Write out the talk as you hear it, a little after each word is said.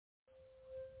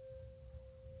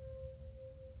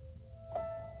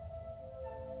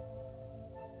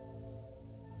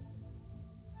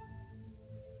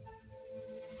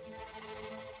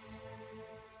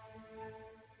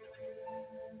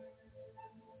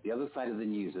The Other Side of the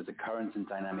News is a current and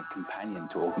dynamic companion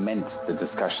to augment the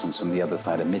discussions from the other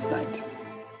side of midnight.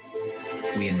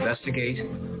 We investigate,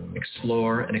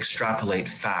 explore, and extrapolate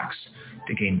facts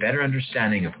to gain better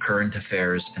understanding of current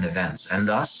affairs and events, and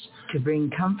thus to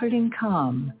bring comfort and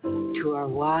calm to our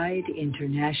wide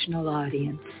international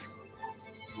audience.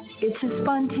 It's a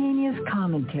spontaneous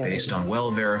commentary based on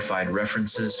well-verified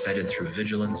references vetted through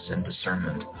vigilance and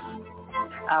discernment.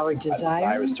 Our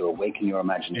desire is to awaken your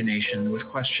imagination with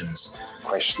questions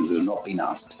that have not been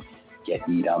asked, yet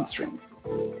need answering.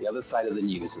 The Other Side of the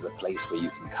News is a place where you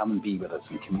can come and be with us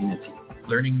in community.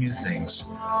 Learning new things,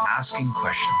 asking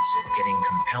questions, getting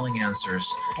compelling answers,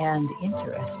 and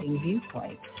interesting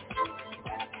viewpoints.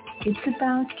 It's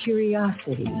about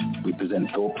curiosity. We present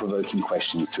thought-provoking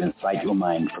questions to incite your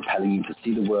mind, propelling you to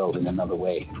see the world in another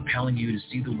way.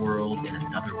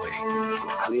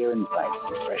 Clear insights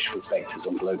and fresh perspectives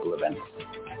on global events.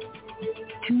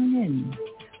 Tune in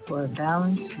for a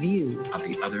balanced view of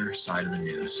the other side of the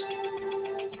news.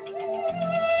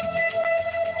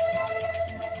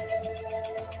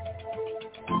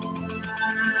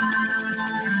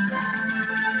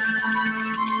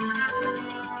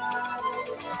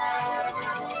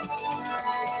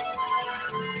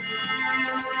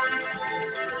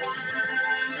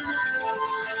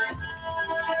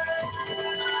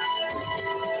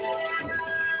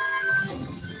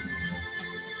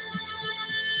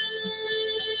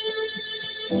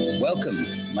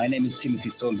 Welcome. My name is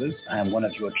Timothy Saunders. I am one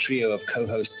of your trio of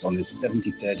co-hosts on this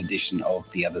 73rd edition of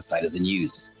The Other Side of the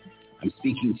News. I'm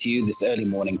speaking to you this early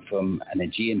morning from an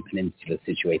Aegean peninsula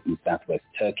situated in southwest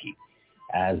Turkey.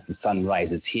 As the sun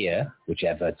rises here,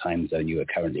 whichever time zone you are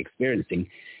currently experiencing,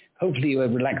 hopefully you are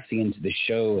relaxing into the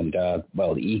show and are,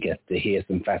 eager to hear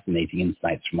some fascinating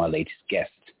insights from our latest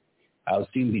guest. I'll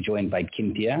soon be joined by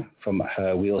Cynthia from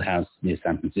her wheelhouse near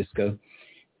San Francisco,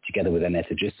 together with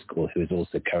Annetta Driscoll, who is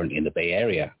also currently in the Bay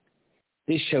Area.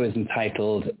 This show is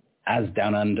entitled As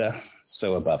Down Under,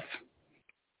 So Above.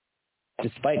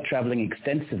 Despite traveling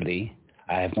extensively,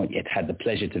 I have not yet had the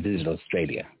pleasure to visit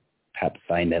Australia. Perhaps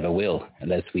I never will,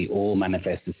 unless we all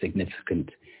manifest a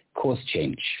significant course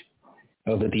change.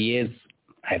 Over the years,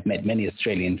 I've met many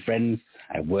Australian friends,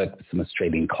 I've worked with some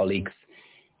Australian colleagues,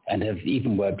 and have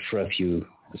even worked for a few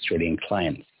Australian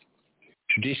clients.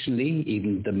 Traditionally,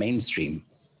 even the mainstream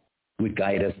would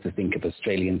guide us to think of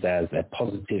Australians as a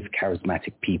positive,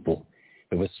 charismatic people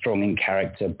who were strong in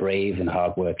character, brave and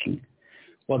hardworking,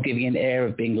 while giving an air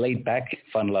of being laid back,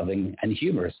 fun-loving and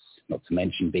humorous, not to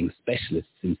mention being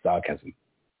specialists in sarcasm.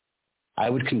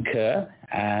 I would concur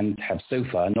and have so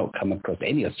far not come across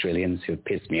any Australians who have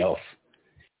pissed me off.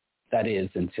 That is,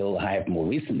 until I have more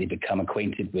recently become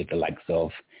acquainted with the likes of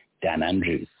Dan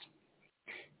Andrews.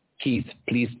 Keith,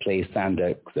 please play sound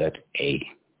excerpt A.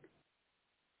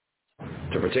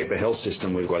 To protect the health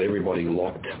system, we've got everybody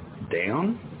locked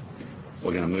down.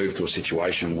 We're going to move to a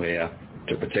situation where,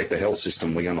 to protect the health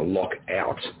system, we're going to lock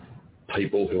out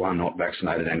people who are not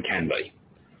vaccinated and can be.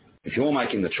 If you're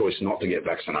making the choice not to get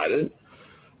vaccinated,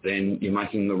 then you're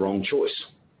making the wrong choice.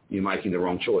 You're making the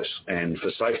wrong choice. And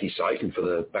for safety's sake, and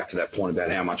back to that point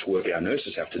about how much work our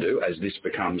nurses have to do, as this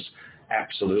becomes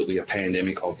absolutely a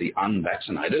pandemic of the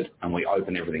unvaccinated and we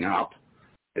open everything up,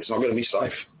 it's not going to be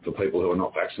safe for people who are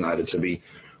not vaccinated to be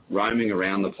roaming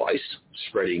around the place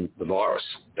spreading the virus.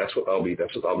 That's what they'll be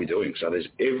doing. So there's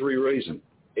every reason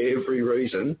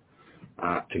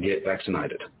to get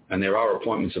vaccinated. And there are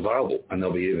appointments available, and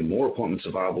there'll be even more appointments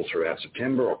available throughout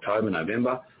September, October,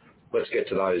 November. Let's get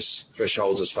to those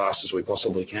thresholds as fast as we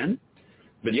possibly can.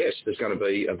 But yes, there's going to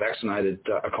be a vaccinated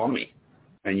economy,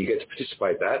 and you get to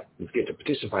participate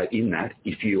in that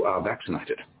if you are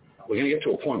vaccinated. We're going to get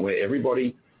to a point where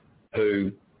everybody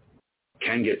who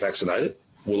can get vaccinated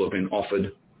will have been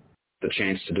offered the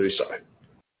chance to do so.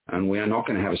 And we are not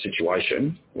going to have a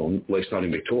situation, well, at least not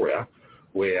in Victoria,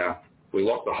 where we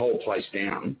lock the whole place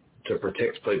down to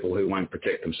protect people who won't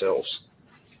protect themselves.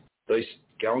 Please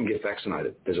go and get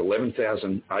vaccinated. There's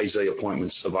 11,000 AZ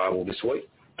appointments available this week,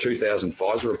 2,000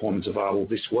 Pfizer appointments available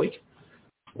this week.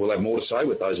 We'll have more to say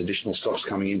with those additional stocks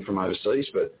coming in from overseas,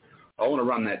 but I want to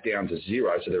run that down to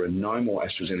zero so there are no more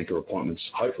AstraZeneca appointments,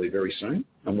 hopefully very soon,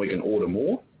 and we can order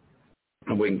more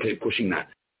and we can keep pushing that.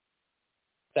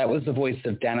 That was the voice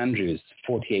of Dan Andrews,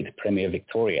 48th Premier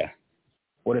Victoria.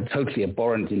 What a totally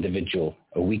abhorrent individual,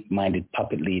 a weak-minded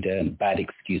puppet leader and bad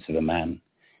excuse of a man.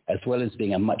 As well as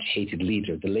being a much-hated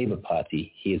leader of the Labour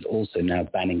Party, he is also now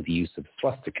banning the use of the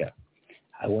swastika.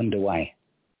 I wonder why.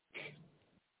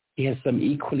 He has some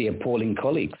equally appalling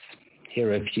colleagues.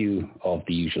 Here are a few of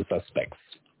the usual suspects.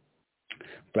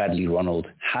 Bradley Ronald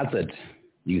Hazard,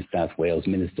 New South Wales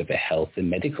Minister for Health and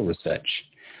Medical Research.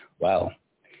 Well,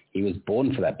 he was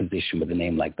born for that position with a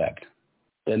name like that.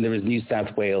 Then there is New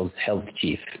South Wales Health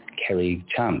Chief Kerry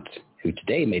Chant, who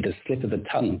today made a slip of the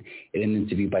tongue in an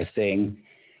interview by saying,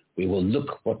 "We will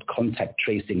look what contact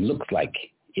tracing looks like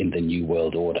in the New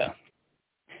World Order."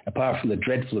 Apart from the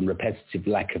dreadful and repetitive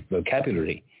lack of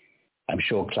vocabulary, I'm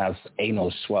sure Klaus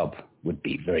Amos Schwab would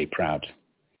be very proud.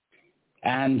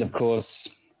 And, of course,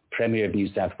 Premier of New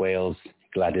South Wales,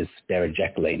 Gladys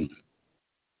Berejiklian.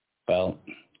 Well,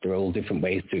 there are all different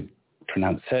ways to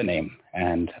pronounce her name,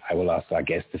 and I will ask our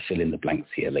guests to fill in the blanks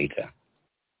here later.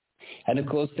 And, of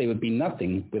course, they would be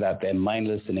nothing without their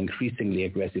mindless and increasingly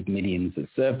aggressive minions that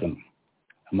serve them.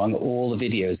 Among all the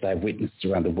videos I've witnessed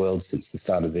around the world since the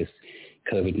start of this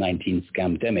COVID-19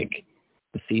 scamdemic,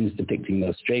 the scenes depicting the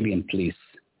Australian police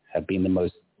have been the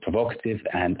most provocative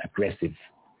and aggressive.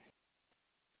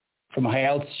 From a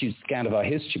high-altitude scan of our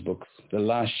history books, the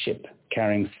last ship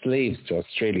carrying slaves to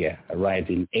Australia arrived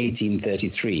in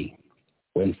 1833,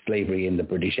 when slavery in the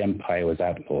British Empire was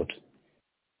outlawed.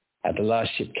 And the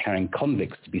last ship carrying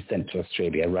convicts to be sent to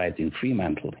Australia arrived in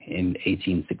Fremantle in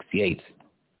 1868,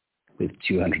 with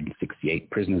 268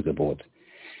 prisoners aboard.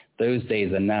 Those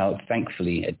days are now,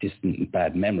 thankfully, a distant and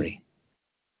bad memory.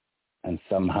 And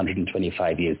some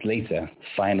 125 years later,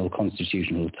 final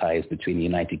constitutional ties between the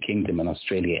United Kingdom and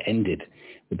Australia ended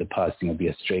with the passing of the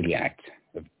Australia Act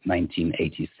of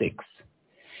 1986.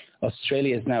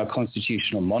 Australia is now a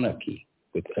constitutional monarchy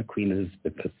with a Queen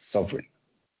Elizabeth as sovereign.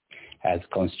 As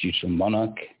constitutional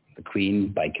monarch, the Queen,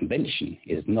 by convention,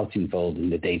 is not involved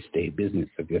in the day-to-day business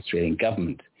of the Australian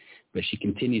government, but she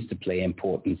continues to play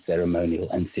important ceremonial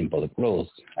and symbolic roles.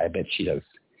 I bet she does.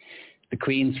 The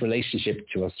Queen's relationship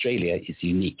to Australia is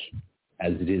unique,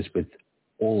 as it is with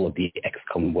all of the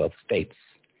ex-Commonwealth states.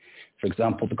 For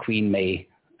example, the Queen may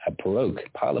prorogue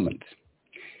Parliament.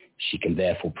 She can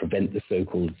therefore prevent the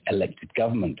so-called elected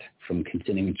government from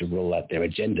continuing to roll out their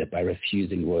agenda by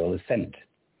refusing royal assent.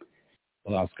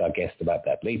 We'll ask our guest about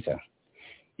that later.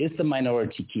 Is the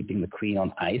minority keeping the Queen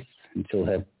on ice until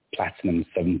her platinum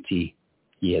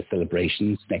 70-year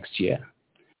celebrations next year,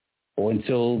 or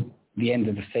until the end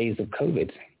of the phase of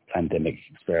COVID pandemic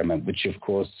experiment, which of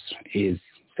course is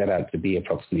set out to be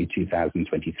approximately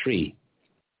 2023.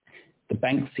 The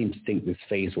banks seem to think this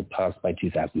phase will pass by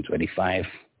 2025,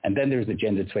 and then there is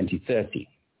Agenda 2030.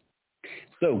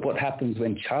 So what happens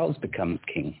when Charles becomes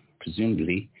king?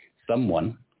 Presumably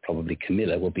someone, probably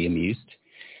Camilla, will be amused.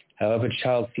 However,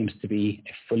 Charles seems to be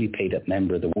a fully paid up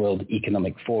member of the World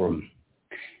Economic Forum.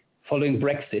 Following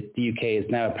Brexit, the UK is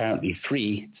now apparently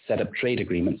free to set up trade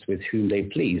agreements with whom they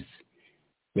please,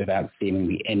 without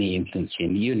seemingly any influence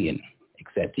in the Union,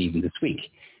 except even this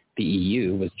week. The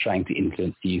EU was trying to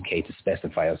influence the UK to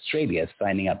specify Australia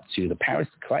signing up to the Paris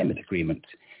Climate Agreement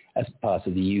as part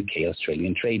of the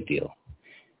UK-Australian trade deal.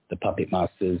 The puppet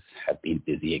masters have been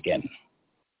busy again.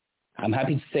 I'm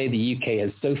happy to say the UK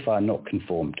has so far not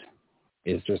conformed.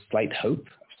 Is there a slight hope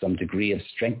of some degree of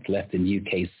strength left in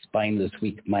UK's spineless,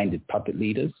 weak-minded puppet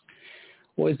leaders?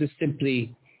 Or is this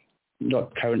simply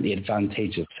not currently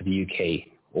advantageous for the UK,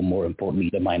 or more importantly,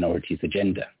 the minorities'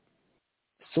 agenda?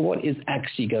 So what is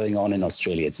actually going on in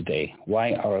Australia today?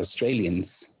 Why are Australians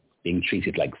being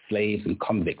treated like slaves and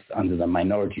convicts under the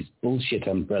minorities' bullshit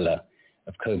umbrella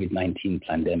of COVID-19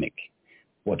 pandemic?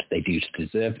 What do they do to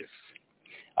deserve this?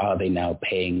 Are they now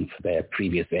paying for their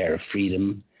previous air of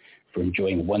freedom, for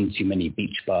enjoying one too many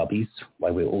beach Barbies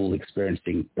while we're all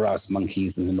experiencing brass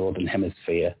monkeys in the Northern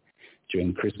Hemisphere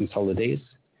during Christmas holidays?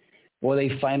 Or are they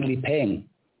finally paying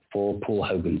for Paul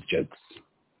Hogan's jokes?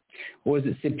 Or is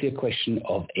it simply a question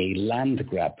of a land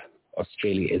grab?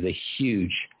 Australia is a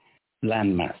huge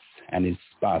landmass and is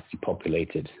sparsely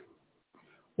populated.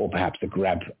 Or perhaps a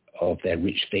grab of their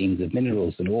rich veins of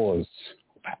minerals and ores,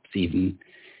 or perhaps even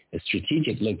a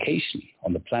strategic location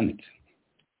on the planet.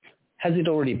 Has it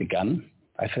already begun?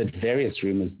 I've heard various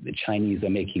rumors that the Chinese are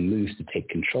making moves to take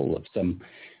control of some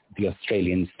of the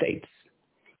Australian states.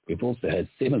 We've also heard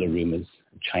similar rumors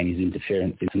of Chinese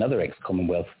interference in another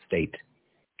ex-Commonwealth state,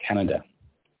 Canada.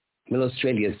 Will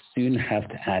Australia soon have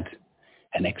to add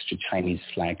an extra Chinese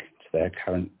flag to their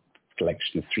current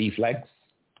collection of 3 flags?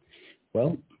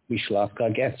 Well, we shall ask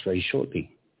our guests very shortly.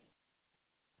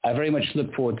 I very much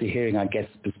look forward to hearing our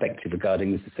guests' perspective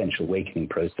regarding this essential awakening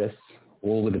process,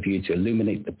 all with a view to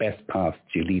illuminate the best path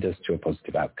to lead us to a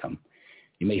positive outcome.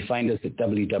 You may find us at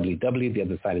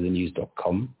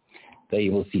www.theothersideofthenews.com. There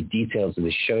you will see details of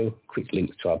the show, quick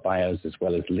links to our bios, as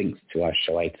well as links to our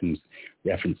show items,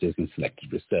 references, and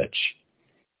selected research.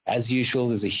 As usual,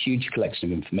 there's a huge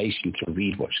collection of information to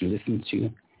read, watch, and listen to,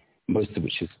 most of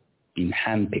which is been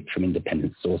handpicked from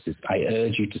independent sources. I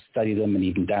urge you to study them and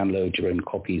even download your own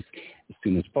copies as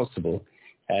soon as possible,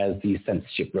 as these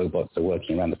censorship robots are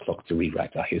working around the clock to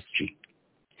rewrite our history.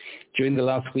 During the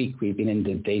last week, we've been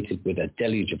inundated with a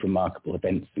deluge of remarkable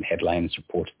events and headlines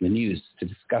reported in the news. To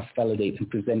discuss, validate, and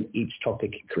present each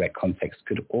topic in correct context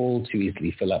could all too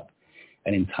easily fill up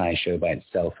an entire show by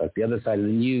itself, as the other side of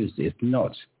the news is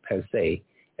not, per se,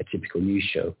 a typical news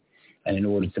show. And in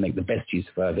order to make the best use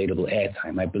of our available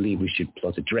airtime, I believe we should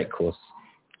plot a direct course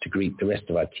to greet the rest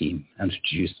of our team and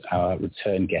introduce our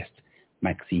return guest,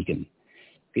 Max IGAN.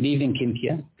 Good evening,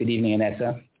 Cynthia. Good evening,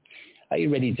 Annetta. Are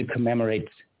you ready to commemorate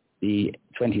the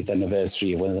 20th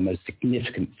anniversary of one of the most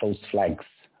significant false flags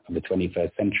of the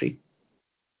 21st century?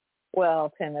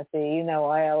 Well, Timothy, you know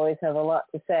I always have a lot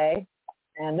to say,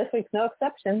 and this week's no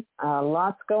exception.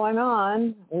 Lots going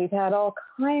on. We've had all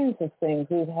kinds of things.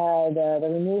 We've had the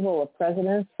removal of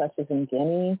presidents, such as in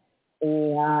Guinea.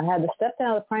 We had the step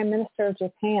down of the Prime Minister of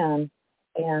Japan,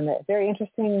 and very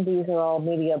interesting, these are all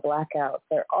media blackouts.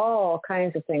 There are all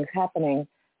kinds of things happening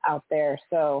out there.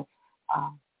 So,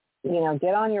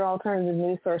 get on your alternative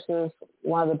news sources.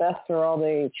 One of the best are all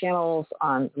the channels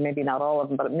on, maybe not all of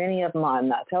them, but many of them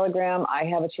on Telegram. I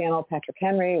have a channel, Patrick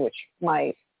Henry, which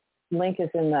my link is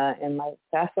in my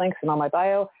fast links and on my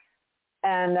bio.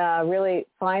 And really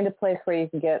find a place where you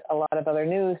can get a lot of other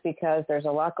news, because there's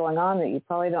a lot going on that you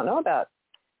probably don't know about.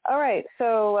 All right,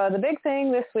 so the big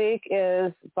thing this week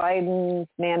is Biden's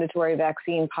mandatory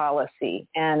vaccine policy,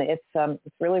 and it's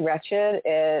really wretched.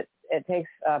 It takes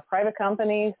private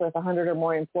companies with 100 or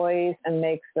more employees and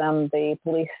makes them the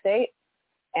police state,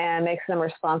 and makes them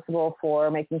responsible for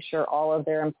making sure all of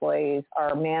their employees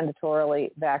are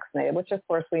mandatorily vaccinated, which of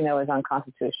course we know is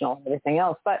unconstitutional and everything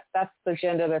else. But that's the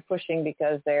agenda they're pushing,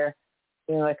 because the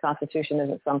Constitution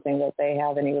isn't something that they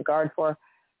have any regard for.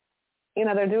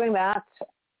 They're doing that.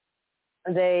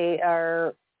 They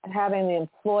are having the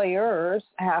employers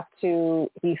have to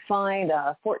be fined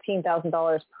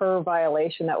 $14,000 per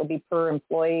violation. That would be per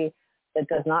employee that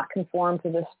does not conform to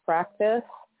this practice.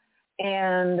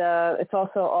 And it's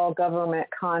also all government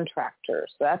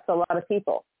contractors. So that's a lot of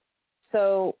people.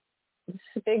 So it's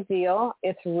a big deal.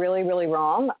 It's really, really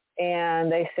wrong.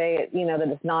 And they say, that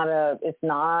it's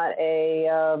not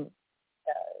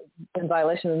in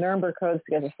violation of the Nuremberg codes,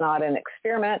 because it's not an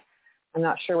experiment. I'm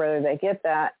not sure whether they get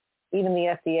that. Even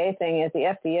the FDA thing is,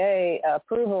 the FDA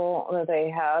approval that they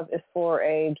have is for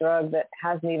a drug that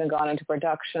hasn't even gone into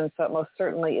production. So it most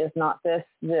certainly is not this.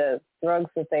 The drugs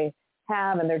that they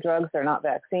have, and their drugs are not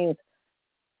vaccines.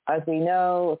 As we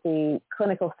know, the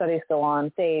clinical studies go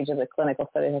on, stage of the clinical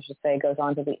studies, I should say, goes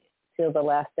on till the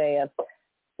last day of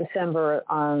December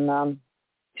on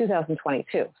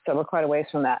 2022. So we're quite a ways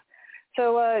from that.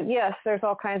 So yes, there's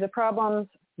all kinds of problems.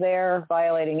 They're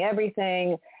violating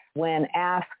everything. When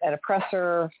asked at a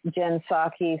presser, Jen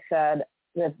Psaki said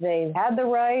that they had the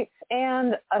rights,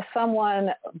 and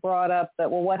someone brought up that,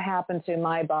 well, what happened to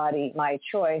my body, my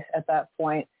choice? At that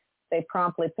point, they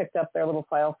promptly picked up their little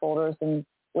file folders and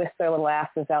whisked their little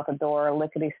asses out the door,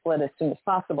 lickety-split, as soon as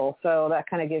possible. So that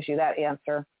kind of gives you that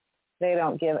answer. They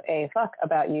don't give a fuck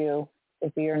about you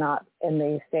if you're not in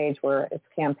the stage where it's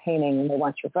campaigning and they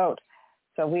want your vote.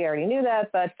 So we already knew that,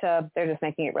 but they're just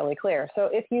making it really clear. So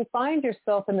if you find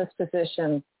yourself in this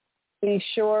position, be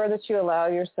sure that you allow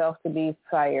yourself to be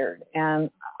fired. And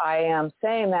I am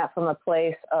saying that from a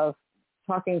place of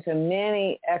talking to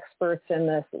many experts in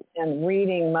this and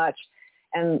reading much.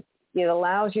 And it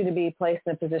allows you to be placed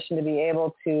in a position to be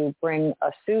able to bring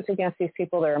a suit against these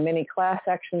people. There are many class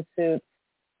action suits,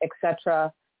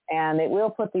 etc. And it will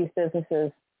put these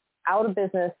businesses out of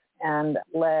business and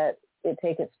let it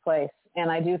take its place. And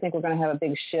I do think we're going to have a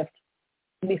big shift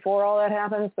before all that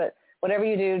happens. But whatever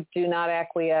you do, do not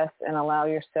acquiesce and allow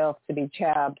yourself to be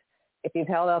jabbed. If you've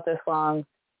held out this long,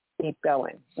 keep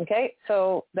going. Okay,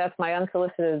 so that's my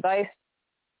unsolicited advice.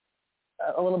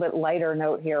 A little bit lighter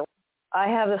note here. I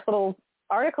have this little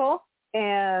article,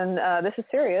 and this is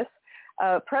serious.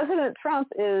 President Trump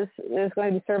is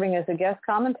going to be serving as a guest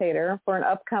commentator for an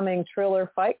upcoming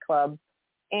Triller Fight Club.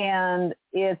 And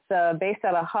it's based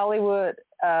out of Hollywood,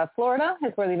 Florida,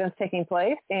 is where the event's taking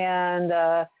place. And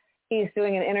he's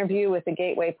doing an interview with the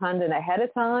Gateway Pundit ahead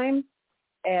of time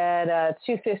at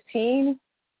 2:15,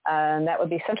 and that would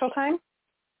be Central Time.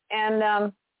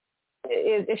 And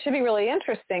it should be really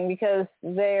interesting, because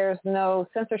there's no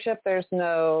censorship. There's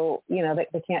no,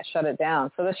 they can't shut it down.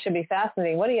 So this should be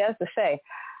fascinating. What he has to say,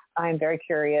 I'm very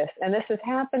curious. And this is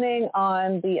happening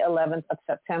on the 11th of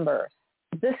September.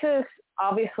 This is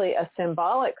obviously a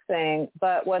symbolic thing,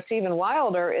 but what's even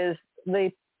wilder is the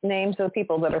names of the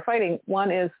people that are fighting.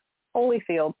 One is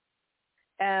Holyfield,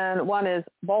 and one is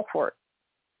Beaufort.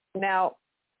 Now,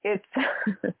 it's,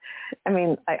 I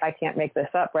mean, I can't make this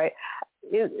up, right?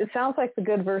 It sounds like the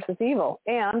good versus evil,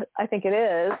 and I think it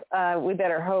is. We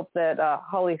better hope that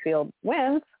Holyfield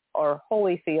wins, or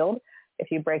Holyfield,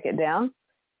 if you break it down.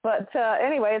 But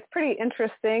anyway, it's pretty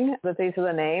interesting that these are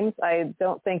the names. I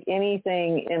don't think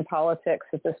anything in politics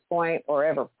at this point, or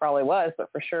ever probably was,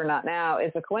 but for sure not now,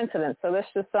 is a coincidence. So this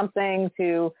is something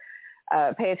to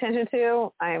pay attention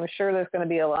to. I am sure there's going to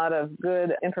be a lot of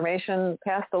good information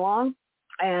passed along,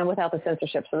 and without the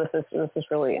censorship. So this is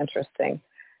really interesting.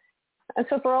 And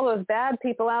so for all those bad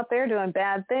people out there doing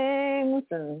bad things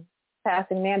and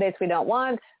passing mandates we don't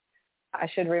want, I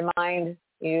should remind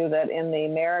you that in the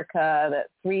America that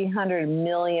 300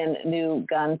 million new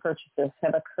gun purchases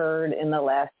have occurred in the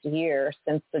last year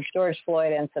since the George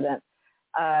Floyd incident.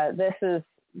 This is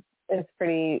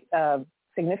pretty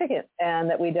significant, and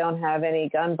that we don't have any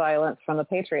gun violence from the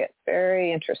Patriots.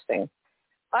 Very interesting.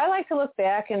 I like to look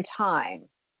back in time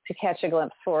to catch a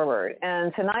glimpse forward,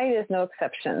 and tonight is no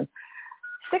exception.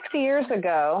 60 years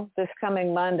ago, this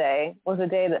coming Monday, was a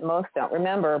day that most don't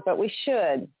remember, but we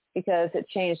should, because it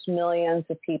changed millions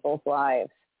of people's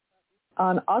lives.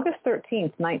 On August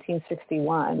 13th,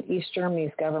 1961, East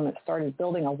Germany's government started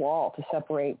building a wall to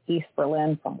separate East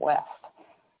Berlin from West.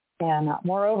 And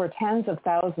moreover, tens of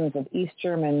thousands of East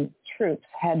German troops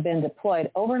had been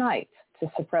deployed overnight to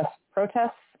suppress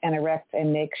protests and erect a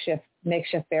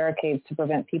makeshift barricades to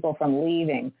prevent people from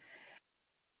leaving.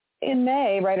 In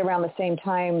May, right around the same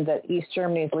time that East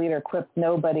Germany's leader quipped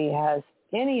nobody has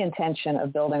any intention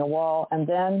of building a wall, and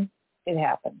then it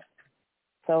happened.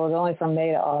 So it was only from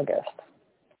May to August.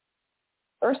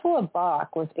 Ursula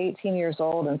Bach was 18 years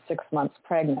old and 6 months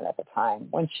pregnant at the time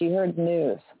when she heard the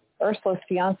news. Ursula's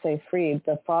fiancé, Fried,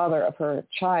 the father of their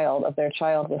child,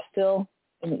 was still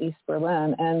in East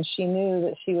Berlin, and she knew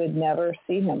that she would never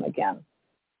see him again.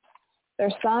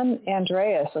 Their son,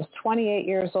 Andreas, was 28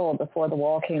 years old before the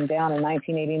wall came down in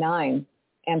 1989.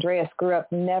 Andreas grew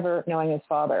up never knowing his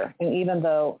father, and even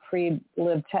though Fried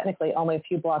lived technically only a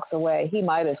few blocks away, he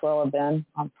might as well have been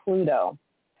on Pluto.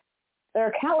 There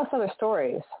are countless other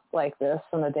stories like this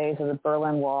from the days of the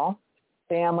Berlin Wall,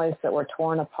 families that were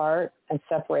torn apart and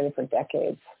separated for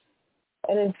decades.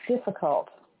 It is difficult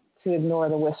to ignore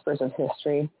the whispers of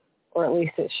history, or at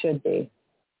least it should be.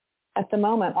 At the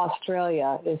moment,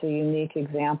 Australia is a unique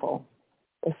example,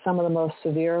 with some of the most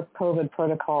severe COVID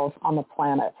protocols on the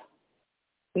planet.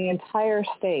 The entire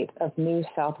state of New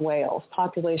South Wales,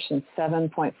 population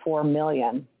 7.4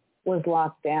 million, was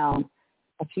locked down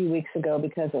a few weeks ago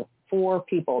because of 4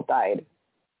 people died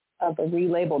of a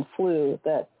relabeled flu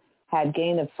that had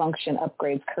gain-of-function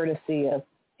upgrades courtesy of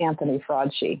Anthony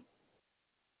Fauci.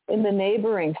 In the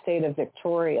neighboring state of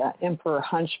Victoria, Emperor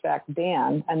Hunchback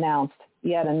Dan announced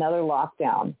yet another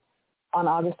lockdown on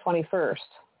August 21st.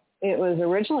 It was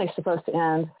originally supposed to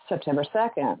end September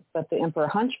 2nd, but the Emperor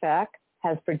Hunchback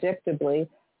has predictably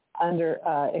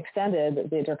extended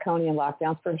the draconian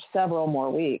lockdowns for several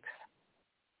more weeks.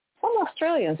 Some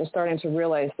Australians are starting to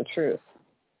realize the truth.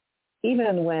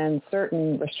 Even when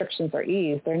certain restrictions are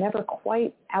eased, they're never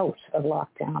quite out of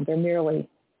lockdown. They're merely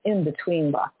in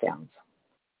between lockdowns.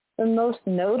 The most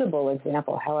notable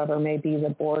example, however, may be the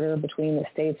border between the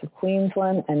states of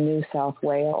Queensland and New South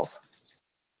Wales.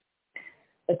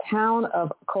 The town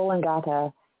of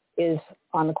Coolangatta is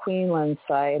on the Queensland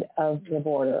side of the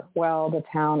border, while the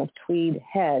town of Tweed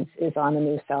Heads is on the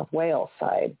New South Wales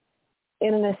side.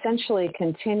 In an essentially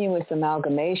continuous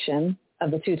amalgamation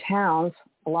of the two towns,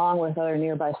 along with other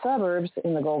nearby suburbs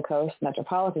in the Gold Coast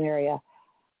metropolitan area,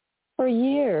 for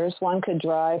years one could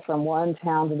drive from one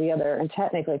town to the other and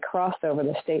technically cross over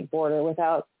the state border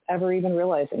without ever even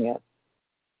realizing it.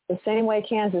 The same way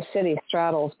Kansas City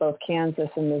straddles both Kansas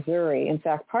and Missouri. In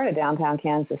fact, part of downtown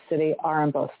Kansas City are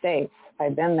in both states.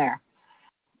 I've been there.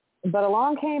 But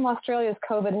along came Australia's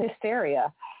COVID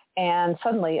hysteria, and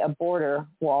suddenly a border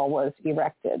wall was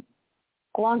erected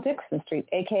along Dixon Street,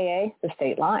 a.k.a. the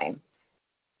state line.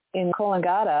 In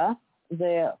Coolangatta,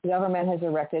 the government has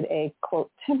erected a, quote,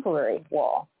 temporary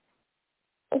wall.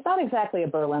 It's not exactly a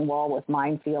Berlin Wall with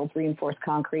minefields, reinforced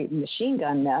concrete, and machine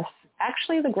gun nests.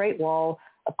 Actually, the Great Wall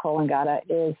of Coolangatta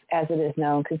is, as it is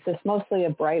known, consists mostly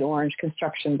of bright orange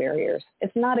construction barriers.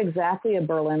 It's not exactly a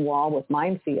Berlin Wall with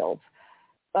minefields,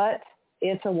 but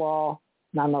it's a wall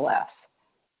nonetheless.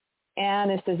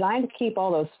 And it's designed to keep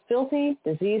all those filthy,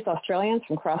 diseased Australians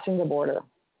from crossing the border.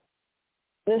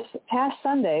 This past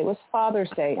Sunday was Father's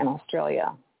Day in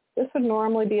Australia. This would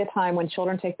normally be a time when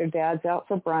children take their dads out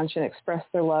for brunch and express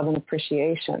their love and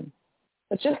appreciation.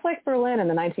 But just like Berlin in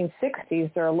the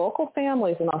 1960s, there are local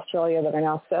families in Australia that are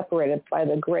now separated by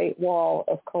the Great Wall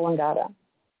of Coolangatta.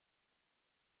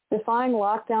 Defying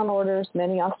lockdown orders,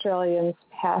 many Australians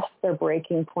passed their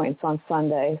breaking points on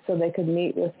Sunday so they could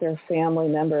meet with their family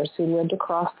members who lived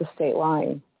across the state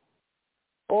line.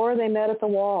 Or they met at the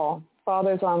wall,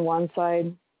 fathers on one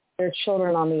side, their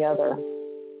children on the other.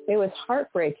 It was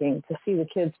heartbreaking to see the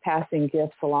kids passing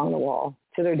gifts along the wall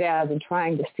to their dads and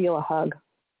trying to steal a hug.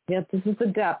 Yet this is the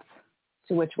depth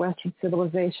to which Western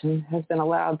civilization has been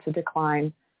allowed to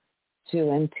decline to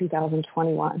in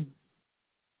 2021.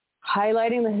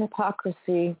 Highlighting the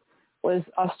hypocrisy was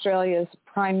Australia's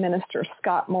Prime Minister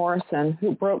Scott Morrison,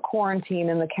 who broke quarantine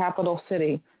in the capital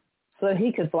city so that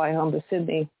he could fly home to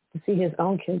Sydney to see his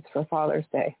own kids for Father's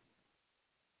Day.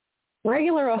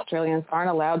 Regular Australians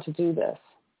aren't allowed to do this.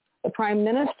 The Prime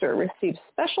Minister received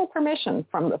special permission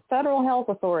from the federal health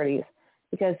authorities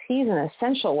because he's an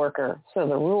essential worker, so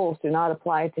the rules do not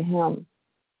apply to him.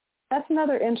 That's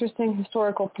another interesting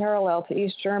historical parallel to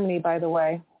East Germany, by the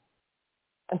way.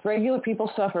 As regular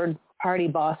people suffered, party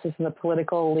bosses and the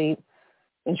political elite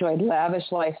enjoyed lavish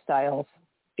lifestyles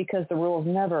because the rules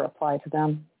never apply to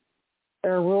them.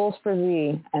 There are rules for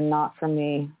thee and not for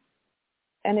me.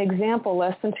 An example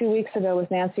less than 2 weeks ago was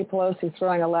Nancy Pelosi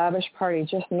throwing a lavish party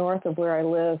just north of where I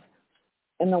live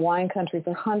in the wine country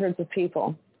for hundreds of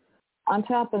people. On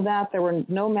top of that, there were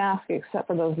no masks except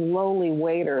for those lowly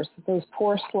waiters, those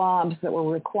poor slobs that were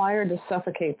required to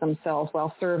suffocate themselves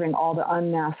while serving all the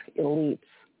unmasked elites.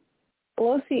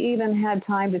 Pelosi even had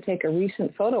time to take a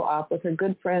recent photo op with her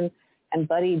good friend and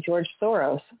buddy George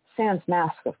Soros, sans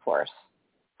mask, of course.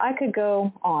 I could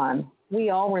go on. We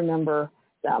all remember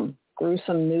them.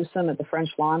 Gruesome Newsom at the French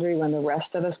Laundry when the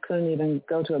rest of us couldn't even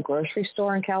go to a grocery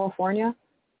store in California.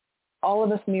 All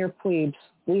of us mere plebes,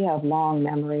 we have long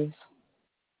memories.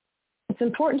 It's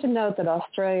important to note that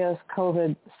Australia's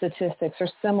COVID statistics are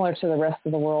similar to the rest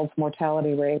of the world's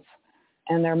mortality rates,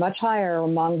 and they're much higher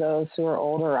among those who are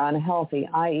older or unhealthy,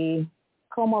 i.e.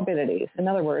 comorbidities. In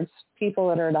other words, people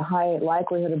that are at a high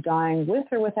likelihood of dying with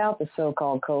or without the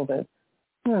so-called COVID.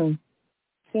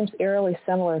 Seems eerily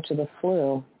similar to the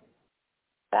flu.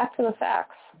 Back to the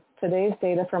facts. Today's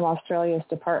data from Australia's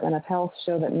Department of Health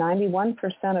show that 91%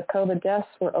 of COVID deaths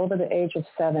were over the age of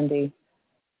 70.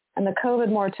 And the COVID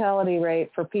mortality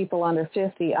rate for people under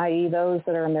 50, i.e. those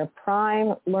that are in their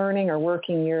prime learning or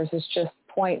working years, is just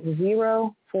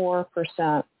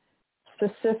 0.04%.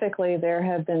 Specifically, there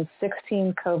have been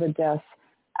 16 COVID deaths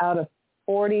out of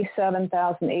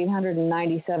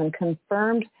 47,897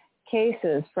 confirmed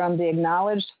cases from the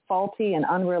acknowledged faulty and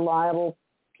unreliable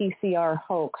PCR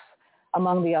hoax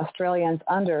among the Australians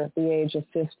under the age of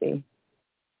 50.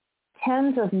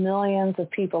 Tens of millions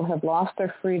of people have lost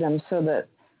their freedom so that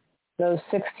those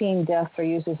 16 deaths are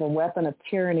used as a weapon of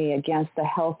tyranny against the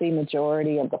healthy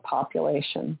majority of the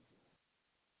population.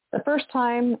 The first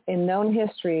time in known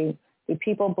history do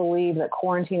people believe that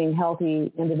quarantining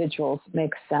healthy individuals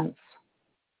makes sense.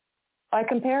 By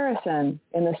comparison,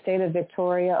 in the state of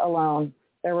Victoria alone,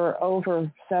 there were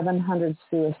over 700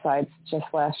 suicides just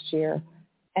last year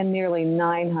and nearly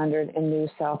 900 in New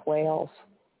South Wales.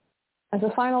 As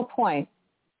a final point,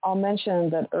 I'll mention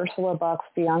that Ursula Bach's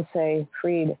fiancé,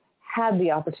 Fried, had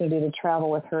the opportunity to travel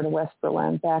with her to West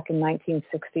Berlin back in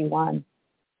 1961,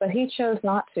 but he chose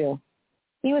not to.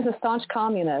 He was a staunch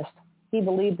communist. He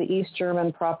believed the East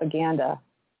German propaganda.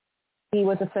 He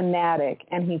was a fanatic,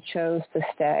 and he chose to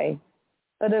stay.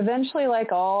 But eventually,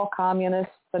 like all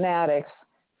communist fanatics,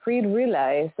 Fried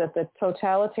realized that the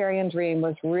totalitarian dream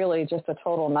was really just a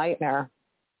total nightmare.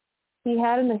 He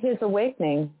had his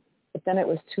awakening, but then it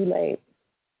was too late.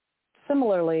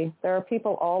 Similarly, there are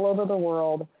people all over the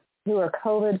world who are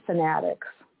COVID fanatics.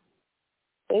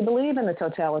 They believe in the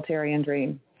totalitarian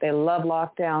dream. They love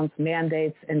lockdowns,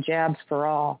 mandates, and jabs for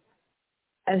all.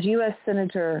 As U.S.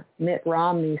 Senator Mitt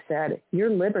Romney said, "Your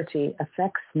liberty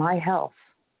affects my health."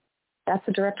 That's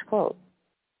a direct quote.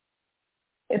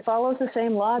 It follows the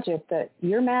same logic that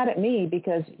you're mad at me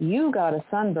because you got a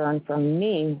sunburn from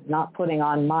me not putting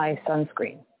on my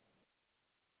sunscreen.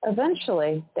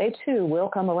 Eventually, they too will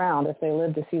come around if they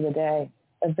live to see the day.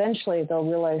 Eventually, they'll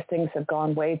realize things have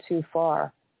gone way too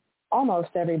far.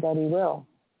 Almost everybody will.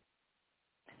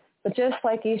 But just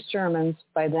like East Germans,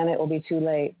 by then it will be too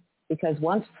late, because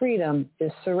once freedom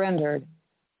is surrendered,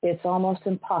 it's almost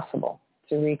impossible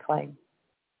to reclaim.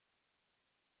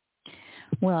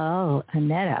 Well,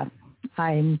 Annetta,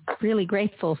 I'm really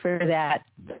grateful for that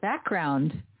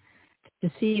background. To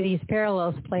see these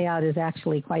parallels play out is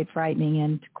actually quite frightening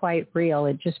and quite real.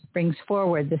 It just brings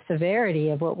forward the severity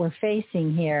of what we're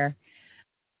facing here.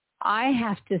 I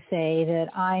have to say that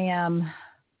I am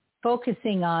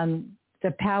focusing on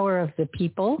the power of the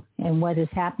people and what is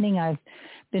happening. I've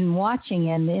been watching,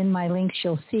 and in my links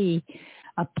you'll see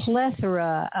a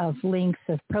plethora of links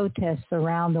of protests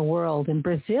around the world. In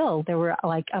Brazil, there were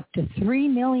like up to 3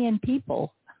 million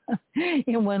people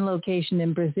in one location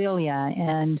in Brasilia.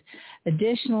 And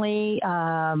additionally,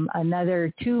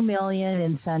 another 2 million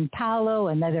in Sao Paulo,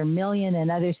 another million in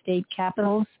other state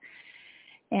capitals.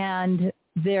 And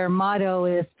their motto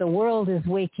is, the world is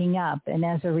waking up. And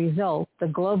as a result, the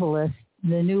globalists,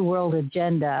 the New World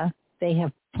Agenda, they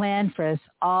have planned for us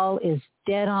all is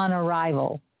dead on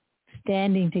arrival.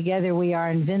 Standing together, we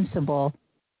are invincible.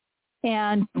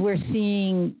 And we're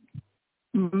seeing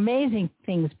amazing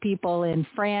things. People in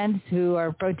France who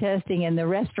are protesting in the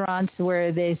restaurants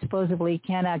where they supposedly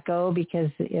cannot go because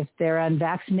if they're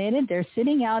unvaccinated, they're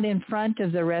sitting out in front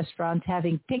of the restaurants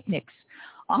having picnics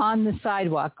on the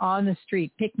sidewalk, on the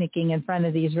street, picnicking in front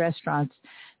of these restaurants.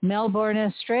 Melbourne,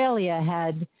 Australia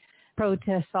had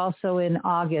protests also in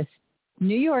August.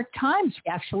 New York Times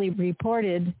actually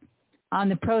reported on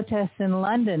the protests in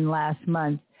London last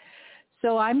month.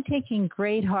 So I'm taking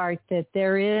great heart that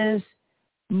there is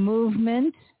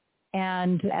movement,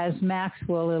 and as Max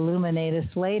will illuminate us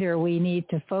later, we need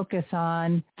to focus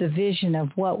on the vision of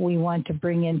what we want to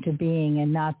bring into being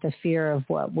and not the fear of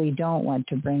what we don't want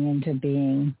to bring into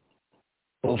being.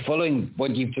 Well, following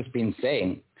what you've just been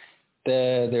saying,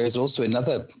 there is also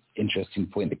another interesting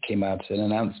point that came out, an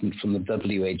announcement from the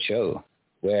WHO,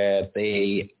 where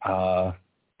they are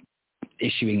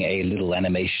issuing a little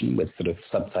animation with sort of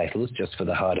subtitles just for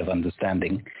the heart of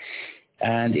understanding.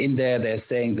 And in there, they're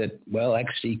saying that, well,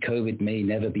 actually, COVID may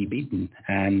never be beaten.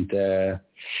 And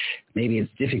maybe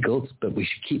it's difficult, but we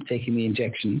should keep taking the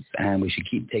injections and we should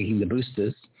keep taking the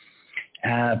boosters.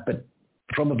 But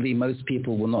probably most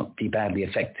people will not be badly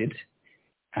affected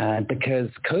because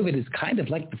COVID is kind of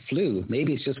like the flu.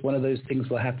 Maybe it's just one of those things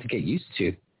we'll have to get used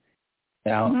to.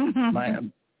 Now,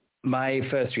 my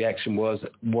first reaction was,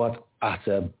 what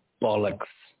utter bollocks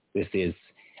this is.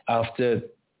 After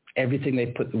everything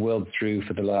they've put the world through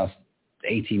for the last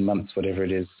 18 months, whatever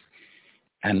it is,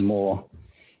 and more,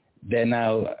 they're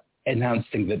now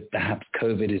announcing that perhaps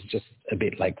COVID is just a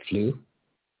bit like flu.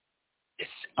 It's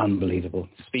unbelievable.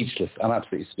 Speechless. I'm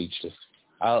absolutely speechless.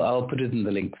 I'll put it in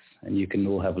the links, and you can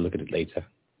all have a look at it later.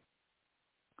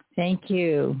 Thank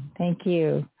you. Thank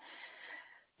you.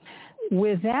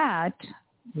 With that,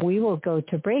 we will go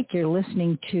to break. You're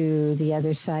listening to The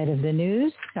Other Side of the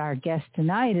News. Our guest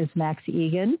tonight is Max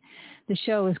IGAN. The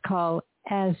show is called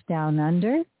As Down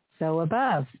Under, So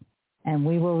Above, and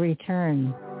we will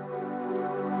return.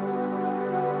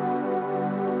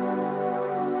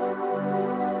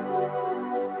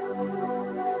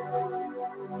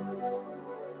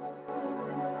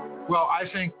 Well, I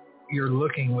think you're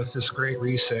looking with this great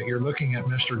reset, you're looking at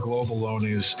Mr.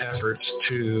 Globaloney's efforts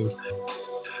to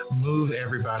move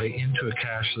everybody into a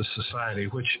cashless society,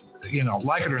 which, you know,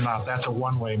 like it or not, that's a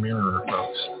one-way mirror,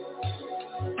 folks.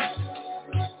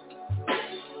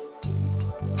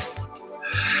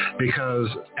 Because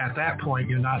at that point,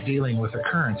 you're not dealing with a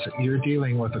currency, you're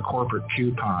dealing with a corporate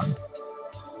coupon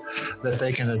that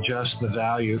they can adjust the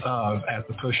value of at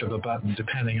the push of a button,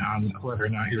 depending on whether or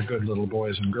not you're good little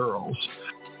boys and girls.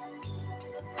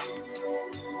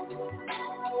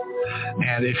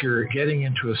 And if you're getting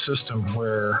into a system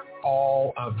where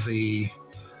all of the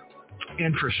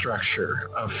infrastructure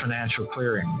of financial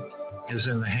clearing is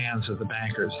in the hands of the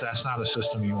bankers, that's not a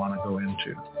system you want to go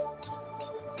into.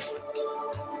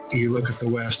 You look at the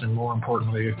West, and more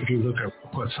importantly, if you look at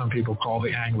what some people call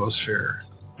the Anglosphere,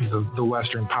 the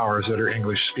Western powers that are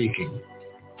English-speaking,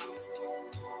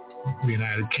 the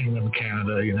United Kingdom,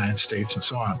 Canada, the United States, and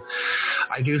so on,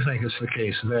 I do think it's the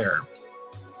case there.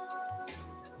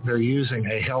 They're using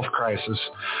a health crisis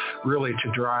really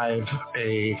to drive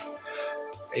a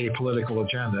political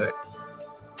agenda.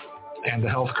 And the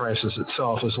health crisis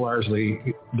itself is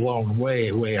largely blown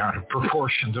way, way out of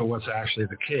proportion to what's actually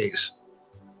the case.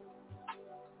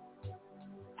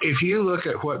 If you look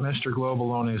at what Mr.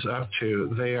 Globaloney is up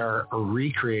to, they are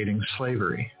recreating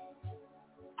slavery.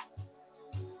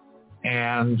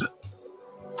 And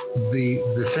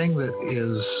the thing that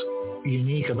is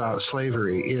unique about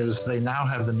slavery is they now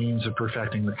have the means of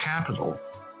perfecting the capital,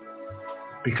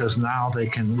 because now they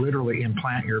can literally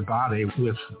implant your body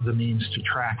with the means to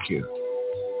track you.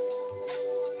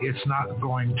 It's not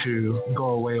going to go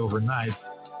away overnight,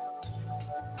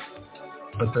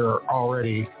 but there are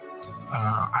already,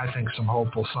 I think, some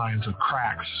hopeful signs of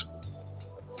cracks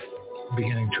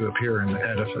beginning to appear in the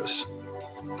edifice.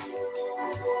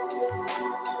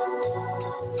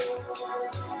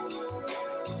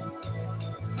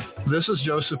 This is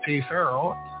Joseph P.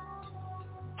 Farrell,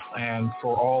 and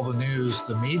for all the news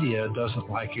the media doesn't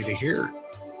like you to hear.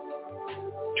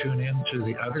 Tune in to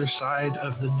the other side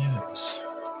of the news.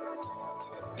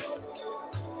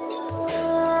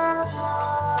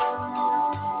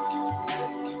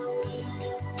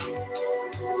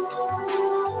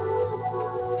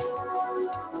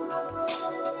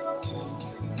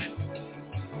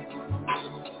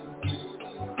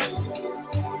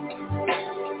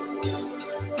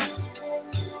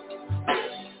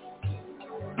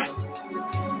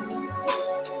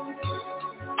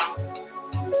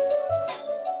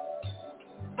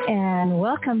 And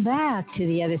welcome back to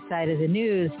the other side of the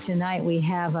news. Tonight we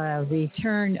have a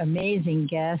return amazing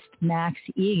guest, Max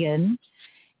IGAN.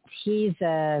 He's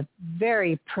a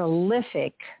very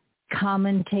prolific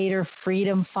commentator,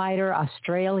 freedom fighter,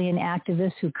 Australian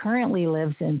activist who currently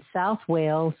lives in South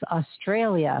Wales,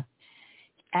 Australia.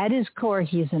 At his core,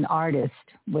 he's an artist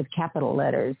with capital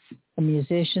letters, a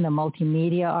musician, a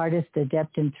multimedia artist,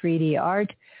 adept in 3D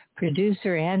art,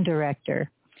 producer, and director.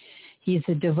 He's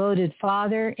a devoted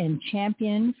father and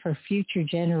champion for future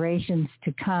generations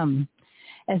to come.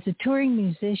 As a touring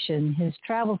musician, his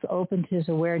travels opened his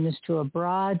awareness to a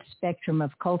broad spectrum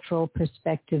of cultural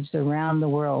perspectives around the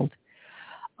world.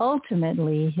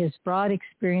 Ultimately, his broad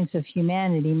experience of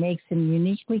humanity makes him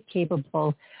uniquely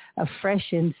capable of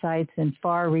fresh insights and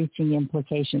far-reaching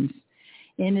implications.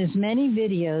 In his many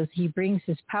videos, he brings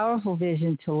his powerful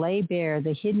vision to lay bare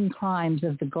the hidden crimes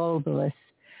of the globalists.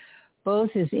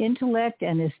 Both his intellect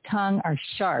and his tongue are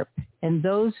sharp, and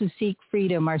those who seek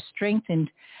freedom are strengthened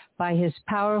by his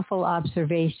powerful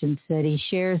observations that he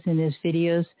shares in his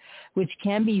videos, which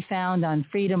can be found on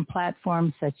freedom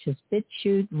platforms such as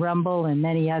BitChute, Rumble, and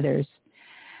many others.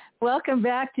 Welcome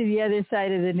back to the other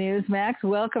side of the news, Max.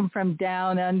 Welcome from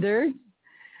down under.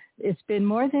 It's been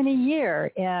more than a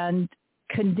year, and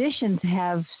conditions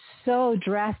have so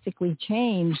drastically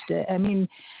changed. I mean,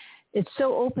 it's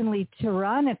so openly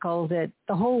tyrannical that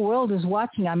the whole world is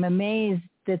watching. I'm amazed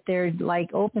that they're like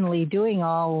openly doing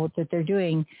all that they're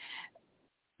doing.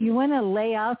 You want to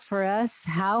lay out for us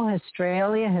how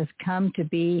Australia has come to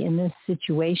be in this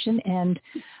situation and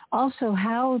also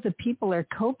how the people are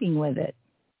coping with it.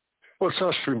 Well, it's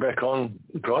nice to be back on,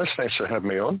 guys. Thanks for having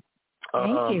me on.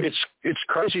 Thank you. It's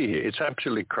crazy here. It's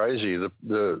absolutely crazy.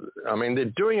 I mean, they're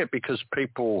doing it because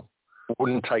people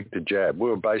wouldn't take the jab. We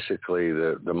were basically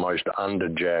the most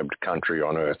under-jabbed country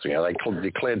on earth. You know, they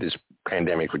declared this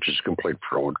pandemic, which is complete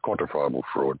fraud, quantifiable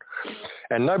fraud.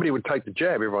 And nobody would take the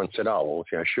jab. Everyone said, oh, well,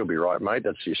 you know, she'll be right, mate.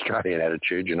 That's the Australian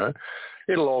attitude, you know.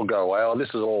 It'll all go well. This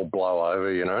is all blow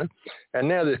over, you know. And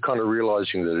now they're kind of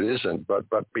realizing that it isn't. But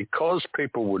because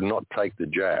people would not take the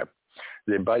jab,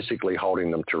 they're basically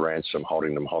holding them to ransom,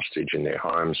 holding them hostage in their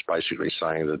homes, basically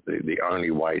saying that the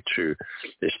only way to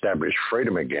establish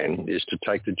freedom again is to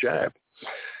take the jab.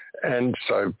 And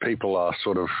so people are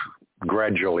sort of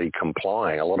gradually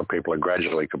complying. A lot of people are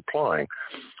gradually complying.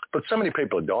 But so many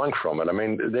people are dying from it. I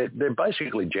mean, they're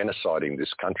basically genociding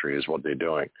this country is what they're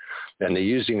doing. And they're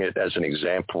using it as an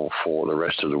example for the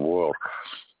rest of the world.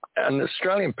 And the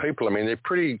Australian people, I mean, they're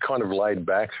pretty kind of laid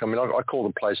back. I mean, I call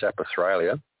the place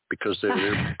Apathralia, because they're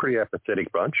a pretty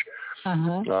apathetic bunch.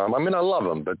 Uh-huh. I mean, I love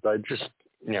them, but they just,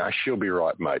 you know, she'll be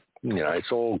right, mate. You know, it's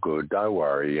all good. Don't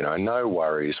worry. You know, no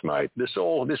worries, mate. This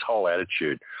whole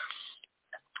attitude.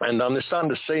 And they're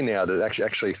starting to see now that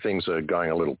actually things are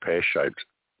going a little pear-shaped.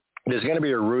 There's going to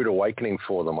be a rude awakening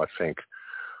for them, I think,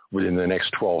 within the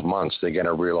next 12 months. They're going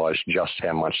to realize just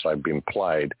how much they've been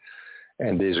played.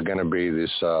 And there's going to be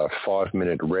this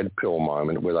 5-minute red pill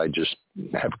moment where they just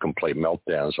have complete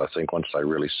meltdowns, I think, once they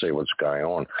really see what's going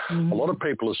on. Mm-hmm. A lot of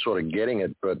people are sort of getting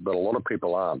it, but a lot of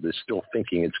people aren't. They're still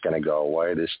thinking it's going to go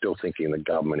away. They're still thinking the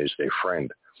government is their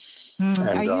friend. Mm-hmm.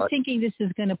 And, are you thinking this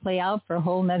is going to play out for a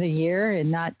whole another year and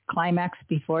not climax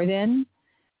before then?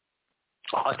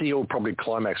 I think it will probably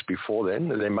climax before then.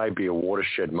 There may be a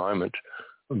watershed moment,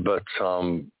 but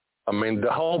I mean,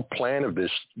 the whole plan of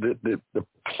this, the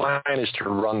plan is to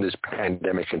run this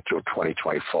pandemic until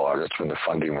 2025. That's when the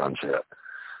funding runs out.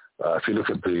 If you look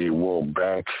at the World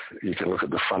Bank, you can look at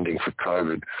the funding for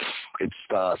COVID. It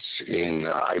starts in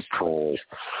April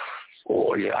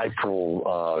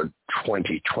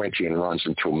 2020 and runs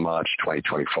until March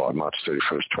 2025, March 31st,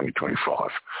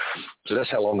 2025. So that's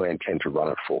how long they intend to run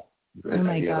it for. Oh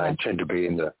my God. They intend to be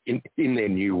in their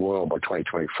new world by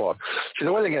 2025. So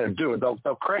the way they're going to do it,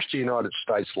 they'll crash the United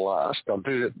States last. They'll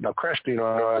crash the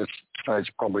United States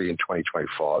probably in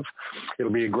 2025. It'll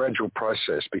be a gradual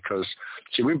process because,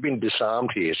 see, we've been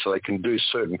disarmed here, so they can do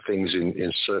certain things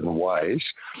in certain ways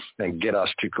and get us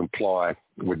to comply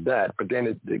with that, but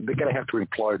then they're going to have to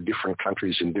implode different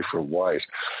countries in different ways.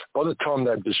 By the time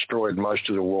they've destroyed most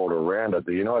of the world around it,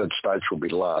 the United States will be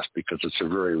last because it's a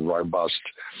very robust,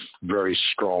 very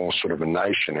strong sort of a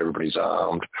nation. Everybody's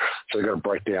armed. So they've got to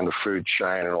break down the food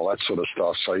chain and all that sort of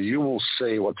stuff. So you will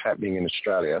see what's happening in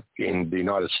Australia, in the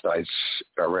United States,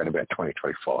 around about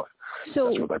 2025. So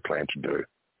that's what they plan to do.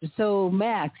 So,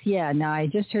 Max, now I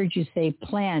just heard you say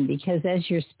plan, because as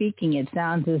you're speaking, it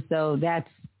sounds as though that's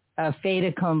a fait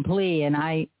accompli, and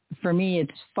for me,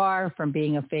 it's far from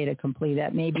being a fait accompli.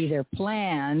 That may be their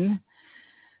plan,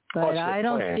 but I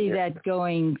don't see that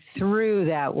going through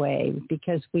that way,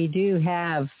 because we do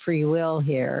have free will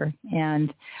here.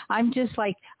 And I'm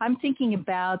thinking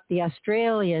about the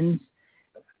Australians.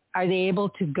 Are they able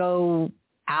to go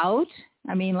out?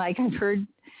 I mean, like I've heard,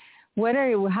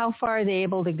 how far are they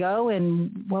able to go,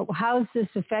 and how is this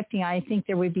affecting? I think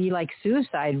there would be like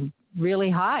suicide really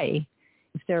high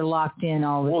if they're locked in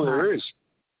all the time. Well, there is.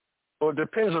 Well, it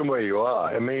depends on where you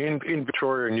are. I mean, in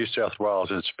Victoria and New South Wales,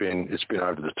 it's been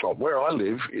over the top. Where I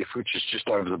live, which is just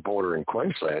over the border in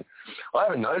Queensland, I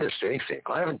haven't noticed anything.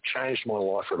 I haven't changed my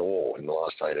life at all in the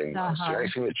last 18 months. The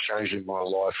only thing that's changed in my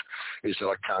life is that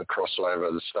I can't cross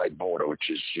over the state border, which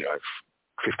is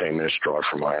 15 minutes drive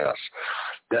from my house.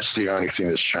 That's the only thing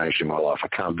that's changed in my life. I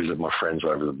can't visit my friends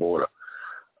over the border.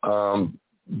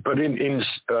 But in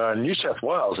New South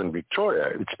Wales and Victoria,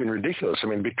 it's been ridiculous. I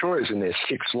mean, Victoria's in their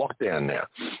 6th lockdown now.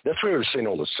 That's where we've seen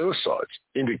all the suicides,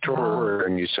 in Victoria or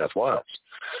in New South Wales.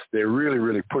 They're really,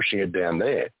 really pushing it down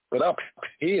there. But up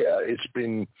here, it's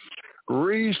been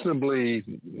reasonably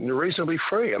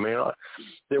free. I mean,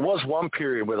 there was one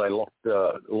period where they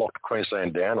locked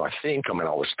Queensland down, I think. I mean,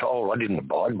 I was told. I didn't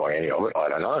abide by any of it. I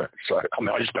don't know. So, I mean,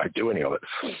 I just don't do any of it.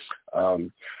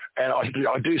 And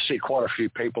I do see quite a few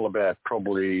people, about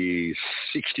probably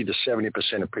 60 to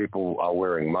 70% of people are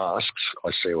wearing masks.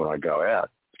 I see when I go out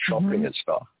shopping and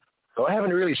stuff. So I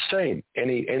haven't really seen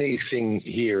anything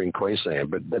here in Queensland,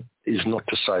 but that is not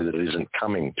to say that it isn't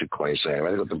coming to Queensland. I mean,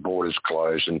 they've got the borders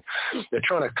closed, and they're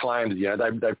trying to claim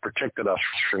that they've protected us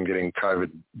from getting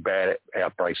COVID bad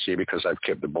outbreaks here because they've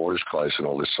kept the borders closed and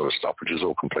all this sort of stuff, which is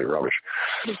all complete rubbish.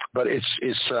 But it's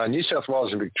New South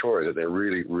Wales and Victoria that they're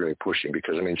really, really pushing,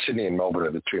 because I mean, Sydney and Melbourne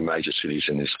are the 2 major cities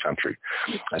in this country,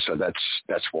 and so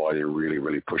that's why they're really,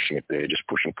 really pushing it there, just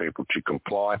pushing people to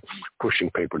comply, pushing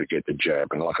people to get the jab,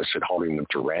 and like I said, holding them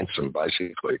to ransom,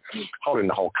 basically, holding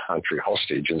the whole country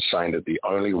hostage and saying that the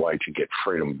only way to get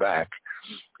freedom back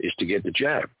is to get the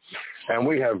jab. And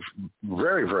we have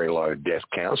very, very low death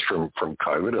counts from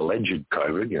COVID, alleged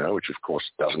COVID, which of course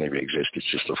doesn't even exist. It's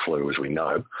just the flu, as we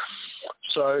know.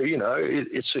 So,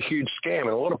 it's a huge scam,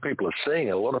 and a lot of people are seeing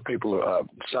it. A lot of people are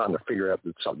starting to figure out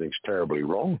that something's terribly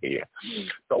wrong here.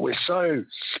 But we're so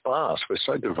sparse. We're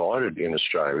so divided in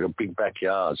Australia. We've got big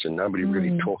backyards, and nobody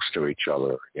really talks to each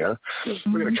other,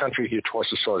 We've got a country here twice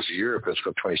the size of Europe that's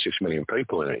got 26 million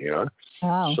people in it,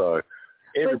 Wow. So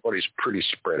everybody's pretty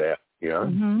spread out.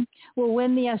 Well,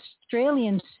 when the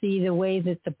Australians see the way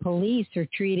that the police are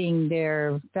treating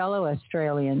their fellow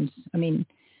Australians, I mean,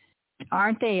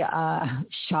 aren't they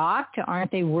shocked?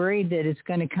 Aren't they worried that it's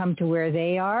going to come to where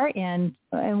they are? And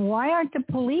why aren't the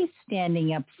police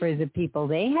standing up for the people?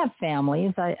 They have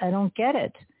families. I don't get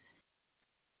it.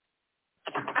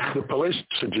 The police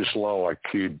are just low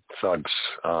IQ thugs.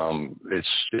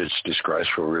 It's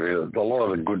disgraceful, really. A lot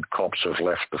of the good cops have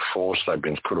left the force. They've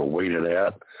been sort of weeded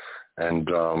out. And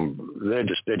they're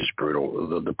just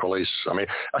brutal. The police. I mean,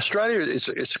 Australia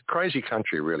it's a crazy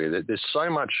country, really. There's so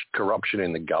much corruption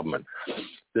in the government.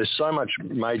 There's so much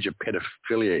major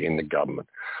pedophilia in the government.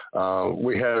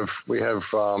 We have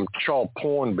child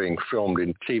porn being filmed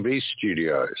in TV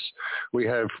studios. We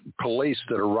have police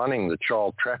that are running the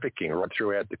child trafficking right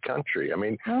throughout the country. I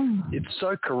mean, it's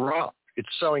so corrupt. It's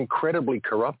so incredibly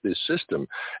corrupt, this system.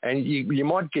 And you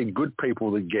might get good people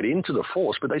that get into the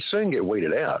force, but they soon get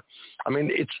weeded out. I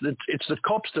mean, it's the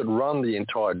cops that run the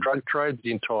entire drug trade,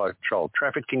 the entire child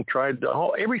trafficking trade,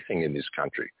 everything in this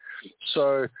country.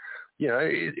 So,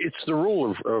 it's the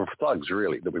rule of thugs,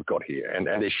 really, that we've got here. And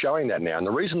they're showing that now. And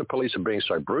the reason the police are being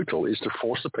so brutal is to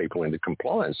force the people into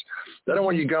compliance. They don't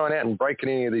want you going out and breaking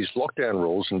any of these lockdown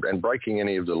rules and breaking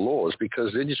any of the laws,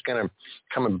 because they're just going to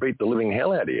come and beat the living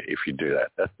hell out of you if you do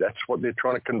that. That's what they're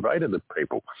trying to convey to the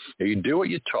people. If you do what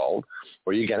you're told,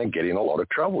 or you're going to get in a lot of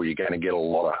trouble. You're going to get a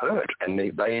lot of hurt. And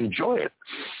they enjoy it.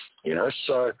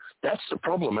 So that's the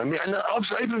problem. I mean, and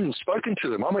I've even spoken to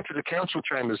them. I went to the council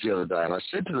chambers the other day, and I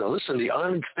said to them, listen, the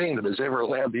only thing that has ever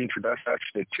allowed the introduction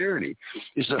of tyranny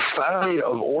is the failure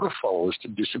of order followers to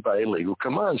disobey legal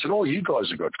commands. And all you guys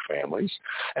have got families,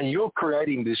 and you're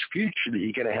creating this future that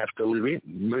you're going to have to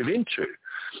move into.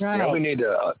 Right. You know, we need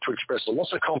to express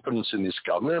lots of confidence in this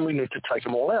government, and we need to take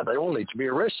them all out. They all need to be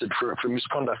arrested for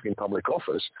misconduct in public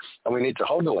office, and we need to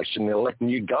hold election and elect a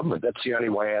new government. That's the only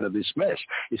way out of this mess.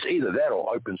 It's either that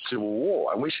or open civil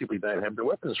war, and we simply don't have the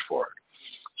weapons for it.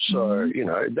 So, you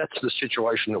know, that's the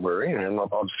situation that we're in. And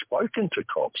I've spoken to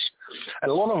cops,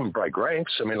 and a lot of them break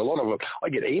ranks. I mean, a lot of them, I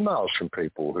get emails from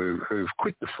people who've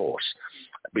quit the force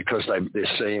because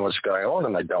they're seeing what's going on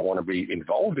and they don't want to be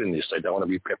involved in this. They don't want to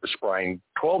be pepper spraying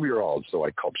 12-year-olds the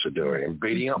way cops are doing and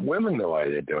beating up women the way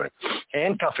they're doing,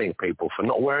 handcuffing people for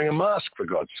not wearing a mask, for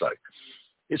God's sake.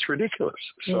 It's ridiculous.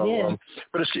 So,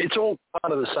 but it's all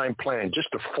part of the same plan, just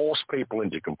to force people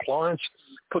into compliance,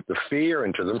 put the fear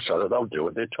into them so that they'll do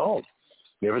what they're told.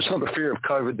 If it's not the fear of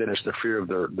COVID, then it's the fear of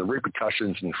the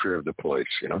repercussions and fear of the police,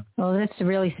 you know. Well, that's a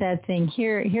really sad thing.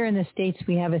 Here in the States,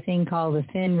 we have a thing called the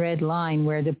thin red line,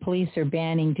 where the police are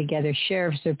banding together,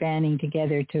 sheriffs are banding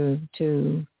together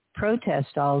to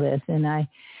protest all this. And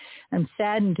I'm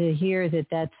saddened to hear that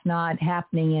that's not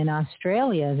happening in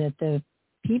Australia, that the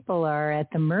people are at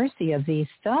the mercy of these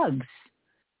thugs.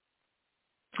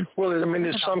 Well, I mean,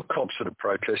 there's some cops that are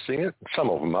protesting it. Some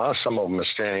of them are. Some of them are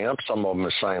standing up. Some of them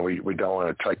are saying we don't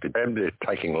want to take the jab. They're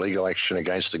taking legal action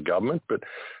against the government, but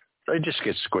they just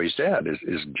get squeezed out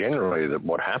is generally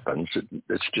what happens.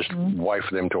 It's just a way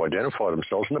for them to identify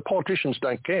themselves, and the politicians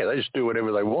don't care. They just do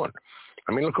whatever they want.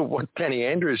 I mean, look at what Danny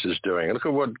Andrews is doing. Look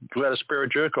at what Gladys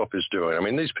Berejiklian is doing. I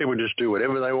mean, these people just do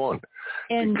whatever they want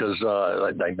because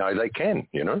they know they can,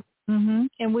 you know. Mm-hmm.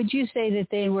 And would you say that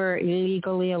they were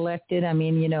illegally elected? I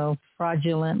mean, you know,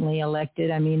 fraudulently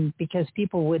elected? I mean, because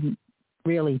people wouldn't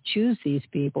really choose these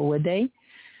people, would they?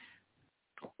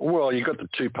 Well, you've got the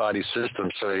two-party system,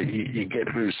 so you get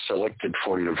who's selected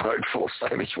for you to vote for,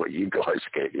 same as what you guys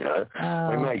get, you know.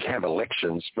 We may have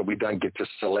elections, but we don't get to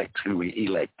select who we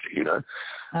elect, you know.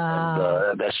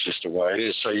 And that's just the way it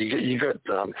is. So you got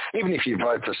even if you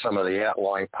vote for some of the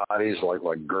outlying parties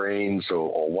like Greens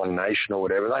or One Nation or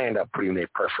whatever, they end up putting their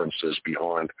preferences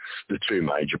behind the two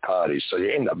major parties. So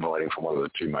you end up voting for one of the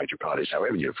two major parties,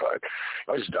 however you vote.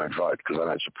 I just don't vote because I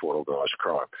don't support organised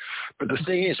crime. But the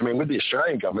thing is, I mean, with the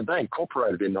Australian government, they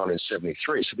incorporated in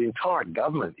 1973, so the entire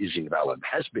government is invalid,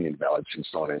 has been invalid since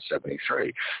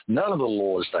 1973. None of the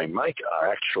laws they make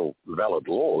are actual valid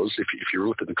laws. If you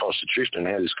look at the Constitution and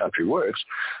how this country works,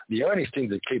 the only thing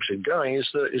that keeps it going is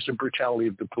the brutality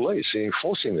of the police in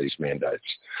enforcing these mandates.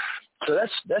 So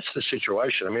that's the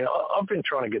situation. I mean, I've been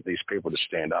trying to get these people to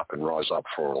stand up and rise up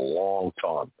for a long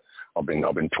time. I've been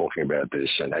talking about this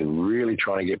and really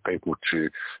trying to get people to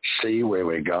see where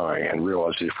we're going and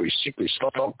realize that if we simply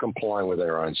stop complying with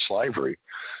our own slavery,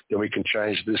 then we can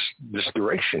change this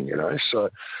direction, you know. So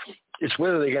it's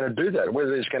whether they're going to do that,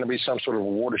 whether there's going to be some sort of a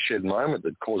watershed moment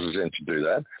that causes them to do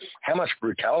that, how much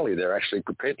brutality they're actually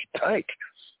prepared to take,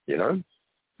 you know.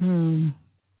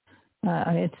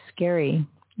 It's scary.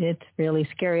 It's really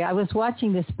scary. I was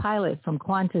watching this pilot from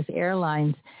Qantas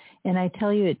Airlines, and I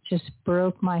tell you, it just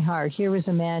broke my heart. Here was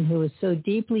a man who was so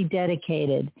deeply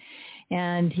dedicated,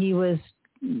 and he was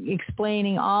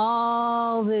explaining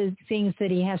all the things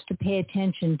that he has to pay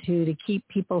attention to keep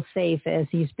people safe as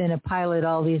he's been a pilot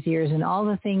all these years, and all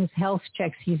the things, health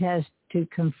checks he has to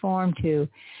conform to.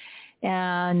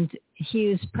 And he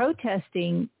was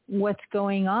protesting what's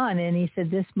going on, and he said,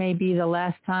 this may be the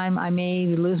last time I may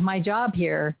lose my job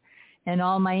here and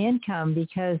all my income,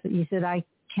 because he said, I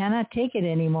cannot take it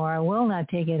anymore. I will not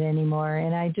take it anymore.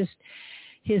 And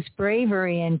his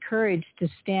bravery and courage to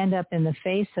stand up in the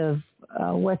face of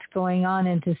what's going on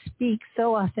and to speak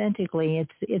so authentically.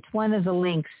 It's one of the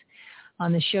links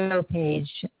on the show page.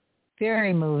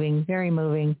 Very moving, very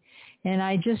moving. And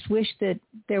I just wish that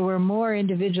there were more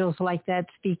individuals like that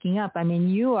speaking up. I mean,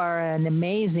 you are an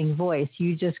amazing voice.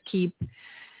 You just keep,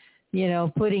 you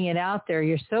know, putting it out there.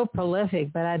 You're so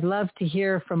prolific, but I'd love to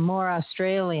hear from more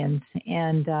Australians.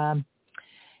 And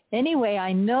anyway,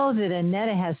 I know that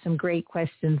Annetta has some great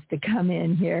questions to come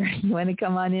in here. You want to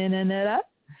come on in, Annetta?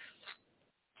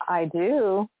 I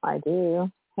do.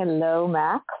 Hello,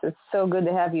 Max. It's so good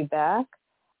to have you back.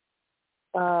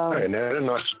 Hey, Annetta.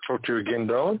 Nice to talk to you again,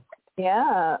 darling.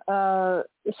 Yeah.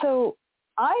 So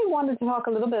I wanted to talk a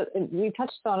little bit, we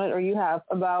touched on it, or you have,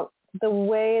 about the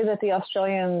way that the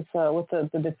Australians, with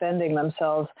the defending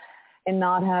themselves and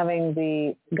not having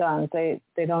the guns, they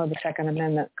don't have the Second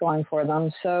Amendment going for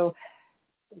them. So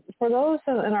for those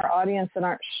in our audience that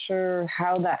aren't sure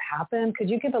how that happened, could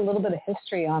you give a little bit of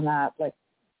history on that, like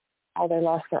how they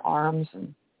lost their arms?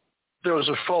 There was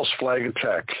a false flag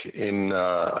attack in,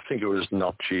 I think it was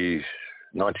 96.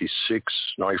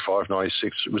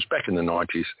 It was back in the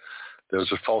 90s. there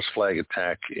was a false flag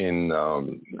attack in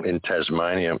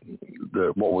Tasmania.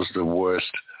 What was the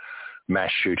worst mass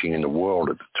shooting in the world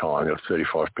at the time? There were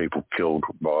 35 people killed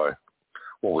by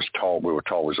what we were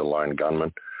told was a lone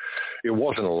gunman. It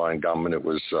wasn't a lone gunman. It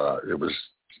was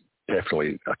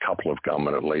definitely a couple of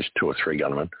gunmen, at least 2 or 3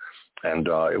 gunmen. And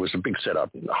it was a big setup,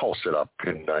 a whole setup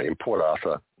in Port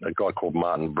Arthur. A guy called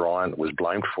Martin Bryant was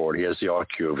blamed for it. He has the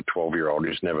IQ of a 12-year-old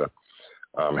who's never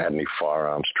had any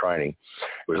firearms training.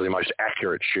 It was the most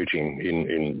accurate shooting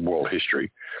in world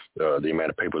history. The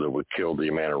amount of people that were killed, the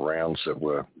amount of rounds that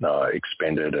were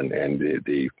expended, and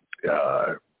the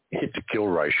hit-to-kill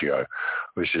ratio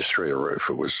was just through the roof.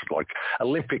 It was like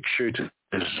Olympic shooters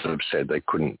have said they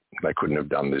couldn't have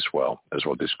done this well as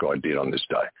what this guy did on this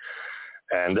day.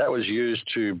 And that was used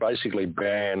to basically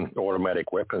ban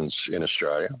automatic weapons in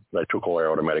Australia. They took all our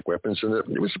automatic weapons, and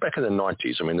it was back in the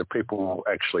 90s. I mean, the people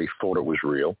actually thought it was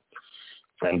real.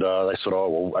 And they said,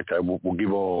 oh, well, okay, we'll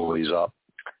give all these up.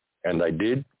 And they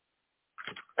did.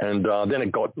 And then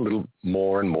it got a little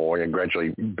more and more, and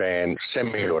gradually banned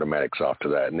semi-automatics after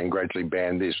that, and then gradually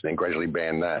banned this, and then gradually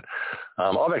banned that.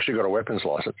 I've actually got a weapons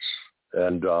license,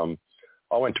 and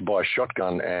I went to buy a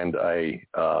shotgun and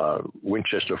a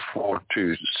Winchester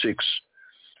 426.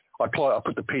 I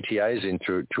put the PTAs in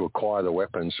to acquire the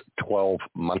weapons 12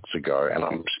 months ago, and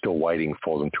I'm still waiting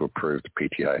for them to approve the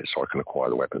PTA so I can acquire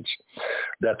the weapons.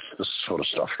 That's the sort of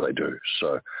stuff they do.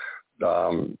 So,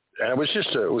 and it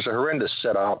was a horrendous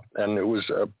setup, and it was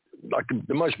like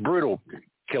the most brutal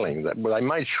killing. That they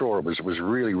made sure it was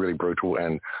really, really brutal,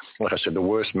 and like I said, the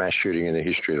worst mass shooting in the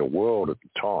history of the world at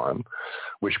the time,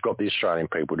 which got the Australian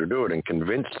people to do it and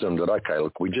convinced them that, okay,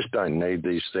 look, we just don't need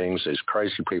these things. There's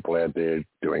crazy people out there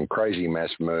doing crazy mass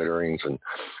murderings, and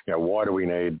why do we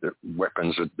need the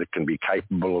weapons that can be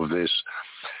capable of this?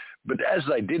 But as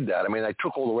they did that, I mean, they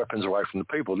took all the weapons away from the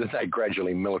people. Then they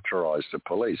gradually militarized the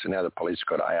police, and now the police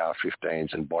got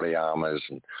AR-15s and body armors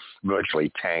and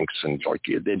virtually tanks, and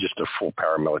they're just a full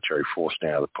paramilitary force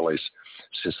now, the police,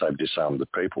 since they've disarmed the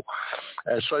people.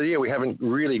 And so, we haven't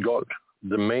really got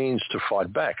the means to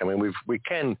fight back. I mean, we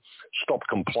can stop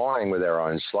complying with our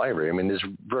own slavery. I mean, there's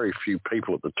very few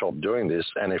people at the top doing this,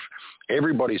 and if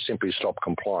everybody simply stopped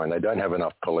complying, they don't have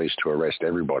enough police to arrest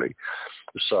everybody.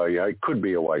 So, it could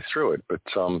be a way through it, but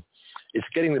it's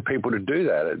getting the people to do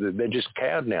that. They're just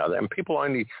cowed now, and people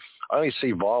only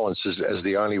see violence as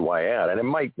the only way out, and it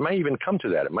may even come to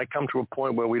that. It may come to a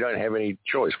point where we don't have any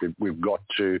choice. We've got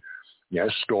to,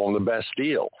 storm the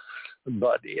Bastille.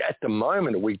 But at the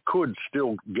moment, we could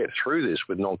still get through this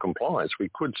with non-compliance.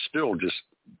 We could still just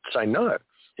say no.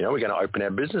 We're going to open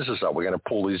our businesses up. We're going to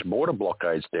pull these border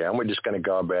blockades down. We're just going to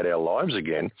go about our lives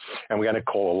again, and we're going to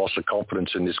call a loss of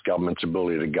confidence in this government's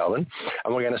ability to govern.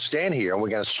 And we're going to stand here and we're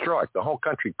going to strike. The whole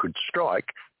country could strike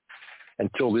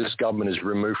until this government is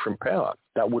removed from power.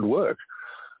 That would work.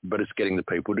 But it's getting the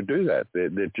people to do that. They're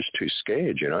just too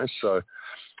scared, So,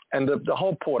 and the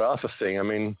whole Port Arthur thing, I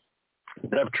mean,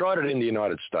 they've tried it in the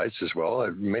United States as well.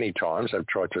 Many times they've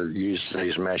tried to use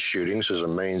these mass shootings as a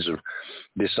means of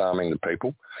disarming the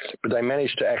people, but they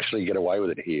managed to actually get away with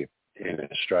it here in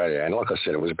Australia. And like I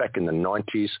said, it was back in the 90s.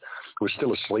 It was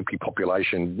still a sleepy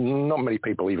population. Not many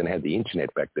people even had the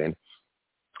internet back then.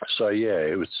 So,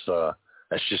 it was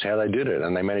that's just how they did it,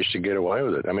 and they managed to get away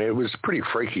with it. I mean, it was pretty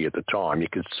freaky at the time. You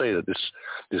could see that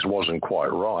this wasn't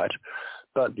quite right.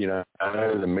 But,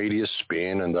 the media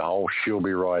spin and the whole she'll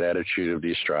be right attitude of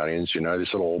the Australians,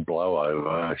 this will all blow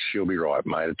over. She'll be right,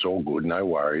 mate. It's all good. No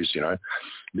worries,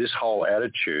 This whole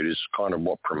attitude is kind of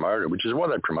what promoted, which is why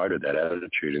they promoted that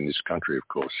attitude in this country, of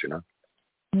course,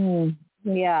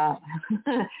 Yeah.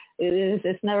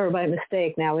 It's never by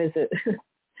mistake now, is it?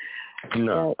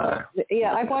 No.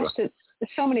 I've watched it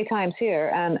so many times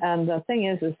here. And the thing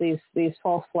is these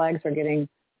false flags are getting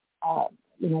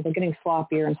they're getting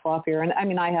sloppier and sloppier. And I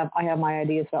mean, I have my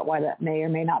ideas about why that may or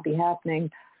may not be happening.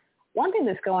 One thing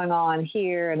that's going on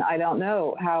here, and I don't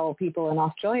know how people in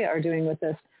Australia are doing with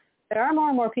this, there are more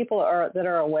and more people that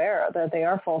are aware that they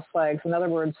are false flags. In other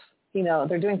words,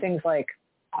 they're doing things like,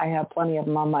 I have plenty of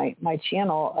them on my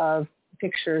channel of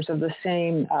pictures of the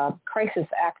same crisis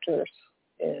actors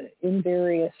in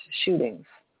various shootings.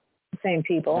 Same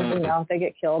people, they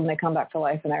get killed and they come back to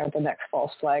life and they're the next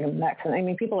false flag and the next. And I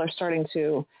mean, people are starting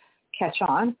to catch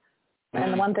on.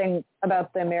 And the one thing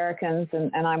about the Americans,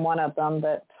 and I'm one of them,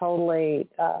 that totally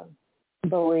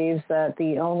believes that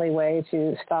the only way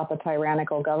to stop a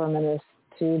tyrannical government is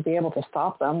to be able to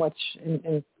stop them, which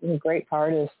in great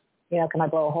part is, can I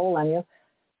blow a hole in you?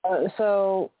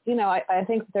 So, I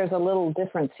think there's a little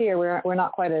difference here. We're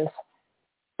not quite as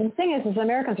the thing is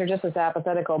Americans are just as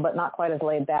apathetical, but not quite as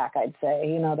laid back, I'd say.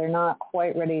 You know, they're not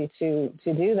quite ready to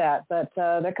do that, but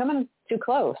they're coming too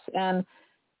close. And,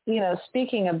 you know,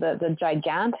 speaking of the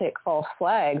gigantic false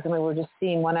flags, I mean, we're just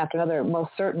seeing one after another.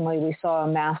 Most certainly we saw a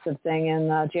massive thing in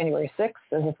January 6th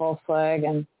as a false flag,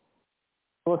 and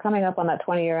we're coming up on that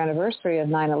 20-year anniversary of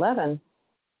 9/11.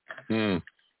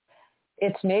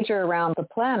 It's major around the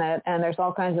planet, and there's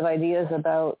all kinds of ideas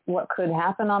about what could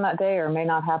happen on that day or may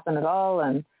not happen at all.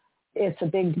 And it's a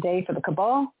big day for the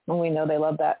cabal, and we know they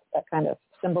love that kind of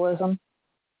symbolism.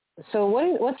 So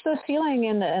what's the feeling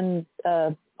in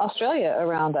Australia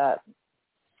around that?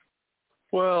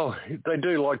 Well, they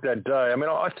do like that day. I mean,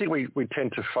 I think we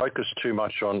tend to focus too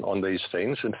much on these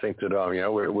things and think that, you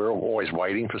know, we're always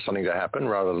waiting for something to happen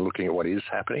rather than looking at what is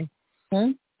happening.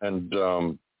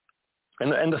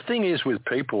 And the thing is with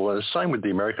people, and the same with the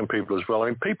American people as well, I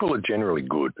mean, people are generally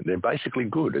good. They're basically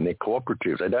good and they're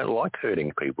cooperative. They don't like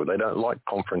hurting people. They don't like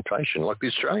confrontation like the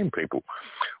Australian people.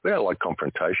 We don't like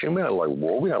confrontation. We don't like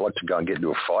war. We don't like to go and get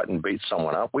into a fight and beat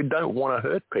someone up. We don't want to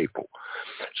hurt people.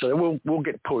 So we'll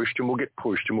get pushed and we'll get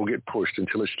pushed and we'll get pushed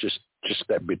until it's just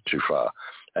that bit too far.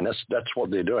 And that's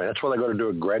what they're doing. That's why they've got to do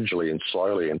it gradually and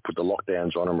slowly and put the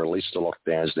lockdowns on and release the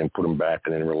lockdowns, then put them back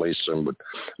and then release them, but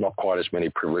not quite as many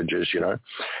privileges, you know.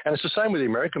 And it's the same with the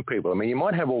American people. I mean, you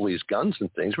might have all these guns and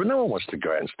things, but no one wants to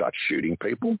go out and start shooting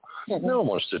people. No one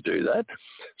wants to do that.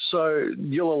 So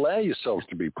you'll allow yourselves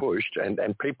to be pushed,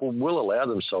 and people will allow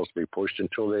themselves to be pushed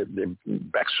until their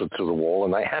backs are to the wall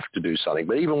and they have to do something.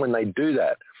 But even when they do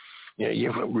that, you know,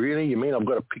 you mean I've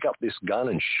got to pick up this gun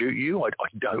and shoot you? I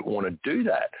don't want to do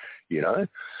that, you know.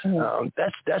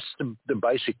 That's the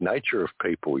basic nature of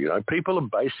people, you know. People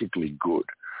are basically good.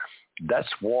 That's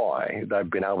why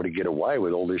they've been able to get away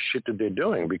with all this shit that they're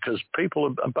doing, because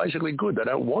people are basically good. They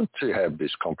don't want to have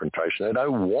this confrontation. They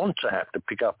don't want to have to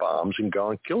pick up arms and go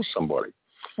and kill somebody,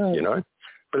 you know.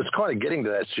 But it's kind of getting to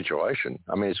that situation.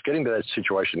 I mean, it's getting to that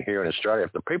situation here in Australia.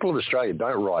 If the people of Australia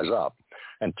don't rise up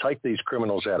and take these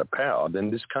criminals out of power, then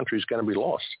this country is going to be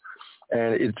lost.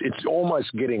 And it's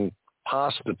almost getting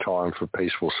past the time for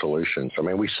peaceful solutions. I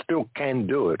mean, we still can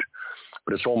do it,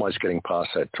 but it's almost getting past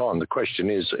that time. The question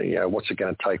is, you know, what's it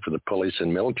going to take for the police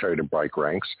and military to break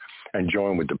ranks and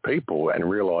join with the people and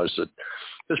realise that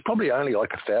there's probably only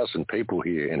like 1,000 people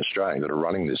here in Australia that are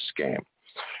running this scam,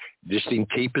 just in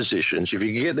key positions. If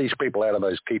you can get these people out of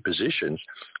those key positions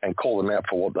and call them out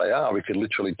for what they are, we could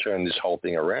literally turn this whole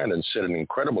thing around and set an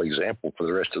incredible example for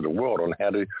the rest of the world on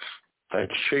how to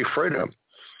achieve freedom.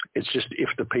 It's just if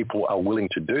the people are willing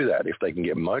to do that, if they can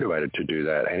get motivated to do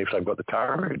that, and if they've got the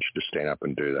courage to stand up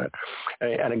and do that.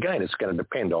 And again, it's going to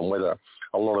depend on whether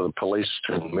a lot of the police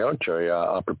and military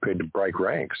are prepared to break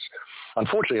ranks.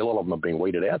 Unfortunately, a lot of them are being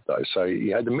weeded out, though. So,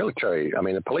 you know, the military, I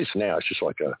mean, the police now, it's just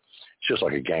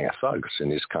like a gang of thugs in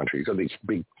this country. You've got these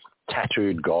big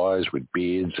tattooed guys with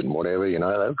beards and whatever, you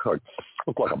know. They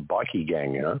look like a bikie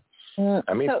gang, you know.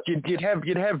 I mean, you'd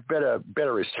have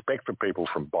better respect for people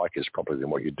from bikers probably than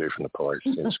what you do from the police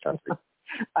in this country.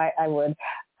 I would.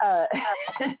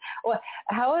 Well,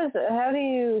 how do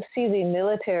you see the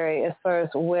military as far as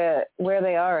where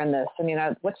they are in this? I mean,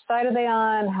 which side are they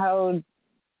on?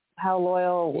 How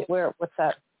loyal? What's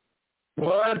that?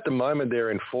 Well, at the moment,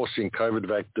 they're enforcing COVID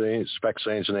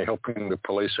vaccines and they're helping the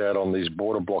police out on these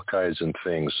border blockades and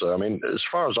things. So, I mean, as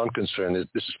far as I'm concerned,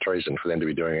 this is treason for them to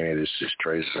be doing any of this. Is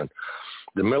treason.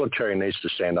 The military needs to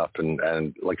stand up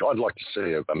and like, I'd like to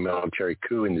see a military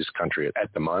coup in this country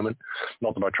at the moment.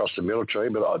 Not that I trust the military,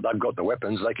 but they've got the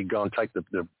weapons. They could go and take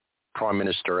the Prime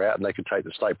Minister out and they could take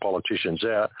the state politicians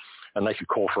out and they could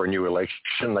call for a new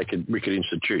election. We could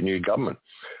institute a new government.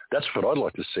 That's what I'd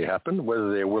like to see happen,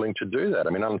 whether they're willing to do that. I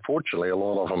mean, unfortunately, a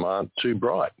lot of them aren't too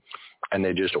bright and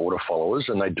they're just order followers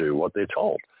and they do what they're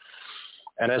told.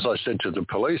 And as I said to the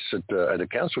police at the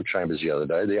council chambers the other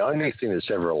day, the only thing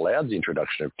that's ever allowed the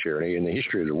introduction of tyranny in the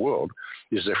history of the world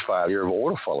is the failure of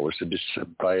order followers to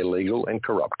disobey legal and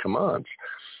corrupt commands.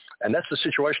 And that's the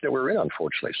situation that we're in,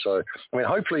 unfortunately. So, I mean,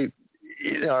 hopefully,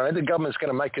 you know, the government's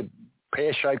going to make it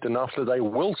pear-shaped enough that they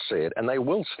will see it and they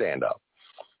will stand up.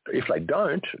 If they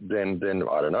don't, then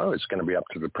I don't know, it's going to be up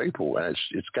to the people and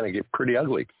it's going to get pretty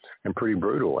ugly and pretty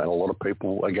brutal and a lot of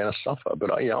people are going to suffer.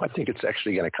 But, you know, I think it's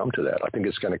actually going to come to that. I think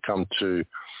it's going to come to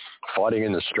fighting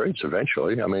in the streets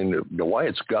eventually. I mean, the way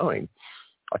it's going,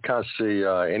 I can't see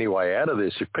any way out of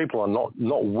this. If people are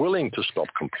not willing to stop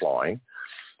complying,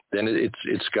 then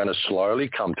it's going to slowly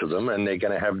come to them and they're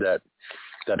going to have that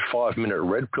 5-minute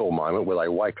red pill moment where they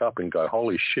wake up and go,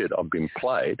 holy shit, I've been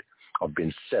played. I've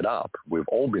been set up. We've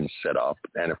all been set up.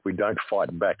 And if we don't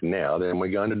fight back now, then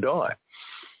we're going to die.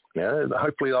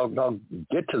 Hopefully they'll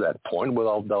get to that point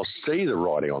where they'll see the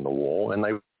writing on the wall and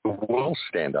they will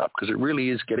stand up, because it really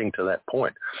is getting to that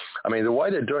point. I mean, the way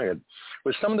they're doing it,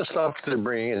 with some of the stuff they're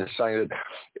bringing in is saying that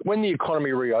when the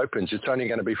economy reopens, it's only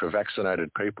going to be for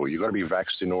vaccinated people. You've got to be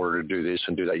vaxxed in order to do this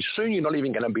and do that. Soon you're not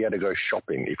even going to be able to go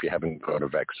shopping if you haven't got a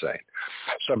vaccine.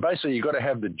 So basically you've got to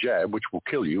have the jab, which will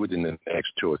kill you within the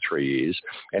next 2 or 3 years.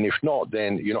 And if not,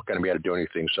 then you're not going to be able to do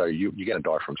anything. So you're going to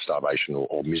die from starvation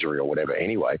or misery or whatever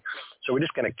anyway. So we're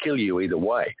just going to kill you either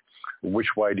way.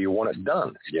 Which way do you want it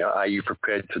done? Are you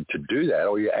prepared to do that,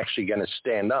 or are you actually going to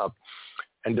stand up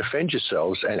and defend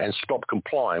yourselves and stop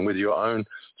complying with your own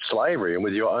slavery and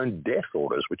with your own death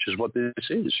orders, which is what this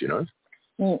is, Yeah,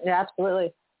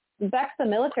 absolutely. Back to the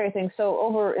military thing. So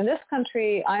over in this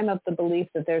country, I'm of the belief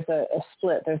that there's a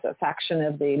split. There's a faction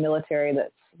of the military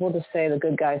that's, we'll just say, the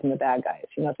good guys and the bad guys,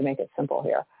 to make it simple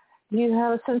here. Do you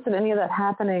have a sense of any of that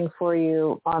happening for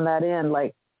you on that end,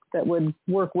 like that would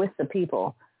work with the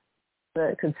people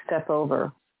that could step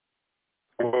over?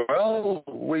 Well,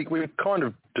 we kind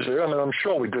of do. I mean, I'm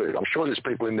sure we do. I'm sure there's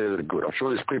people in there that are good. I'm sure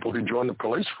there's people who join the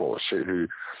police force who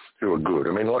are good.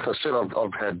 I mean, like I said,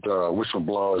 I've had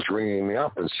whistleblowers ringing me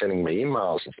up and sending me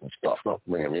emails and stuff. Not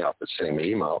ringing me up, but sending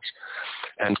me emails.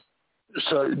 And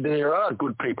so there are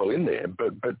good people in there,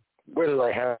 but whether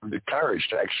they have the courage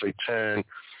to actually turn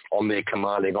on their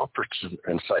commanding officers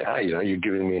and say, hey, you're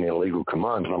giving me an illegal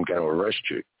command and I'm going to arrest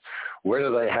you.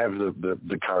 Whether they have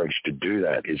the courage to do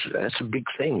that's a big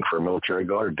thing for a military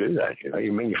guy to do that.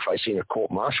 You're facing a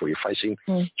court-martial, you're facing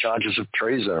charges of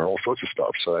treason and all sorts of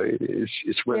stuff. So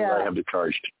it's whether they have the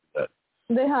courage to do that.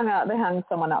 They hung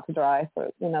someone out to dry.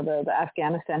 So, the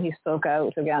Afghanistan, he spoke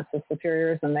out against his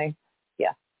superiors and they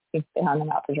hung him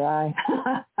out to dry.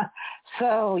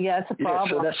 So, it's a problem. Yeah,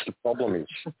 so that's the problem,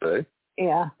 Steve.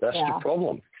 Yeah. That's the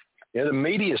problem. The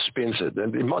media spins it.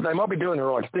 They might be doing the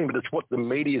right thing, but it's what the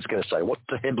media is going to say. What's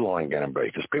the headline going to be?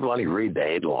 Because people only read the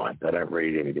headline. They don't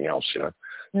read anything else, So,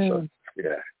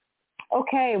 yeah.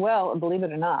 Okay, well, believe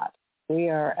it or not, we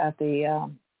are at the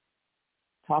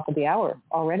top of the hour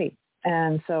already.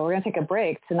 And so we're going to take a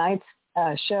break. Tonight's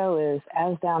show is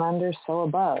As Down Under, So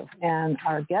Above. And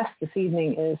our guest this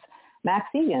evening is Max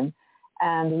IGAN.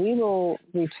 And we will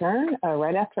return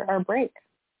right after our break.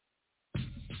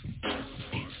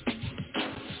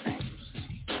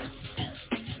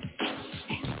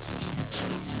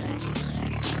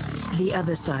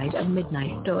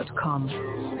 TheOtherSideOfMidnight.com.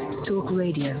 Talk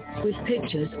radio with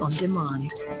pictures on demand.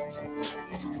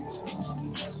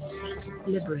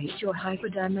 Liberate your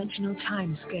hyperdimensional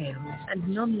time scale and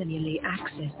non-linearly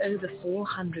access over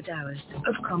 400 hours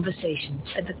of conversation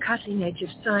at the cutting edge of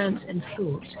science and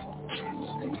thought.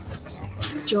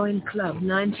 Join Club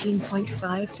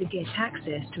 19.5 to get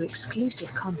access to exclusive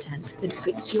content that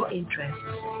fits your interests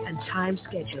and time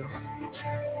schedule.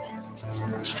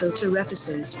 Filter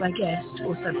episodes by guest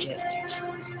or subject.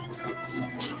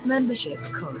 Membership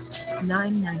costs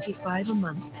 $9.95 a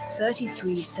month,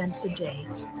 33 cents a day.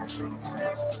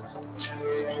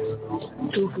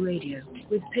 Talk radio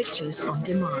with pictures on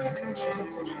demand.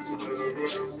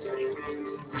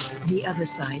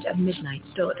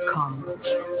 TheOtherSideOfMidnight.com.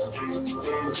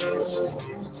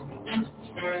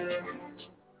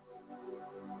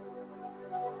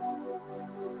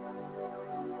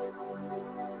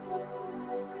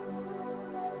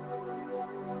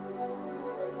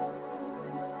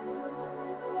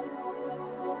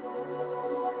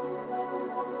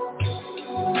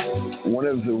 One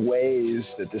of the ways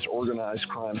that this organized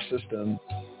crime system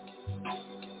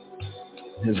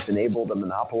has been able to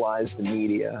monopolize the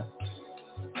media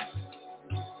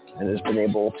and has been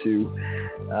able to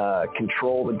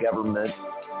control the government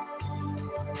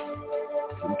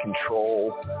and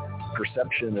control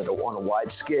perception on a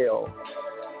wide scale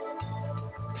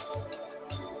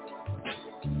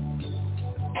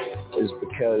is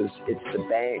because it's the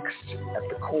banks at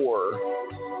the core,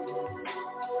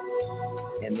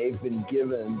 and they've been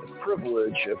given the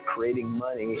privilege of creating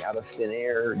money out of thin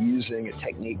air using a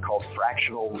technique called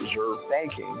fractional reserve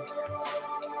banking,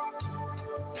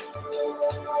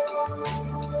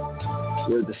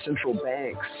 where the central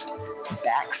banks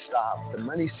backstop the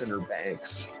money center banks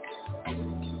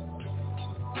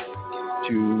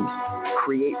to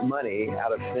create money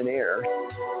out of thin air.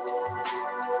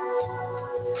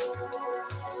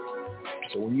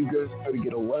 So when you go to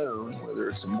get a loan, whether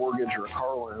it's a mortgage or a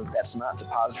car loan, that's not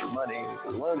depositor money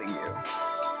they're loaning you.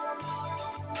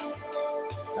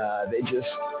 They just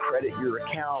credit your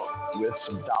account with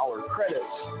some dollar credits,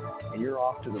 and you're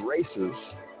off to the races.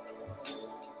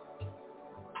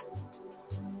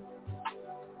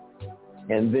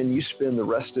 and then you spend the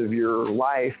rest of your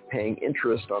life paying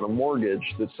interest on a mortgage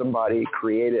that somebody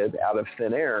created out of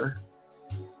thin air.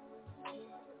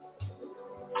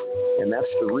 And that's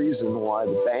the reason why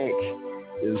the bank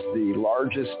is the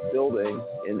largest building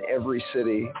in every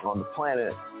city on the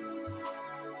planet,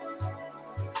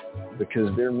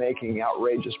 because they're making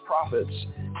outrageous profits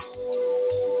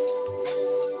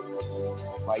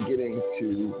by getting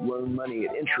to loan money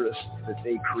at interest that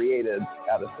they created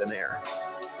out of thin air.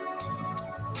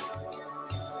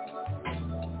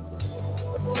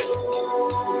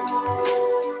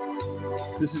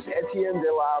 This is Etienne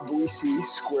de la Boétie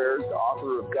Squared, the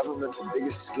author of Government, the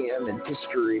Biggest Scam in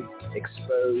History,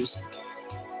 Exposed.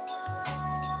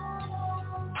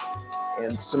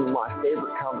 And some of my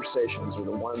favorite conversations are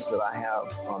the ones that I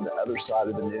have on the other side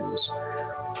of the news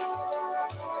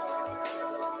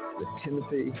with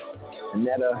Timothy,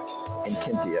 Annetta, and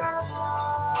Cynthia.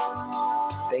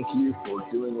 Thank you for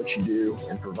doing what you do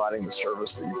and providing the service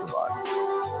that you provide.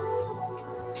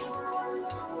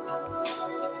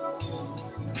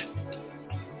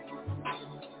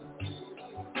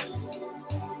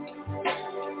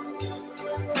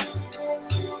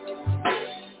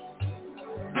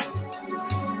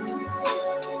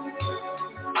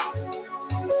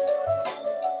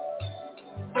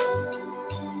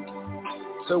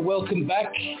 So welcome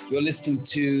back. You're listening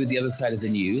to The Other Side of the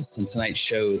News, and tonight's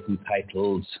show is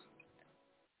entitled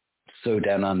So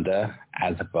Down Under,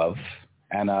 As Above,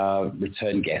 and our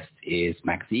return guest is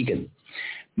Max IGAN.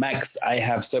 Max, I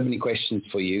have so many questions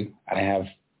for you. I have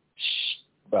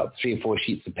about 3 or 4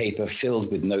 sheets of paper filled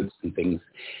with notes and things.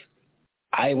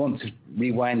 I want to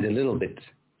rewind a little bit,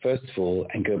 first of all,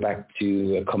 and go back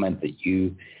to a comment that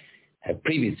you have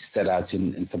previously set out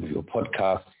in some of your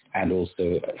podcasts, and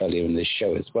also earlier in this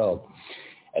show as well.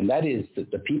 And that is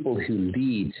that the people who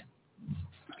lead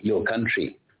your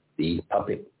country, the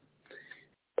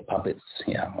puppets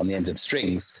on the end of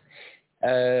strings,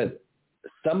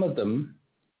 some of them,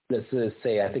 let's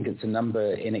say, I think it's a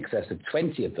number in excess of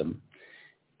 20 of them,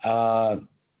 are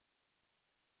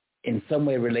in some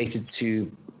way related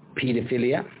to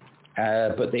pedophilia,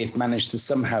 but they've managed to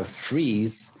somehow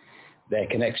freeze their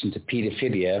connection to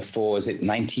pedophilia for, is it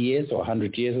 90 years or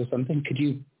 100 years or something? Could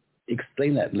you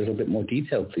explain that in a little bit more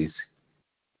detail, please?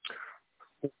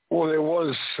 Well, there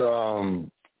was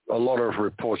a lot of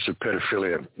reports of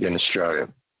pedophilia in Australia,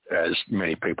 as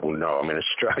many people know. I mean,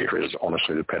 Australia is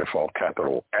honestly the pedophile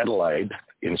capital. Adelaide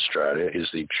in Australia is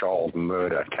the child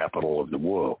murder capital of the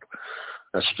world.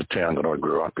 That's the town that I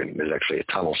grew up in. There's actually a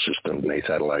tunnel system beneath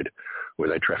Adelaide where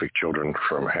they traffic children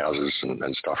from houses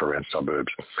and stuff around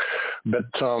suburbs. But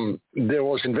there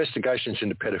was investigations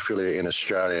into pedophilia in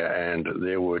Australia, and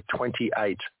there were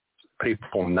 28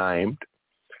 people named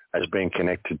as being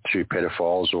connected to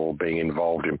pedophiles or being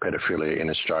involved in pedophilia in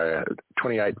Australia.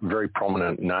 28 very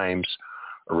prominent names,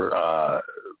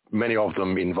 many of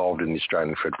them involved in the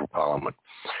Australian Federal Parliament.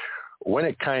 When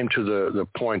it came to the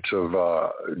point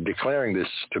of declaring this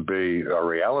to be a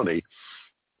reality,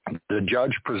 the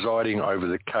judge presiding over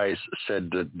the case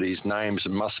said that these names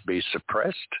must be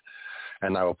suppressed,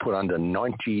 and they were put under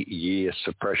 90-year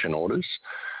suppression orders.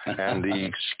 And the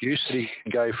excuse that he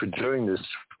gave for doing this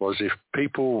was if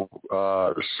people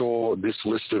saw this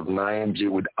list of names,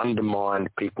 it would undermine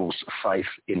people's faith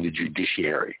in the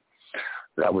judiciary.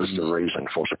 That was the reason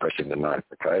for suppressing the name.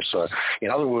 Okay, so in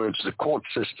other words, the court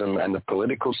system and the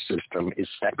political system is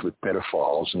stacked with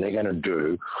pedophiles, and they're going to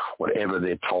do whatever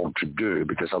they're told to do,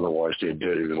 because otherwise their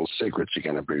dirty little secrets are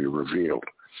going to be revealed.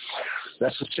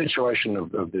 That's the situation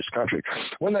of this country.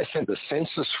 When they sent the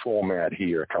census form out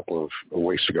here a couple of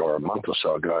weeks ago or a month or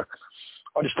so ago,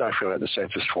 I just don't fill out the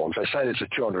census forms. They say there's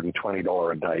a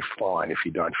 $220 a day fine if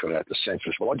you don't fill out the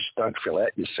census. Well, I just don't fill out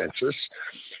your census.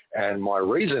 And my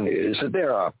reason is that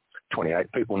there are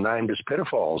 28 people named as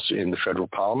pedophiles in the federal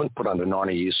parliament, put under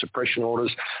 90-year suppression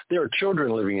orders. There are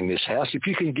children living in this house. If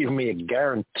you can give me a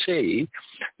guarantee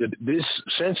that this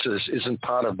census isn't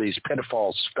part of these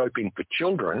pedophiles scoping for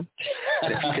children,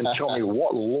 and if you can tell me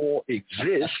what law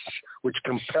exists which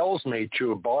compels me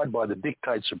to abide by the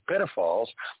dictates of pedophiles,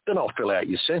 then I'll fill out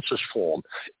your census form.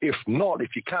 If not,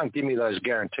 if you can't give me those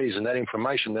guarantees and that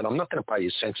information, then I'm not going to pay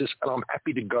your census, and I'm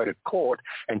happy to go to court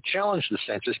and challenge the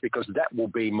census, because that will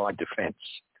be my defense.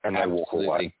 And they walk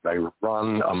away. They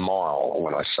run a mile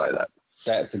when I say that.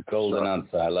 That's a golden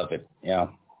answer. I love it. Yeah.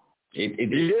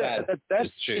 That's the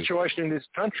situation in this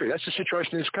country. That's the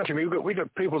situation in this country. I mean, we've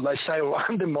got people, they say, well,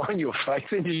 undermine your faith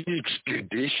in the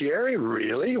judiciary?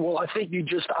 Really? Well, I think you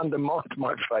just undermined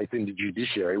my faith in the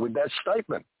judiciary with that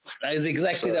statement. That is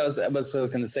exactly what I was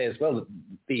going to say as well.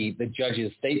 The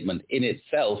judge's statement in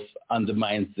itself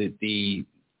undermines the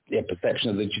perception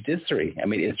of the judiciary. I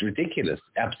mean, it's ridiculous,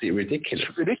 absolutely ridiculous.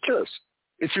 It's ridiculous.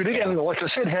 It's ridiculous. And like I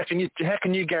said, how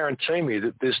can you guarantee me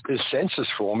that this census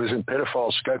form isn't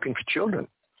pedophile scoping for children?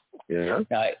 You know?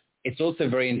 Now, it's also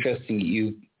very interesting.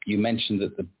 You mentioned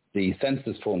that the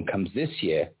census form comes this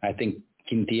year. I think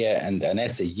Kintia and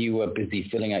Anessa, you were busy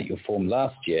filling out your form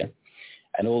last year,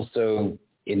 and also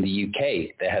in the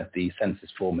UK they had the census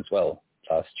form as well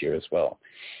last year as well.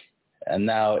 And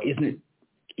now, isn't it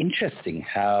interesting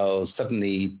how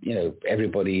suddenly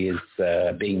everybody is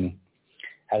having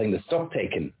the stock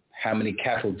taken? How many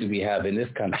cattle do we have in this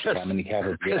country? How many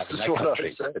cattle do we have in that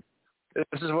country?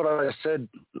 This is what I said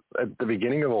at the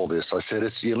beginning of all this. I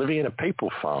said, you're living in a people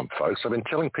farm, folks. I've been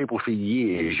telling people for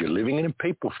years, you're living in a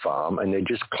people farm, and they're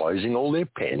just closing all their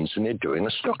pens and they're doing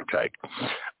a stock take.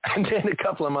 And then a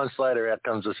couple of months later, out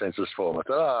comes the census form. I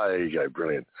thought, there you go,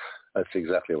 brilliant. That's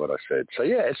exactly what I said. So,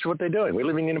 yeah, it's what they're doing. We're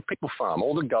living in a people farm.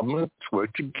 All the governments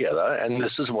work together, and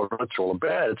this is what it's all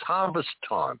about. It's harvest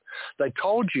time. They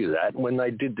told you that when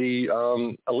they did the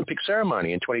Olympic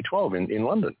ceremony in 2012 in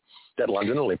London. That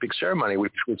London Olympic ceremony,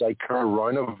 which was a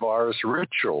coronavirus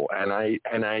ritual and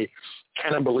a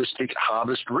cannibalistic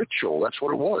harvest ritual. That's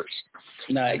what it was.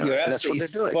 No, you're absolutely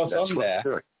spot on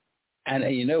there.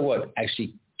 And you know what?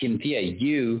 Actually, Kintia,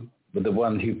 you were the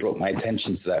one who brought my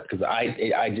attention to that, because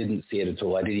I didn't see it at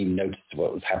all. I didn't even notice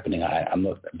what was happening. I'm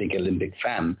not a big Olympic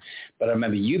fan. But I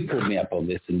remember you pulled me up on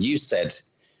this, and you said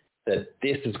that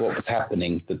this is what was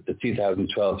happening, that the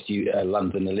 2012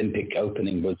 London Olympic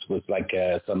opening was like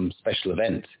some special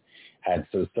event, had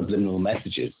sort of subliminal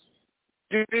messages.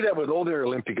 You do that with all their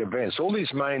Olympic events, all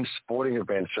these main sporting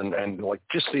events, and like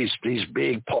just these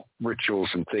big pop rituals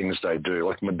and things they do,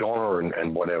 like Madonna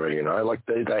and whatever, like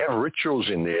they have rituals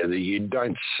in there that you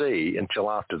don't see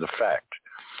until after the fact.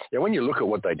 Yeah, when you look at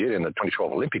what they did in the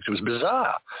 2012 Olympics, it was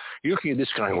bizarre. You're looking at this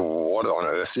going, what on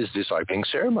earth is this opening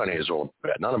ceremony is all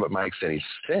about? None of it makes any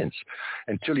sense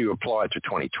until you apply it to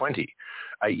 2020,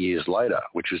 8 years later,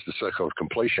 which is the circle of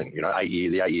completion, the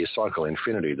 8-year cycle,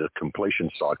 infinity, the completion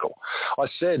cycle. I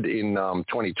said in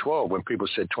 2012, when people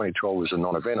said 2012 was a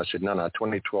non-event, I said, no,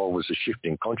 2012 was a shift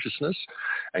in consciousness,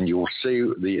 and you will see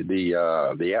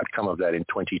the outcome of that in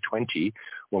 2020,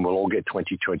 when we'll all get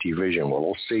 2020 vision. We'll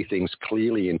all see things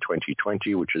clearly in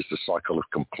 2020, which is the cycle of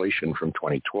completion from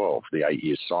 2012, the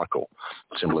 8-year cycle,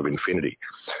 symbol of infinity.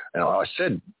 And I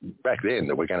said back then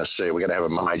that we're going to have a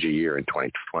major year in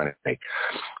 2020.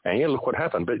 And look what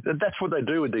happened. But that's what they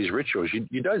do with these rituals.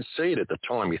 You don't see it at the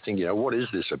time. You think, what is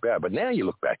this about? But now you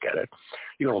look back at it.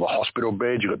 You got all the hospital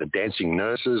beds, you got the dancing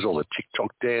nurses, all the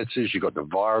TikTok dances, you got the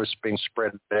virus being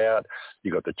spread out,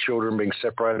 you got the children being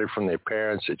separated from their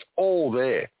parents. It's all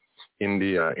there in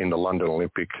the London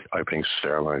Olympic opening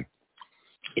ceremony.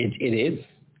 It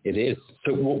is.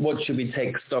 So what should we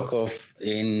take stock of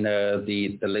in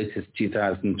the latest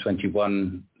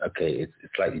 2021? Okay, it's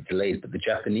slightly delayed, but the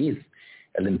Japanese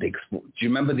Olympics. Do you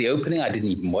remember the opening? I didn't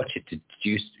even watch it. Did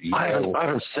you? I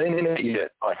haven't seen it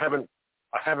yet. I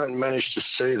haven't managed to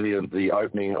see the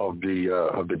opening of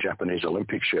the Japanese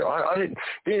Olympics yet. I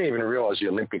didn't even realize the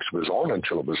Olympics was on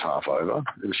until it was half over.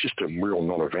 It was just a real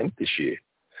non-event this year.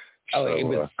 Oh,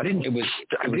 so, I didn't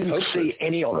see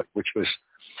any of it, which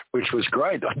was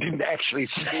great. I didn't actually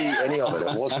see any of it.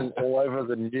 It wasn't all over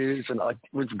the news, and it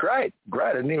was great.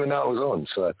 I didn't even know it was on.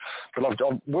 So, but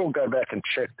I will go back and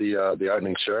check the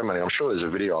opening ceremony. I'm sure there's a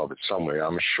video of it somewhere.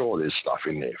 I'm sure there's stuff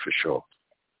in there for sure.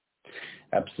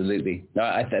 Absolutely. No,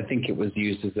 I think it was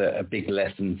used as a big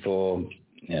lesson for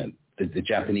the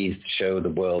Japanese to show the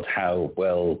world how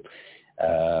well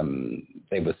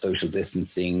they were social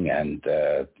distancing and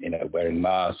wearing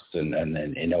masks and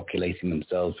inoculating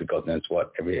themselves with God knows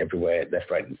what everywhere,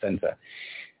 left, right, and center.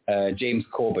 James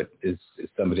Corbett is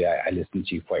somebody I listen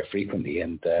to quite frequently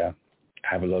and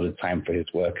have a lot of time for his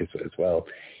work as well.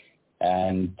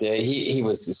 And he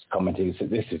was just commenting, so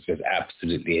this is just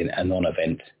absolutely a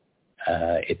non-event.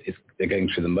 They're going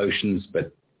through the motions,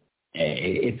 but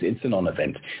it's a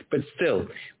non-event. But still,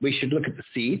 we should look at the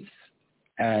seeds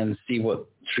and see what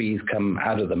trees come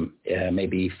out of them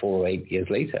maybe 4 or 8 years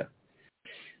later.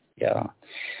 Yeah.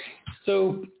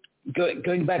 So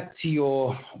going back to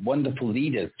your wonderful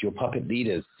leaders, your puppet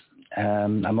leaders,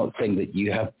 I'm not saying that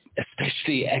you have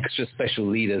especially extra special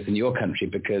leaders in your country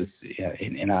because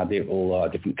in all our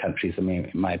different countries, I mean,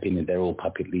 in my opinion, they're all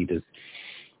puppet leaders,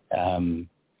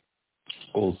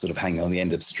 all sort of hanging on the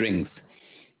end of strings.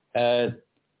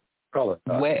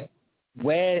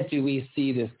 Where do we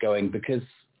see this going? Because,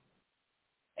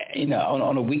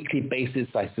 on a weekly basis,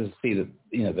 I sort of see that,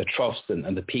 the troughs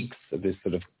and the peaks of this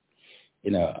sort of,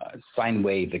 sine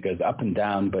wave that goes up and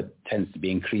down, but tends to be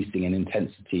increasing in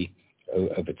intensity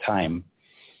over time.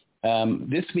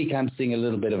 This week, I'm seeing a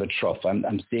little bit of a trough.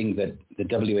 I'm seeing that the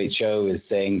WHO is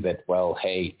saying that, well,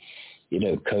 hey,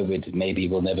 COVID, maybe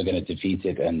we're never going to defeat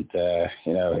it, and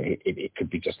it could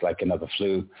be just like another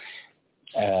flu.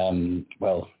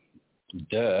 Well,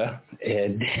 duh.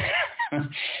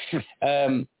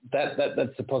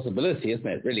 That's a possibility, isn't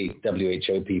it? Really,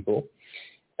 WHO people.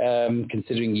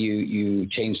 Considering you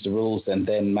changed the rules and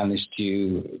then managed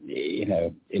to,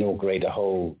 inaugurate a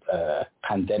whole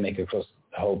pandemic across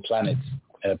the whole planet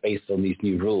based on these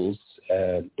new rules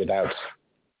without,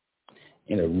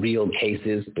 real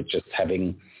cases, but just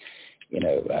having,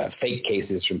 fake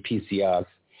cases from PCRs.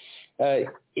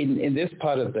 In this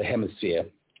part of the hemisphere,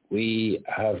 we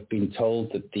have been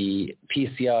told that the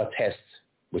PCR test,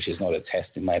 which is not a test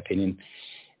in my opinion,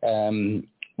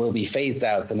 will be phased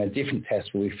out and a different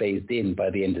test will be phased in by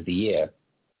the end of the year.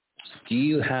 Do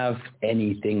you have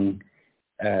anything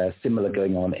similar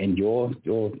going on in your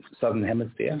southern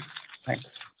hemisphere? Thanks.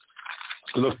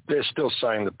 Look, they're still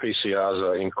saying the PCRs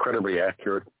are incredibly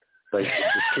accurate. They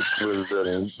detect with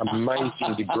an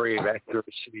amazing degree of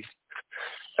accuracy.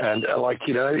 And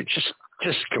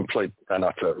just complete and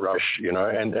utter rubbish,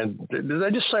 and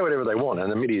they just say whatever they want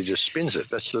and the media just spins it.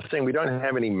 That's the thing. We don't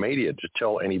have any media to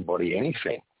tell anybody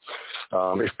anything.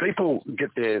 If people get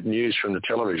their news from the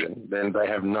television, then they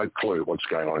have no clue what's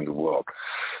going on in the world.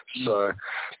 So,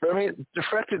 but I mean, the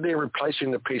fact that they're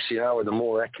replacing the PCR with a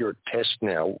more accurate test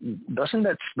now, doesn't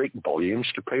that speak volumes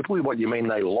to people? What you mean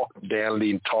they locked down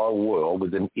the entire world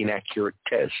with an inaccurate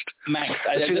test? Max,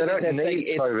 they don't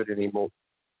need COVID anymore.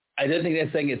 I don't think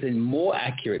they're saying it's a more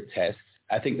accurate test.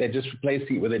 I think they're just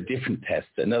replacing it with a different test,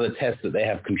 another test that they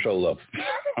have control of.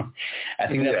 I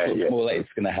think that's what's more like it's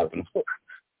going to happen.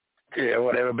 Yeah,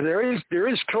 whatever. But there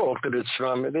is talk that it's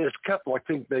there's a couple. I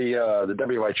think the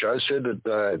WHO said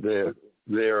that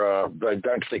they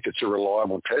don't think it's a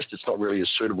reliable test. It's not really a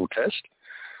suitable test.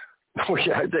 Well,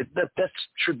 yeah, that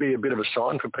should be a bit of a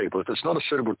sign for people. If it's not a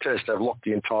suitable test, they've locked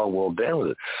the entire world down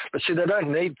with it. But see, they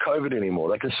don't need COVID anymore.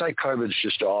 They can say COVID's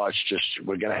just,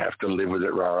 we're going to have to live with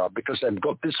it, because they've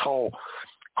got this whole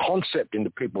concept into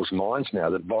people's minds now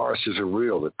that viruses are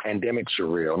real, that pandemics are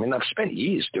real. I mean, they've spent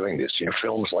years doing this,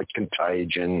 films like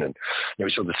Contagion and, we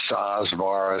saw the SARS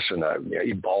virus and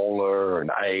Ebola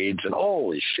and AIDS and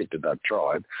all this shit that they've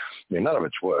tried. I mean, none of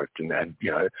it's worked. And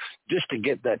just to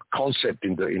get that concept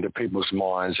into people's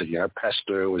minds that,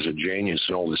 Pasteur was a genius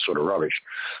and all this sort of rubbish.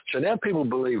 So now people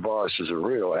believe viruses are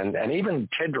real. And even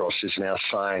Tedros is now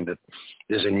saying that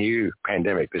there's a new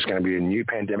pandemic. There's going to be a new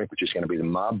pandemic, which is going to be the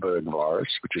Marburg virus,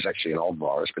 which is actually an old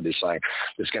virus, but they're saying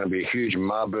there's going to be a huge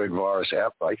Marburg virus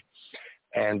outbreak.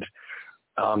 And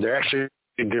they're actually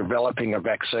developing a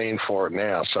vaccine for it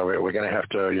now. So we're going to have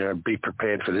to be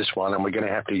prepared for this one, and we're going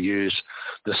to have to use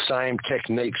the same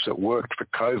techniques that worked for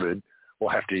COVID we'll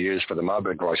have to use for the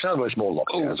Marburg virus. In other words, more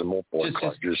lockdowns and more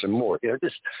boycotts and more,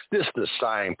 just the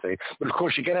same thing. But of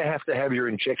course, you're going to have your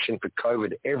injection for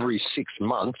COVID every 6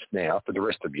 months now for the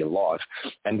rest of your life.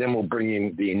 And then we'll bring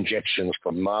in the injections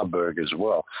for Marburg as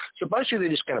well. So basically, they're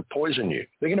just going to poison you.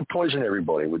 They're going to poison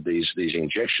everybody with these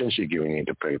injections you're giving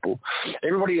into people.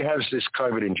 Everybody who has this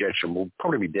COVID injection will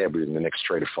probably be dead within the next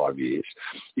 3 to 5 years.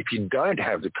 If you don't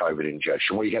have the COVID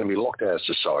injection, well, you're going to be locked out of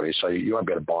society, so you won't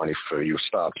be able to buy any food. You'll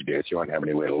starve to death. You won't have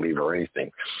anywhere to live or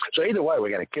anything. So either way, we're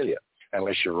going to kill you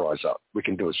unless you rise up. We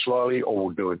can do it slowly or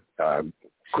we'll do it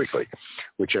quickly,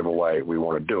 whichever way we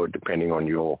want to do it, depending on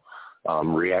your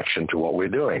reaction to what we're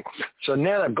doing. So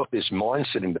now they've got this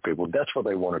mindset into people. That's what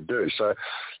they want to do. So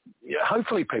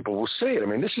hopefully people will see it. I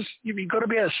mean, you've got to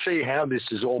be able to see how this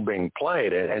is all being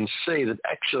played and see that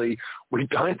actually we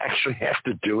don't actually have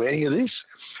to do any of this.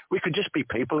 We could just be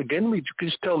people again. We could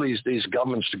just tell these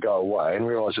governments to go away and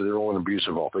realize that they're all in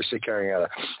abusive office. They're carrying out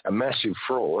a massive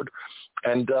fraud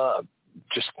and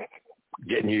just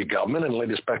get new government and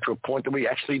lead us back to a point that we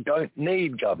actually don't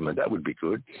need government. That would be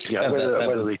good.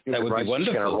 Whether the human race is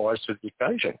going to rise to the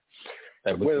occasion.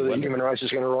 Whether the human race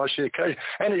is going to rise to the occasion.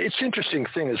 And it's an interesting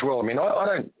thing as well. I mean,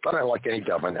 I don't like any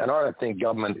government, and I don't think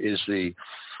government is the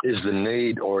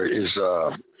need or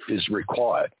is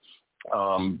required.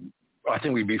 I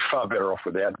think we'd be far better off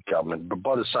without government. But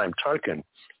by the same token,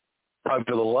 over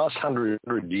the last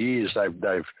 100 years,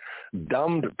 they've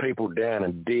dumbed people down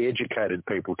and de-educated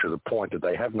people to the point that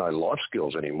they have no life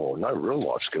skills anymore, no real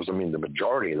life skills. I mean, the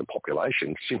majority of the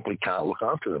population simply can't look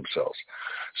after themselves.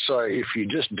 So if you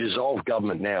just dissolve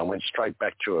government now and went straight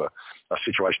back to a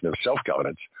situation of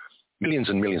self-governance, millions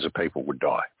and millions of people would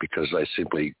die because they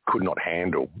simply could not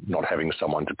handle not having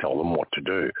someone to tell them what to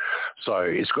do. So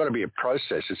it's got to be a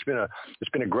process. It's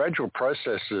been a gradual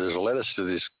process that has led us to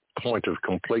this point of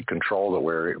complete control that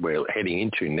we're heading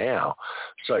into now.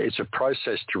 So it's a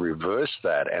process to reverse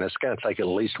that, and it's going to take at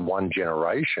least one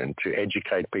generation to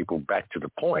educate people back to the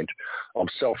point of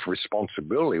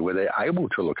self-responsibility where they're able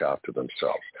to look after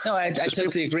themselves. No, I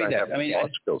totally agree there. I mean,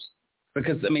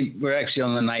 because we're actually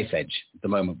on the knife edge at the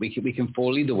moment. We can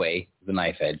fall either way, the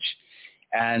knife edge,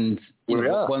 and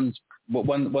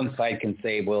one side can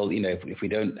say, well, if we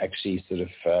don't actually sort of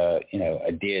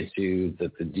adhere to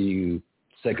the new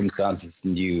circumstances, the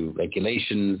new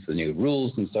regulations, the new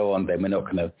rules, and so on, then we're not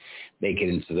going to make it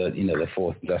into the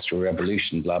fourth industrial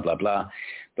revolution, blah blah blah.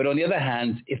 But on the other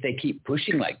hand, if they keep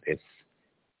pushing like this,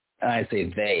 and I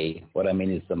say they, what I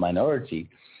mean is the minority,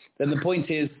 then the point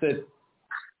is that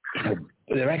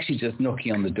they're actually just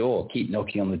knocking on the door, keep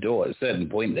knocking on the door. At a certain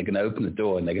point, they're going to open the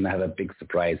door and they're going to have a big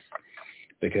surprise,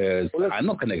 because I'm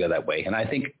not going to go that way. And I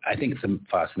think some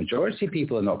vast majority of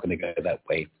people are not going to go that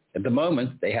way. At the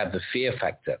moment, they have the fear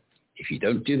factor. If you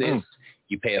don't do this,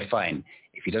 you pay a fine.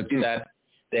 If you don't do that,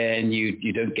 then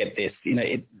you don't get this.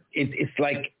 It's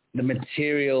like the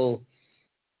material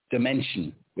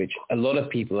dimension, which a lot of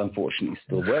people unfortunately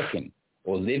still work in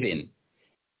or live in.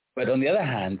 But on the other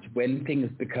hand, when things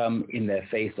become in their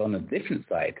face on a different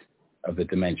side of the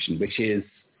dimension, which is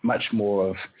much more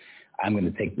of, I'm going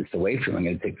to take this away from you, I'm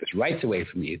going to take this right away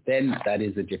from you, then that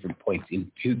is a different point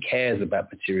in who cares about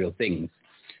material things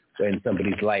when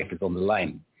somebody's life is on the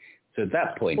line. So at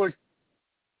that point... Well,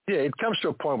 yeah, it comes to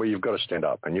a point where you've got to stand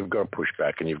up and you've got to push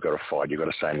back and you've got to fight. You've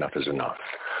got to say enough is enough.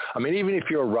 I mean, even if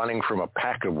you're running from a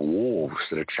pack of wolves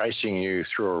that are chasing you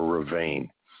through a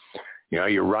ravine,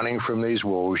 you're running from these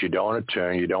wolves, you don't want to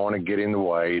turn, you don't want to get in the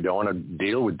way, you don't want to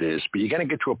deal with this, but you're going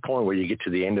to get to a point where you get to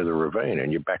the end of the ravine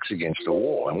and your back's against the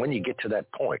wall. And when you get to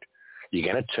that point, you're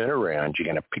going to turn around,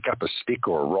 you're going to pick up a stick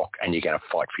or a rock, and you're going to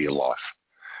fight for your life.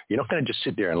 You're not going to just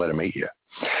sit there and let them eat you.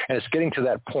 And it's getting to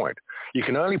that point. You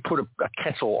can only put a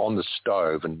kettle on the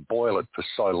stove and boil it for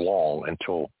so long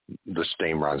until the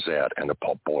steam runs out and the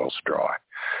pot boils dry.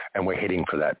 And we're heading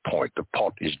for that point. The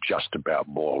pot is just about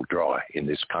boiled dry in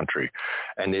this country.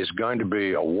 And there's going to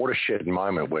be a watershed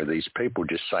moment where these people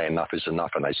just say enough is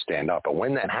enough and they stand up. And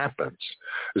when that happens,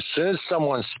 as soon as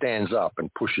someone stands up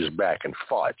and pushes back and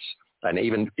fights, and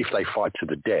even if they fight to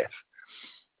the death,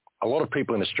 a lot of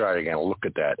people in Australia are going to look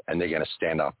at that and they're going to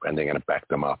stand up and they're going to back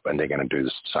them up and they're going to do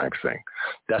the same thing.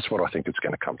 That's what I think it's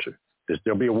going to come to.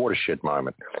 There'll be a watershed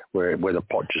moment where the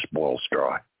pot just boils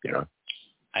dry,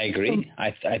 I agree.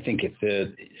 I think it's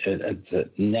a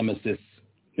nemesis.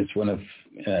 It's one of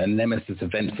a nemesis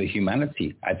event for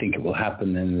humanity. I think it will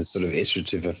happen in a sort of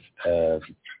iterative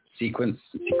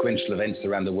sequential events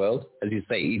around the world. As you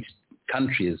say, each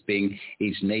country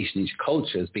each nation, each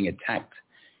culture is being attacked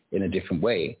in a different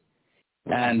way.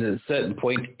 And at a certain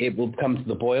point, it will come to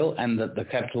the boil and the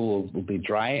capital will be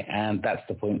dry. And that's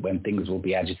the point when things will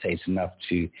be agitated enough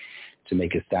to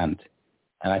make a stand.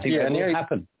 And I think that will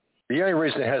happen. The only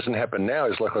reason it hasn't happened now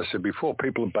is, like I said before,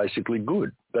 people are basically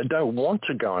good. They don't want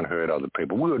to go and hurt other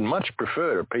people. We would much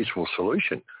prefer a peaceful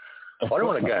solution. I don't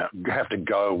want to have to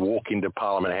go walk into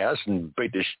Parliament House and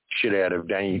beat the shit out of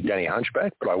Danny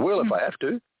Hunchback, but I will if I have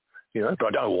to, but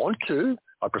I don't want to.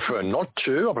 I prefer not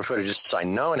to. I prefer to just say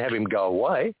no and have him go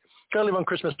away. Go live on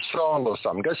Christmas Island or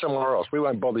something. Go somewhere else. We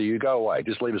won't bother you. Go away.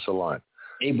 Just leave us alone.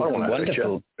 It'd be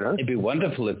wonderful. It'd be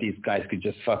wonderful if these guys could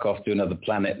just fuck off to another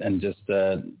planet and just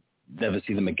never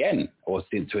see them again, or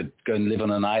to go and live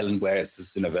on an island where it's just,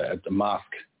 a mask.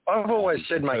 I've always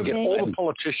said, mate, get all the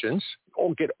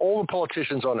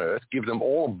politicians on Earth, give them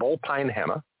all a ball peen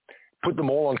hammer, put them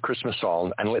all on Christmas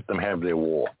Island and let them have their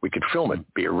war. We could film it,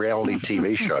 be a reality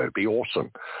TV show, it'd be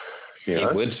awesome.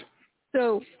 It would.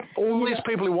 So all these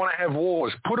people who want to have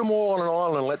wars, put them all on an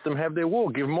island and let them have their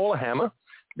war. Give them all a hammer.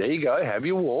 There you go, have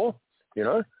your war, We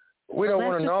don't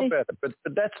want to know about it, but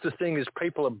that's the thing is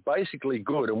people are basically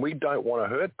good and we don't want to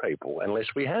hurt people unless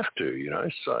we have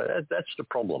to, So that's the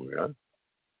problem,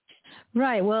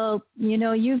 Right. Well,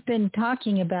 you've been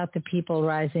talking about the people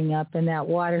rising up in that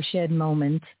watershed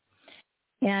moment.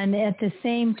 And at the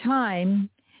same time,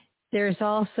 there's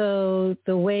also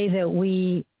the way that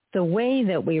we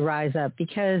rise up,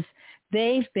 because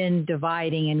they've been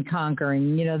dividing and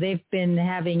conquering. They've been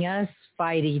having us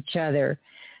fight each other.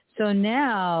 So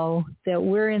now that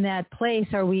we're in that place,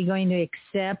 are we going to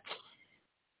accept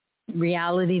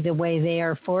reality the way they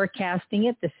are forecasting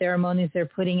it, the ceremonies they're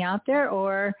putting out there,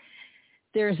 or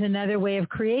there's another way of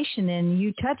creation? And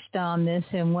you touched on this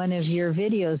in one of your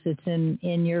videos. It's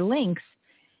in your links.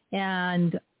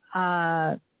 And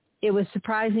it was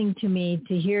surprising to me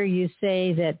to hear you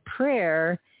say that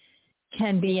prayer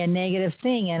can be a negative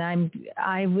thing. And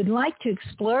I would like to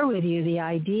explore with you the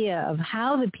idea of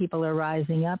how the people are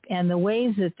rising up and the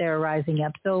ways that they're rising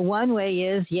up. So one way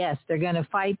is, yes, they're going to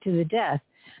fight to the death.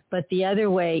 But the other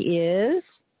way is?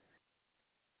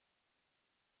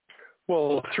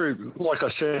 Well, through, like I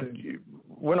said,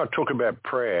 when I talk about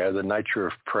prayer, the nature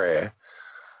of prayer,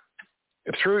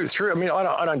 through. I mean,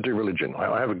 I don't do religion.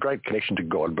 I have a great connection to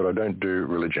God, but I don't do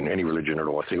religion, any religion at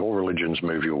all. I think all religions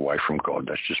move you away from God.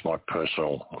 That's just my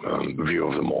personal view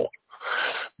of them all.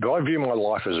 But I view my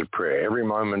life as a prayer. Every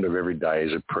moment of every day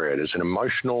is a prayer. There's an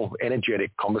emotional,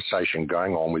 energetic conversation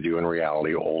going on with you in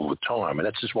reality all the time. And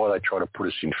that's just why they try to put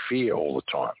us in fear all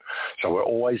the time. So we're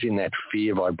always in that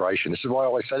fear vibration. This is why I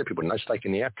always say to people, no stake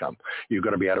in the outcome. You've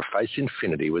got to be able to face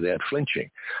infinity without flinching.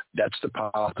 That's the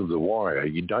path of the warrior.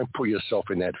 You don't put yourself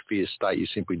in that fear state. You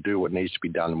simply do what needs to be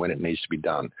done when it needs to be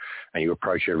done. And you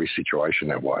approach every situation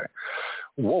that way.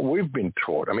 What we've been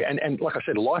taught, I mean, and like I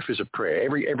said, life is a prayer.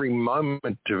 Every moment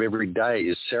of every day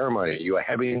is ceremony. You are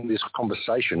having this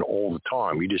conversation all the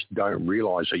time. You just don't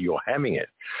realize that you're having it.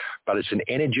 But it's an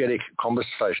energetic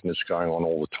conversation that's going on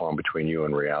all the time between you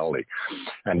and reality.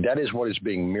 And that is what is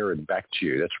being mirrored back to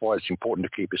you. That's why it's important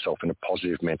to keep yourself in a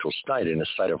positive mental state, in a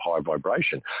state of high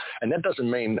vibration. And that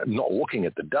doesn't mean not looking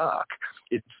at the dark.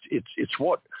 It's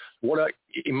what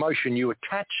emotion you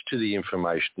attach to the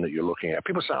information that you're looking at.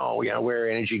 People say, oh,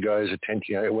 where energy goes,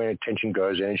 attention, where attention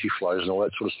goes, energy flows and all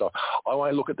that sort of stuff. I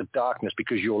won't look at the darkness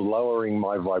because you're lowering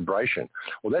my vibration.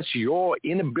 Well, that's your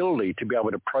inability to be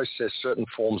able to process certain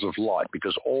forms of light,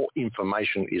 because all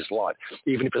information is light.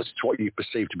 Even if it's what you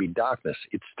perceive to be darkness,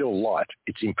 it's still light.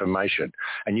 It's information.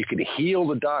 And you can heal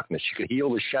the darkness. You can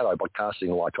heal the shadow by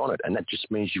casting light on it. And that just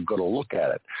means you've got to look at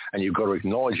it and you've got to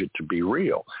acknowledge it to be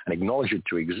real and acknowledge it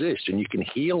to exist. And you can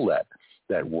heal that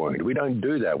wound. We don't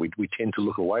do that. We tend to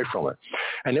look away from it.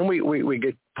 And then we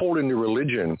get pulled into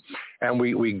religion, and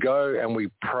we go and we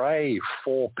pray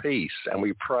for peace, and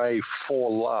we pray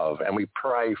for love, and we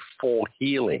pray for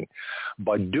healing.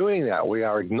 By doing that, we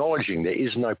are acknowledging there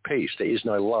is no peace, there is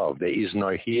no love, there is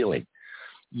no healing.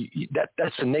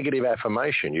 That's a negative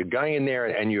affirmation. You're going in there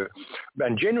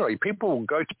and generally people will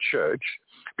go to church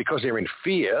because they're in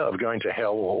fear of going to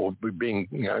hell or being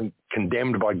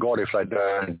condemned by God if they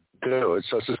don't do it.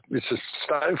 So it's a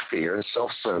state of fear and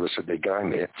self-service that they're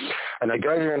going there. And they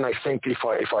go there and they think, if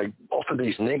I offer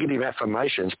these negative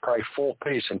affirmations, pray for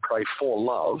peace and pray for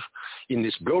love in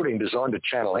this building designed to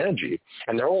channel energy,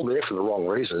 and they're all there for the wrong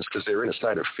reasons because they're in a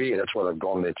state of fear. That's why they've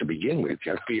gone there to begin with,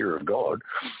 fear of God.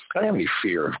 I don't have any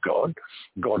fear of God.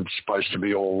 God's supposed to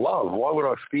be all love. Why would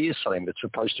I fear something that's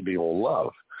supposed to be all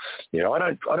love? I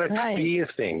don't right. fear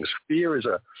things. Fear is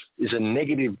a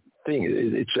negative thing.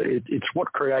 It's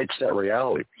what creates that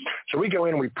reality. So we go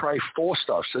in and we pray for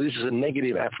stuff. So this is a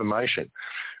negative affirmation.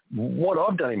 What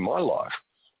I've done in my life,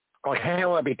 like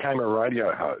how I became a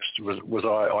radio host, was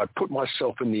I put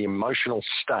myself in the emotional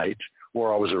state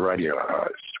where I was a radio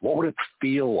host. What would it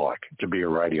feel like to be a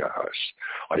radio host?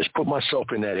 I just put myself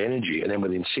in that energy, and then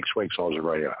within 6 weeks I was a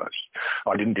radio host.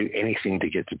 I didn't do anything to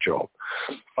get the job.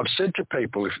 I've said to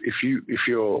people, if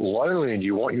you're lonely and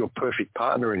you want your perfect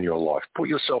partner in your life, put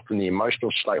yourself in the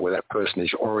emotional state where that person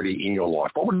is already in your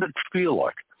life. What would it feel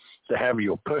like to have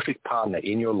your perfect partner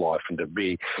in your life and to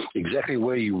be exactly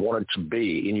where you wanted to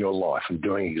be in your life and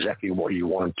doing exactly what you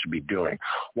wanted to be doing?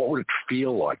 What would it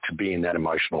feel like to be in that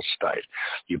emotional state?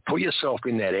 You put yourself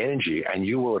in that energy and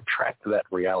you will attract that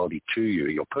reality to you.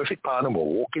 Your perfect partner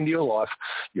will walk into your life.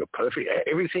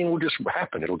 Everything will just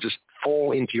happen. It'll just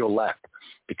fall into your lap,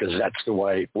 because that's the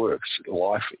way it works.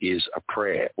 Life is a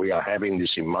prayer. We are having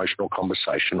this emotional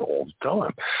conversation all the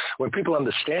time. When people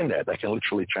understand that, they can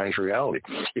literally change reality.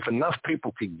 If enough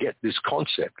people could get this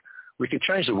concept, we could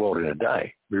change the world in a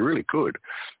day. We really could.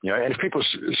 And if people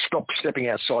stop stepping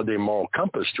outside their moral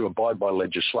compass to abide by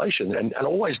legislation and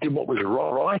always did what was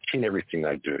right in everything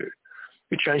they do,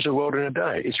 we change the world in a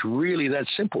day. It's really that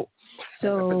simple.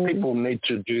 But people need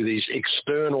to do these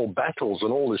external battles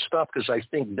and all this stuff because they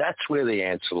think that's where the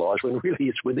answer lies, when really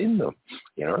it's within them,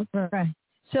 Right.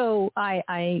 So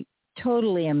I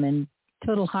totally am in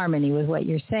total harmony with what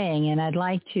you're saying, and I'd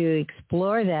like to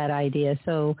explore that idea.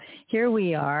 So here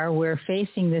we are, we're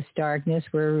facing this darkness,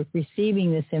 we're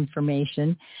receiving this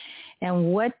information,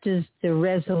 and what does the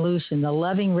resolution, the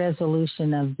loving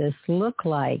resolution of this look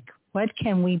like? What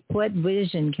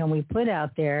vision can we put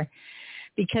out there?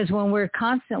 Because when we're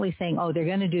constantly saying, oh, they're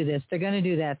going to do this, they're going to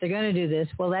do that, they're going to do this,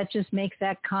 well, that just makes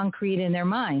that concrete in their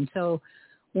mind. So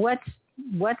what's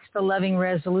the loving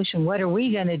resolution? What are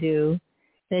we going to do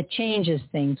that changes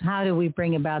things? How do we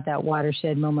bring about that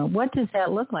watershed moment? What does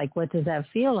that look like? What does that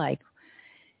feel like?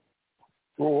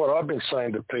 Well, what I've been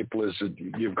saying to people is that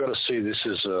you've got to see this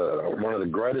as one of the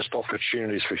greatest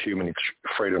opportunities for human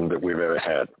freedom that we've ever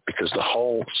had, because the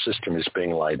whole system is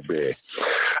being laid bare.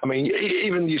 I mean,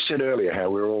 even you said earlier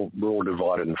how we're all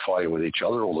divided and fighting with each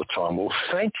other all the time. Well,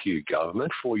 thank you,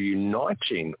 government, for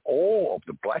uniting all of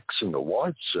the blacks and the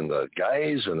whites and the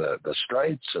gays and the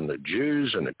straights and the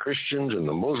Jews and the Christians and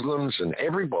the Muslims and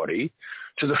everybody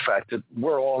to the fact that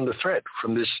we're all under threat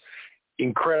from this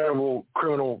incredible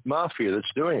criminal mafia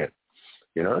that's doing it.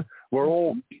 You know, we're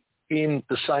all in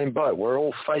the same boat. We're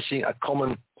all facing a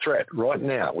common threat right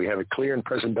now. We have a clear and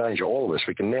present danger, all of us.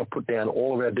 We can now put down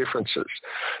all of our differences.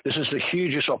 This is the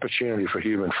hugest opportunity for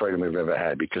human freedom we've ever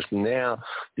had, because now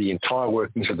the entire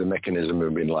workings of the mechanism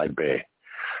have been laid bare.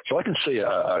 So I can see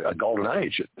a golden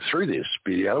age through this,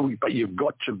 you know, but you've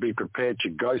got to be prepared to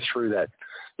go through that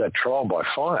trial by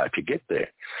fire to get there.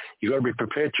 You've got to be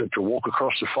prepared to walk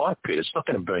across the fire pit. It's not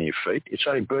going to burn your feet. It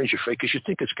only burns your feet because you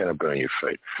think it's going to burn your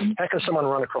feet. How can someone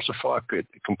run across a fire pit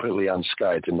completely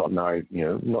unscathed and not know,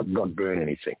 you know, not burn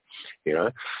anything, you know?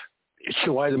 It's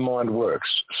the way the mind works.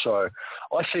 So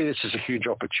I see this as a huge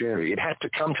opportunity. It had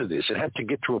to come to this. It had to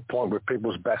get to a point where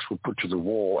people's backs were put to the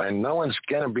wall, and no one's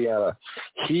going to be able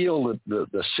to heal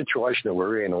the situation that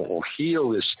we're in or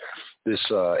heal this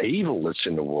evil that's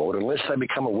in the world unless they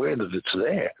become aware that it's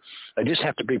there. They just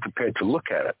have to be prepared to look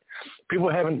at it. People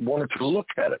haven't wanted to look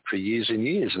at it for years and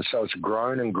years, and so it's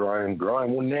grown and grown and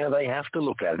grown. Well, now they have to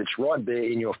look at it. It's right there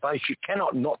in your face. You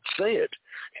cannot not see it.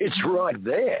 It's right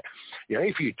there. You know,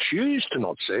 if you choose to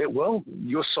not see it, well,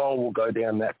 your soul will go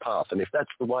down that path. And if that's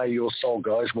the way your soul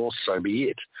goes, well, so be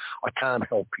it. I can't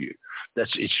help you.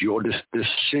 It's your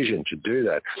decision to do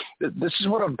that. This is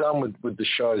what I've done with the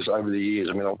shows over the years.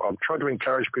 I mean, I've tried to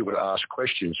encourage people to ask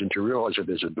questions and to realize that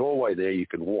there's a doorway there you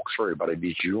can walk through, but it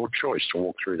is your choice to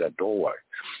walk through that doorway.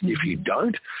 Mm-hmm. If you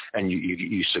don't, and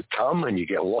you succumb and you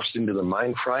get lost into the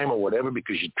mainframe or whatever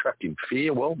because you're trapped in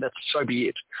fear, well, so be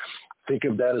it. Think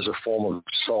of that as a form of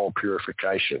soul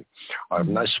purification. I have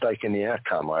no stake in the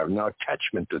outcome. I have no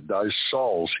attachment to those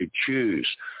souls who choose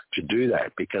to do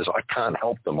that, because I can't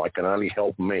help them. I can only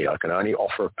help me. I can only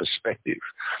offer a perspective.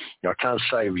 You know, I can't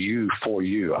save you for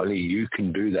you. Only you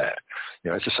can do that.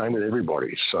 You know, it's the same with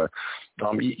everybody. So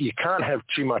you can't have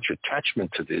too much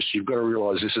attachment to this. You've got to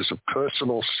realize this is a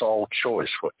personal soul choice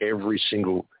for every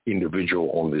single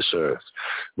individual on this earth.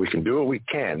 We can do what we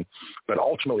can, but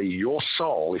ultimately your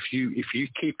soul, if you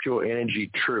keep your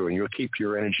energy true and you keep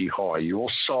your energy high, your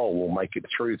soul will make it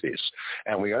through this.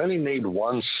 And we only need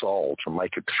one soul to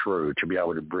make it through to be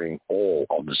able to bring all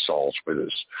of the souls with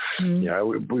us. Mm-hmm. You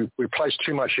know, we place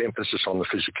too much emphasis on the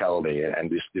physicality and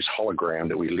this hologram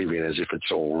that we live in as if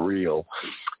it's all real.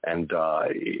 And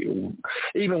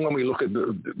even when we look at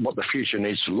what the future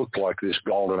needs to look like, this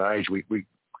golden age, we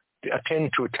tend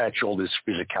to attach all this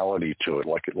physicality to it,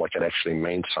 like it actually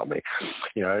means something.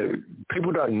 You know,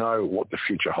 people don't know what the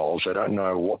future holds. They don't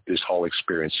know what this whole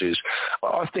experience is.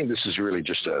 I think this is really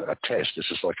just a test. This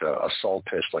is like a soul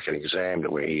test, like an exam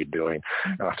that we're here doing.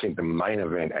 And I think the main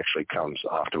event actually comes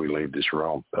after we leave this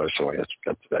realm, personally.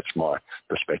 That's my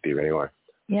perspective anyway.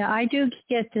 Yeah, I do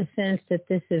get the sense that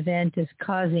this event is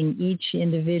causing each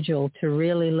individual to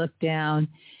really look down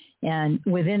and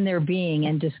within their being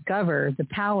and discover the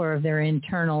power of their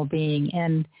internal being.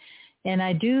 And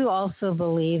I do also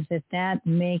believe that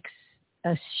makes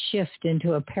a shift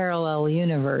into a parallel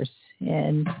universe.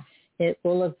 And it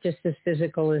will look just as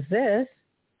physical as this,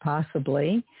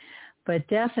 possibly, but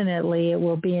definitely it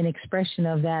will be an expression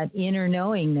of that inner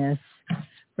knowingness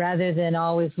rather than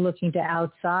always looking to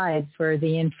outside for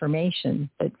the information,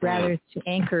 but rather to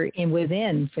anchor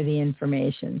within for the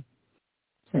information.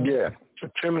 So. Yeah.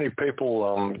 Too many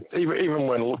people, even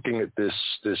when looking at this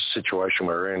situation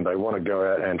we're in, they want to go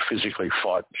out and physically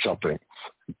fight something.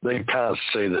 They can't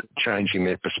see that changing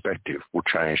their perspective will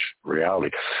change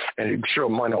reality. And it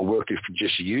might not work if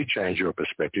just you change your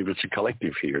perspective. It's a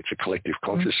collective here. It's a collective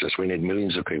consciousness. We need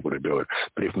millions of people to do it.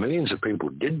 But if millions of people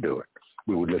did do it,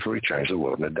 we would literally change the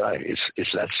world in a day.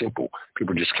 It's that simple.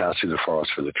 People just can't see the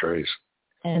forest for the trees.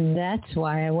 And that's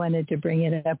why I wanted to bring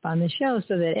it up on the show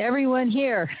so that everyone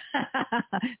here,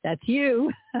 that's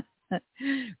you,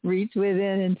 reach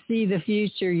within and see the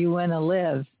future you want to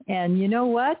live. And you know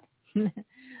what?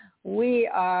 We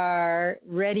are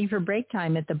ready for break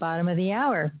time at the bottom of the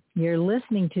hour. You're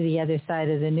listening to The Other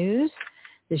Side of the News.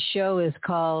 The show is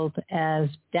called As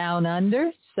Down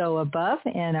Under, So Above,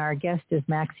 and our guest is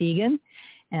Max IGAN,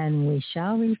 and we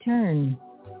shall return.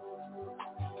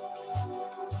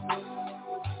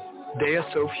 They are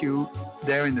so few.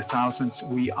 They're in the thousands.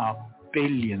 We are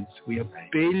billions. We are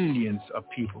billions of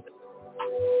people.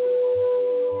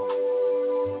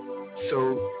 So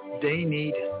they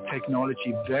need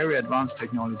technology, very advanced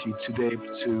technology, to be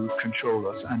able to control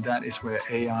us, and that is where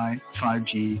AI,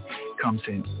 5G comes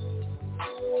in.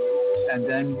 And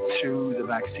then through the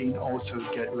vaccine, also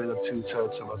get rid of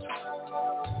 2/3 of us.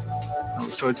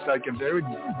 So it's like a very,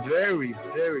 very,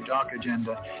 very dark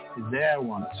agenda they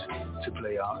want to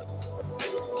play out.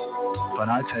 But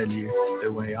I tell you,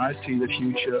 the way I see the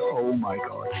future, oh my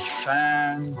God,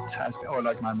 fantastic. Or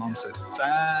like my mom said,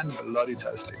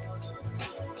 fan-bloody-tastic.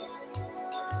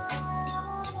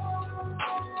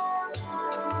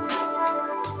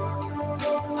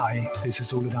 Hi, this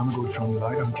is Ole Dammergaard from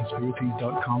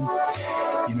LiveOnConspiracies.com.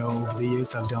 You know, over the years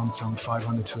I've done some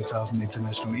 500 to 1,000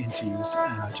 international interviews,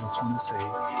 and I just want to say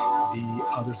The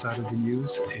Other Side of the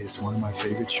News is one of my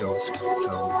favorite shows,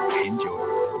 so enjoy.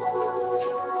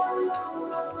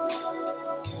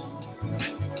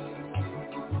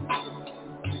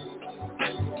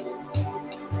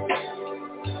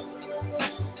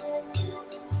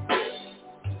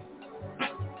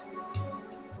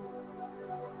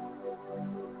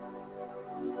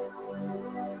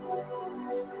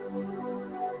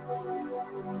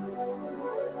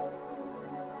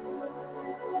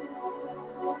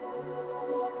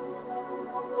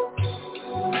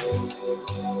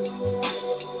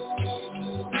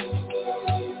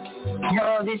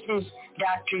 Hello, this is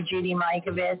Dr. Judy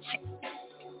Mikovits,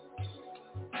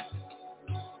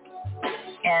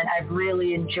 and I've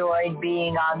really enjoyed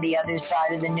being on The Other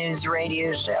Side of the News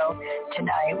radio show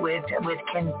tonight with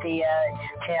Cynthia,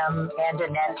 Tim, and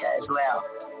Annette as well.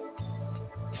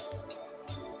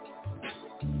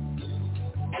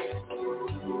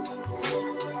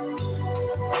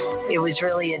 It was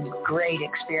really a great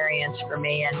experience for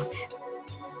me, and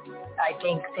I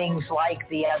think things like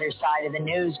The Other Side of the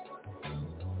News,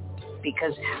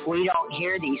 because we don't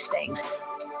hear these things.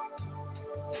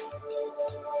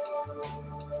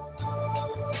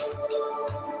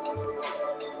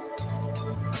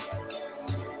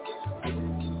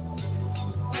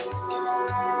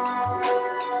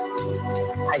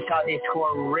 I saw this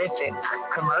horrific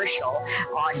commercial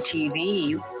on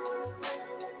TV,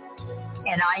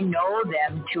 and I know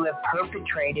them to have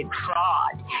perpetrated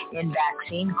fraud in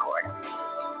vaccine court.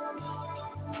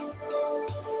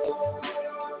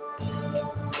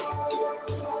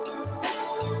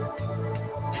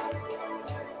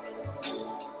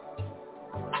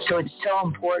 So it's so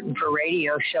important for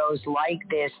radio shows like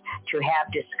this to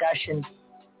have discussions.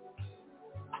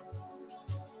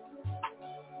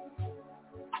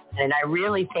 And I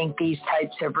really think these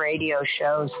types of radio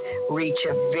shows reach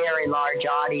a very large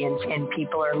audience and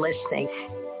people are listening.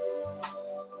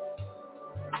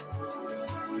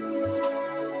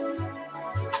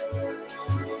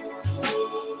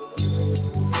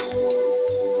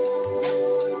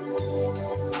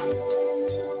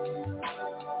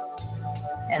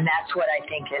 And that's what I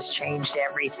think has changed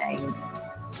everything.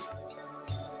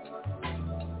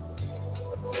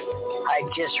 I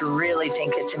just really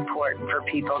think it's important for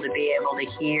people to be able to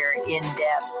hear in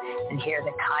depth and hear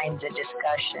the kinds of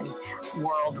discussion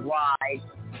worldwide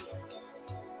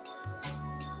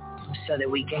so that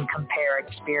we can compare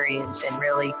experience and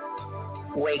really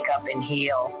wake up and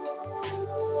heal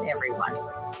everyone.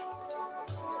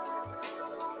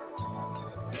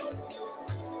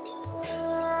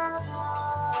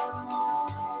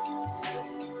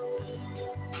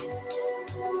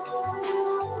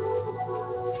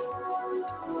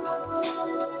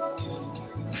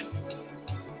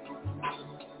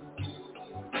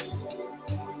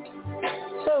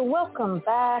 So welcome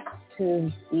back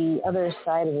to The Other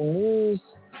Side of the News.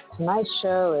 Tonight's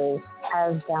show is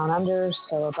As Down Under,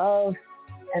 So Above,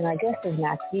 and my guest is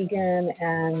Max IGAN,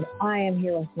 and I am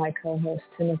here with my co-host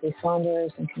Timothy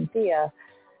Saunders and Cynthia.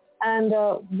 And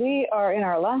we are in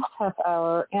our last half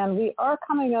hour, and we are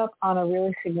coming up on a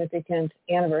really significant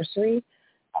anniversary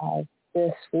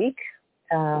this week,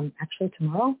 actually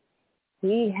tomorrow.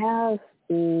 We have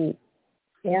the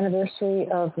anniversary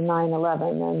of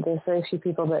 9/11, and there's very few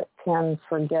people that can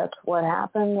forget what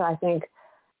happened. I think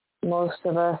most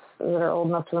of us that are old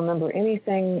enough to remember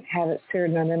anything have it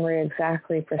seared in our memory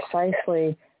exactly,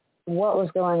 precisely what was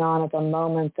going on at the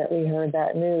moment that we heard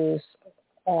that news.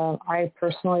 I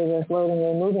personally was loading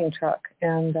a moving truck,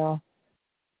 and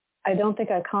I don't think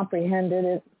I comprehended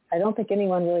it. I don't think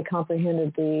anyone really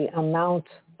comprehended the amount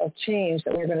of change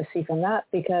that we were going to see from that,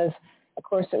 because of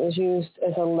course, it was used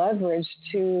as a leverage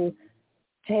to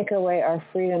take away our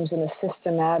freedoms in a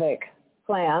systematic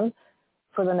plan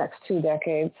for the next 2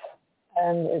 decades,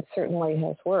 and it certainly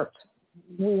has worked.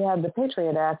 We had the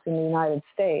Patriot Act in the United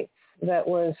States that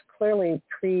was clearly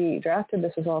pre-drafted.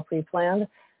 This was all pre-planned. It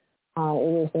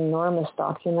was an enormous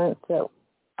document that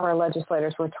our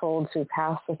legislators were told to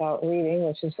pass without reading,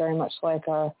 which is very much like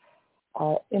our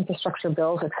infrastructure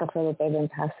bills, except for that they've been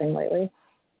passing lately.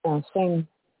 Same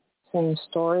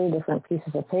story, different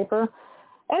pieces of paper.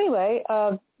 Anyway,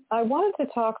 I wanted to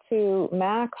talk to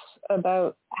Max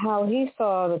about how he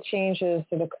saw the changes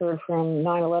that occurred from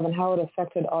 9/11, how it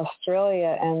affected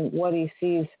Australia, and what he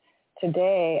sees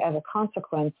today as a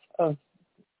consequence of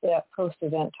that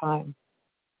post-event time.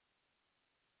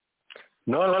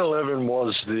 9/11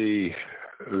 was the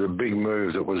big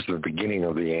move that was the beginning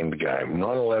of the end game.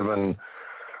 9/11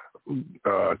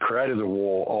 created the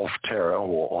war of terror,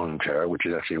 war on terror, which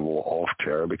is actually a war of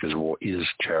terror because war is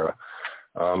terror.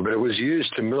 But it was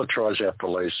used to militarize our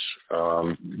police,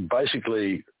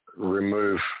 basically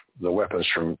remove the weapons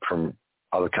from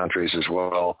other countries as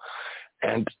well.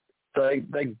 And they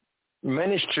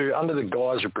managed to, under the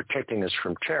guise of protecting us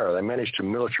from terror, they managed to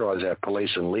militarize our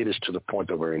police and lead us to the point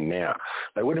that we're in now.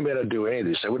 They wouldn't be able to do any of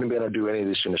this. They wouldn't be able to do any of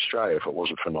this in Australia if it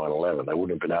wasn't for 9/11. They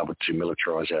wouldn't have been able to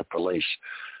militarize our police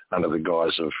under the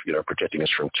guise of, protecting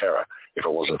us from terror if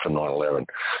it wasn't for 9/11.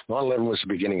 9/11 was the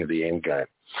beginning of the end game.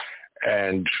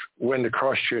 And when the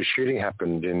Christchurch shooting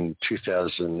happened in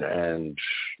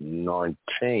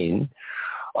 2019,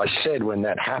 I said when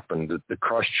that happened that the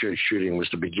Christchurch shooting was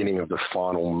the beginning of the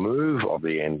final move of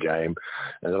the end game,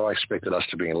 and that I expected us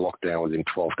to be in lockdown within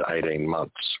 12 to 18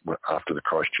 months after the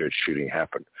Christchurch shooting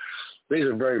happened. These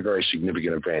are very, very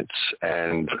significant events,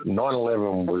 and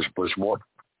 9/11 was what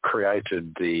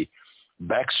created the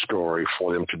backstory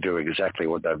for them to do exactly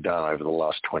what they've done over the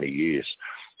last 20 years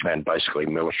and basically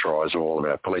militarize all of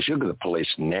our police. You look at the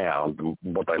police now,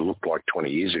 what they looked like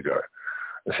 20 years ago.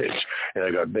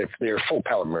 They're a full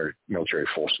military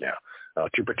force now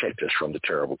to protect us from the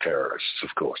terrible terrorists,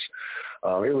 of course.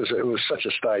 It was such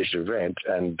a staged event,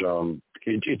 and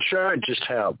it showed just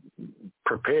how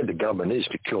prepared the government is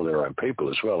to kill their own people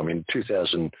as well. I mean,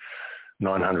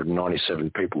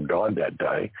 2,997 people died that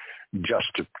day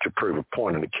just to prove a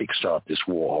point and to kickstart this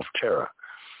war of terror.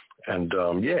 And,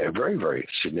 very, very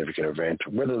significant event.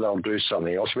 Whether they'll do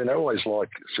something else, I mean, they always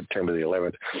like September the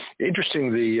 11th.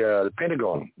 Interesting, the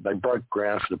Pentagon, they broke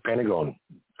ground for the Pentagon,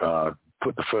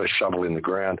 put the first shovel in the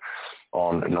ground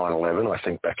on 9/11, I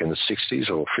think back in the 60s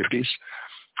or 50s.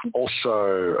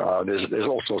 Also, there's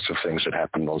all sorts of things that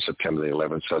happened on September the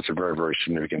 11th, so it's a very, very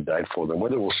significant date for them.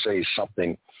 Whether we'll see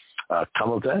something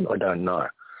come of that, I don't know.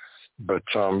 But,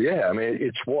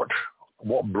 it's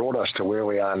what brought us to where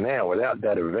we are now. Without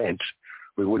that event,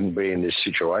 we wouldn't be in this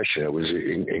situation. It was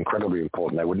incredibly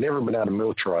important. They would never have been able to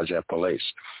militarize our police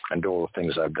and do all the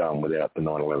things they've done without the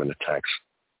 9/11 attacks.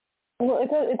 Well, it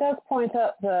does point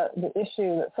up the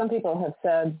issue that some people have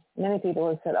said, many people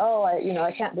have said,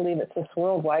 I can't believe it's this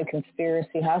worldwide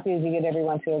conspiracy. How could you get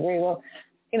everyone to agree? Well,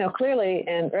 clearly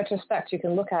in retrospect, you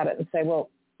can look at it and say,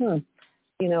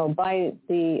 by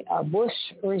the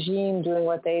Bush regime doing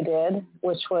what they did,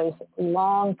 which was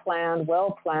long planned,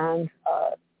 well planned,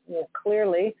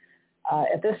 clearly,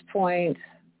 at this point,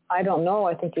 I don't know.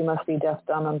 I think you must be deaf,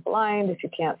 dumb, and blind if you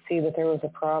can't see that there was a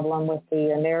problem with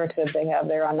the narrative they have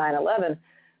there on 9/11.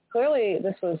 Clearly,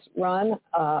 this was run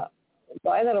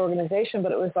by that organization,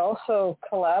 but it was also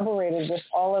collaborated with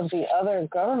all of the other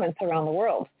governments around the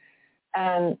world.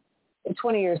 And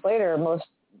 20 years later, most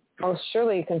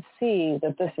surely you can see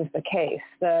that this is the case,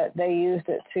 that they used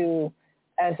it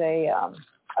as a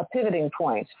pivoting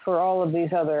point for all of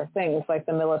these other things like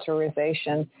the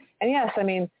militarization. And yes, I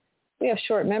mean, we have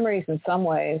short memories in some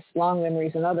ways, long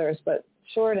memories in others, but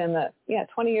short in that,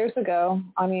 20 years ago,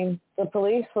 I mean, the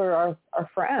police were our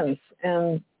friends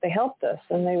and they helped us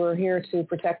and they were here to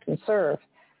protect and serve.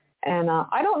 And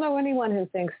I don't know anyone who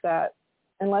thinks that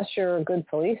unless you're a good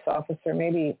police officer.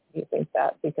 Maybe you think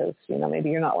that because,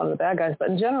 maybe you're not one of the bad guys. But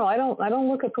in general, I don't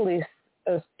look at police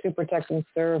as to protect and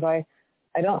serve. I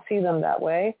don't see them that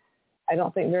way. I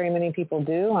don't think very many people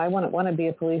do. I wouldn't want to be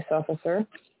a police officer.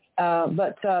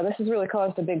 But this has really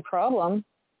caused a big problem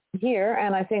here.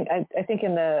 And I think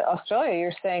in Australia,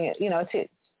 you're saying, it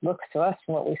looks to us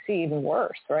from what we see even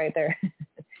worse, right?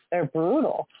 They're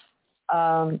brutal.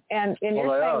 And you're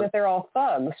saying that they're all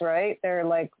thugs, right? They're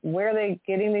like, where are they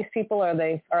getting these people? Are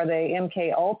they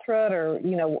MK Ultra, or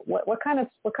what kind of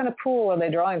pool are they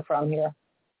drawing from here?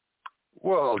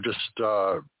 Well,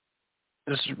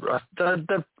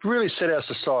 they've really set our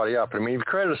society up. I mean, you've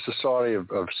created a society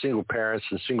of single parents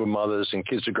and single mothers and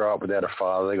kids that grow up without a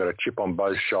father. They got a chip on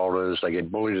both shoulders. They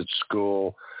get bullied at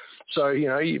school. So,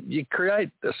 you create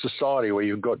a society where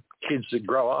you've got kids that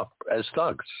grow up as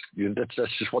thugs. That's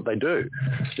just what they do.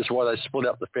 That's why they split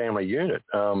up the family unit.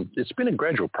 It's been a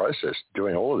gradual process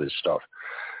doing all of this stuff.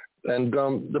 And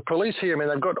the police here, I mean,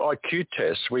 they've got IQ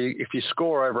tests where if you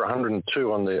score over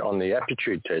 102 on the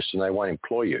aptitude test, and they won't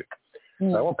employ you. They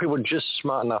want people just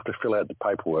smart enough to fill out the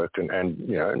paperwork and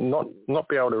you know, not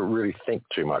be able to really think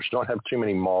too much, not have too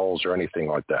many morals or anything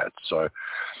like that. So,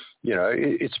 you know,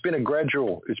 it's been a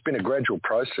gradual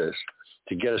process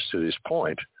to get us to this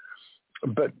point.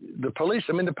 But the police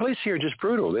here are just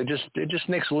brutal. They're just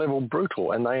next level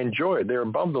brutal, and they enjoy it. They're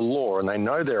above the law, and they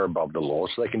know they're above the law,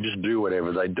 so they can just do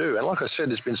whatever they do. And like I said,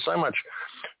 there's been so much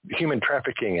human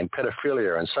trafficking and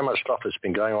pedophilia and so much stuff that's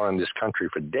been going on in this country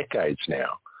for decades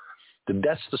now.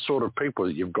 That's the sort of people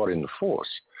that you've got in the force.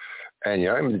 And, you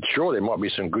know, I mean, sure, there might be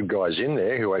some good guys in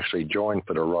there who actually join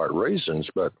for the right reasons,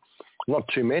 but not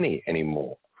too many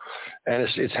anymore. And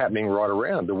it's happening right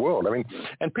around the world. I mean,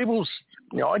 and people's,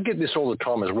 you know, I get this all the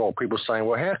time as well. People saying,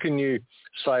 well, how can you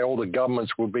say all the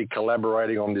governments will be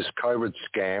collaborating on this COVID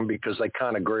scam because they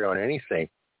can't agree on anything?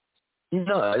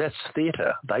 No, that's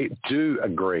theatre. They do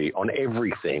agree on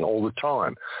everything all the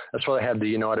time. That's why they have the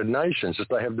United Nations. That's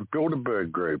why they have the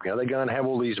Bilderberg Group. You know, they go and have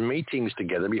all these meetings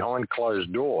together behind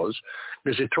closed doors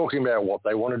because they're talking about what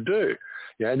they want to do.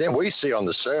 You know, and then we see on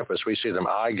the surface, we see them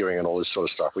arguing and all this sort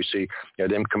of stuff. We see, you know,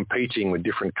 them competing with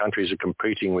different countries, are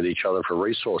competing with each other for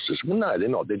resources. Well, no, they're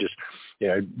not. They're just, you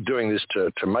know, doing this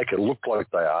to make it look like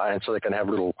they are, and so they can have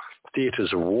little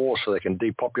theatres of war so they can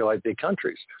depopulate their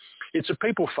countries. It's a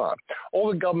people farm. All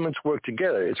the governments work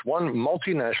together. It's one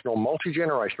multinational,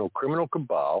 multi-generational criminal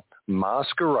cabal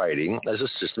masquerading as a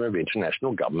system of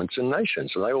international governments and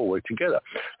nations, and they all work together.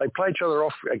 They play each other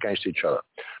off against each other.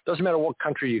 Doesn't matter what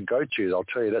country you go to, they'll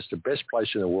tell you that's the best place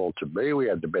in the world to be. We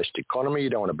have the best economy. You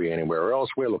don't want to be anywhere else.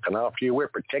 We're looking after you. We're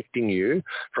protecting you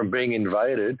from being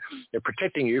invaded. They're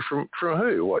protecting you from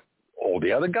who? What? All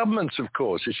the other governments, of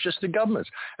course. It's just the governments.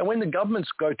 And when the governments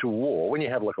go to war, when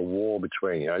you have like a war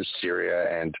between, you know,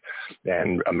 Syria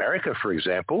and America, for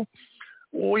example,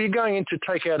 well, you're going in to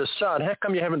take out Assad. How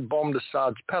come you haven't bombed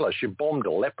Assad's palace? You bombed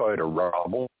Aleppo to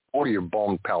rubble, or you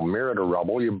bombed Palmyra to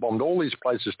rubble. You've bombed all these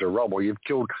places to rubble. You've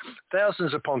killed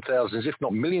thousands upon thousands, if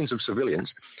not millions of civilians.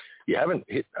 You haven't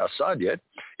hit Assad yet.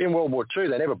 In World War II,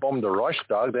 they never bombed the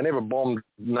Reichstag. They never bombed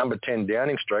number 10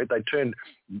 Downing Street. They turned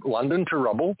London to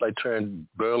rubble. They turned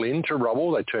Berlin to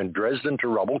rubble. They turned Dresden to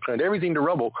rubble, turned everything to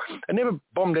rubble, and never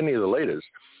bombed any of the leaders.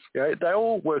 You know, they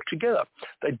all work together.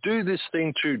 They do this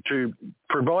thing to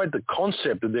provide the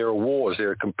concept that there are wars, there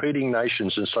are competing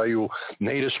nations, and so you'll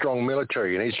need a strong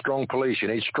military, you need strong police, you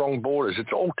need strong borders.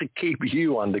 It's all to keep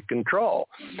you under control.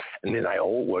 And then they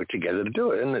all work together to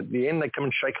do it. And at the end, they come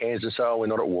and shake hands and say, oh, we're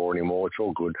not at war anymore, it's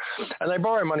all good. And they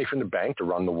borrow money from the bank to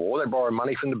run the war. They borrow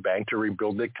money from the bank to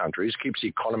rebuild their countries, keeps the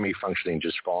economy functioning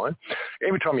just fine.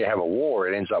 Every time you have a war,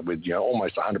 it ends up with, you know,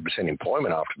 almost 100%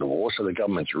 employment after the war, so the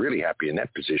government's really happy in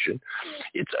that position.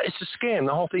 It's a scam.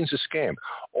 The whole thing's a scam.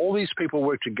 All these people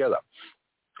work together.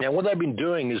 Now, what they've been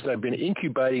doing is they've been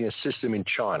incubating a system in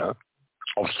China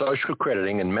of social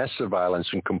crediting and mass surveillance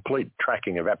and complete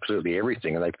tracking of absolutely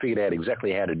everything. And they figured out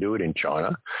exactly how to do it in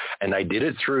China. And they did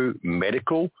it through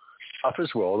medical stuff as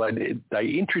well. They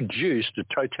introduced a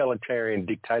totalitarian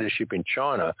dictatorship in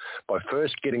China by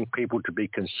first getting people to be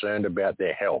concerned about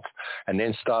their health and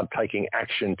then start taking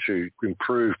action to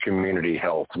improve community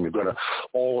health. And we've got to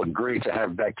all agree to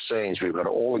have vaccines. We've got to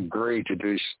all agree to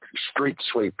do street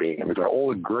sweeping. And we've got to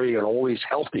all agree on all these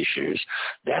health issues.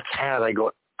 That's how they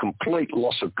got complete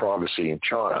loss of privacy in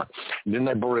China. And then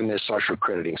they brought in their social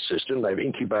crediting system. They've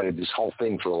incubated this whole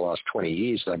thing for the last 20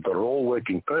 years. They've got it all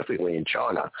working perfectly in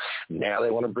China. Now they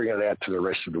want to bring it out to the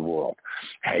rest of the world.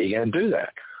 How are you going to do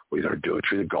that? We've got to do it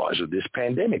through the guise of this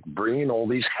pandemic, bring in all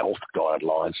these health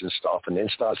guidelines and stuff, and then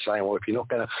start saying, well, if you're not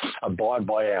going to abide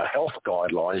by our health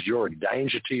guidelines, you're a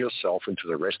danger to yourself and to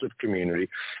the rest of the community,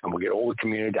 and we'll get all the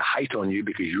community to hate on you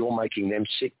because you're making them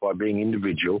sick by being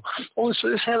individual. All this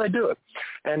is how they do it.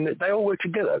 And they all work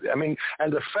together. I mean,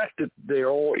 and the fact that they're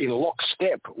all in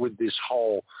lockstep with this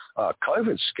whole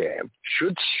COVID scam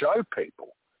should show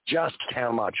people just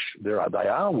how much they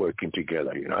are working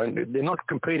together. You know, they're not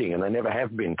competing, and they never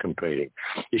have been competing.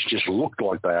 It's just looked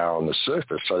like they are on the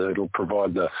surface, so that it'll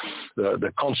provide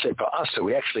the concept for us that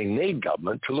we actually need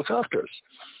government to look after us.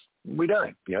 We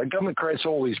don't. You know, government creates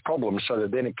all these problems so that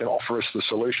then it can offer us the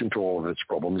solution to all of its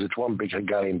problems. It's one big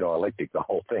Hegelian dialectic, the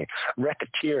whole thing.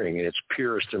 Racketeering in its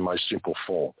purest and most simple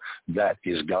form. That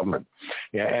is government.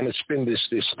 Yeah, and it's been this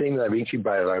thing they've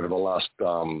incubated over the last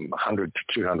 100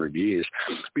 to 200 years.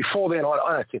 Before then, I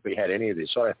don't think we had any of this.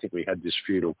 I don't think we had this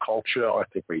feudal culture. I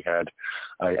think we had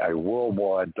a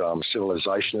worldwide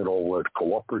civilization that all worked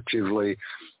cooperatively.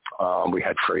 We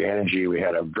had free energy. We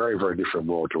had a very, very different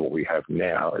world to what we have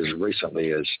now. As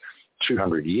recently as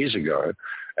 200 years ago,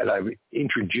 And they've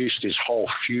introduced this whole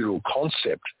feudal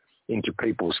concept into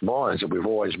people's minds that we've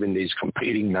always been these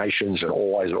competing nations and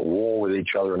always at war with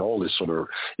each other and all this sort of,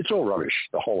 it's all rubbish.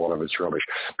 The whole lot of it's rubbish.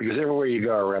 Because everywhere you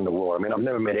go around the world, I mean, I've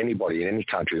never met anybody in any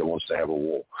country that wants to have a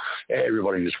war.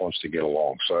 Everybody just wants to get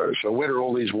along. So where do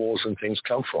all these wars and things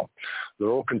come from? They're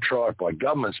all contrived by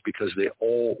governments because they're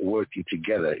all working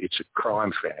together. It's a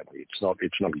crime family. It's not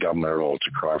government at all. It's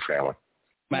a crime family.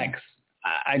 Max,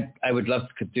 I would love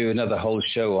to do another whole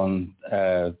show on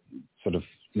sort of,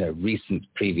 recent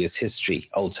previous history,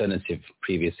 alternative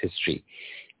previous history.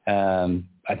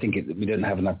 I think we don't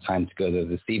have enough time to go there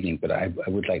this evening, but I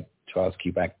would like to ask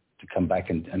you to come back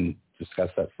and discuss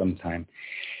that sometime.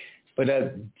 But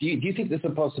do you think there's a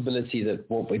possibility that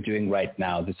what we're doing right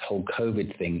now, this whole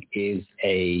COVID thing, is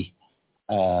an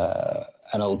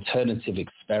alternative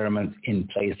experiment in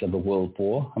place of a world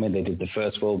war? I mean, they did the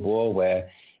First World War where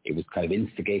it was kind of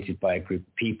instigated by a group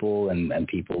of people and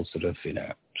people sort of,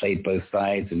 played both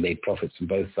sides and made profits from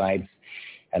both sides.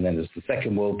 And then there's the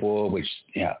Second World War, which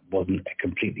wasn't a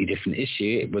completely different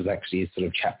issue. It was actually sort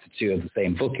of chapter 2 of the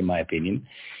same book, in my opinion.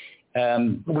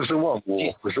 It was the one war.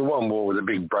 It was the one war with a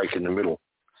big break in the middle.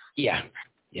 Yeah.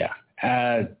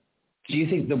 Do you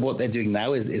think that what they're doing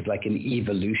now is like an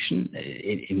evolution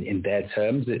in their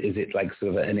terms? Is it like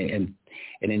sort of an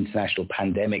international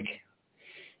pandemic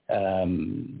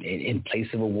in place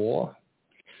of a war?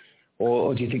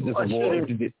 Or do you think there's a war?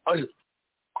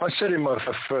 I said in my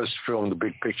first film, The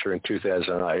Big Picture, in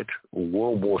 2008,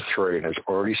 World War III has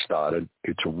already started.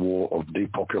 It's a war of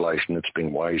depopulation that's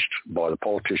been waged by the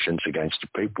politicians against the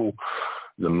people.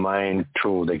 The main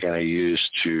tool they're going to use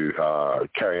to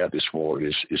carry out this war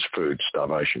is food,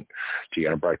 starvation. So you're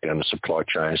going to break down the supply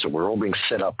chains. So we're all being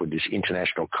set up with this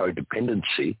international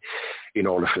codependency in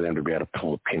order for them to be able to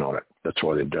pull a pin on it. That's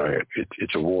why they're doing it.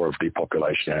 It's a war of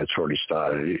depopulation, and it's already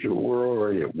started. We're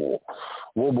already at war.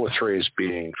 World War III has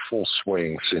been in full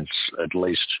swing since at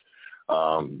least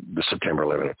the September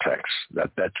 11 attacks.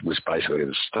 That was basically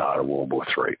the start of World War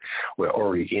III. We're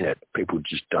already in it. People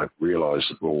just don't realise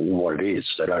what it is.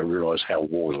 They don't realise how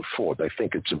wars are fought. They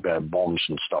think it's about bombs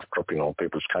and stuff dropping on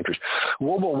people's countries.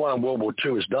 World War I and World War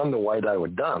II is done the way they were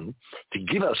done to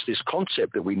give us this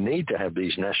concept that we need to have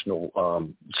these national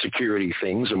security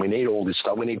things, and we need all this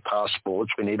stuff. We need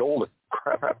passports. We need all the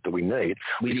crap that we need.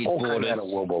 We all came out of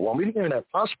World War I. We didn't even have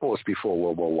passports before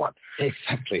World War I.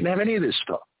 Exactly. We didn't have any of this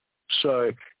stuff.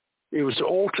 So it was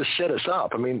all to set us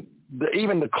up. I mean,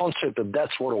 even the concept of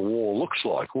that's what a war looks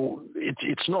like, well,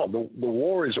 it's not. The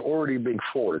war is already being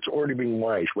fought. It's already being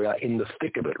waged. We are in the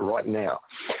thick of it right now.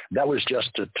 That was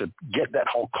just to get that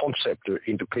whole concept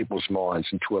into people's minds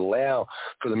and to allow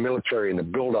for the military and the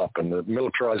build-up and the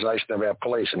militarization of our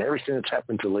police and everything that's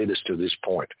happened to lead us to this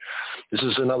point. This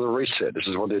is another reset. This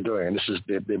is what they're doing. And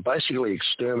they're basically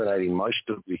exterminating most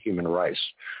of the human race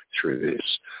through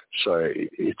this. So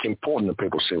it's important that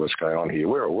people see what's going on here.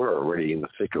 We're already in the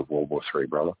thick of World War III,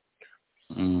 brother.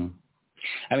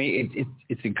 I mean,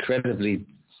 it's incredibly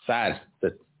sad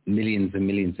that millions and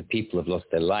millions of people have lost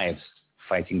their lives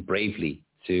fighting bravely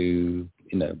to,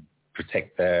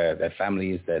 protect their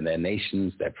families, their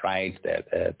nations, their pride,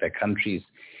 their countries,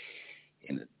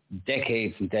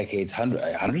 decades and decades,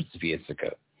 hundreds of years ago.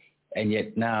 And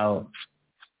yet now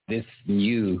this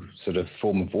new sort of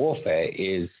form of warfare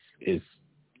is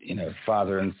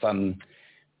father and son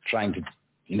trying to,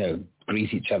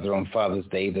 greet each other on Father's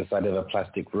Day either side of a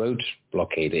plastic road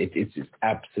blockade. It's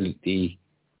absolutely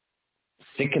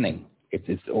sickening.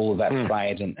 It's all of that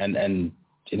pride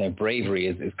and bravery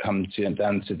has come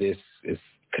down to this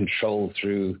control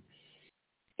through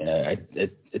a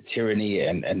tyranny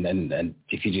and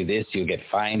if you do this you'll get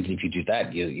fined. If you do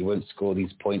that you won't score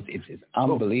these points. It's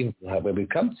unbelievable where we've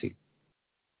come to.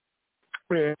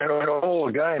 Yeah, and all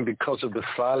again because of the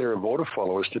failure of order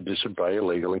followers to disobey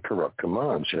illegal and corrupt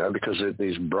commands, because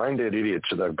these brain-dead idiots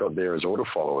that they've got there as order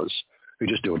followers who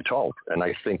just do what told, and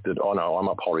they think that, oh no, I'm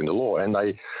upholding the law, and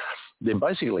they're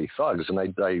basically thugs, and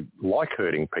they like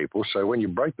hurting people, so when you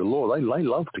break the law, they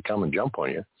love to come and jump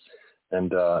on you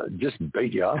and just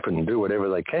beat you up and do whatever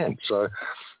they can. So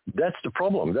that's the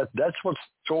problem. That's what's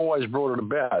always brought it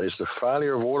about is the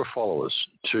failure of order followers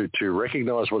to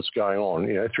recognize what's going on,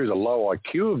 through the low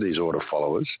IQ of these order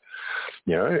followers.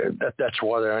 That's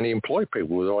why they only employ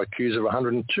people with IQs of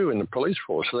 102 in the police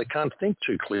force, so they can't think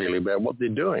too clearly about what they're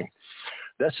doing.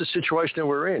 That's the situation that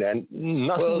we're in, and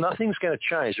nothing's going to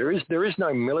change. There is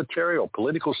no military or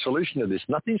political solution to this.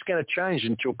 Nothing's going to change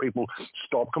until people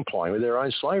stop complying with their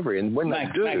own slavery, and when they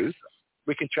do,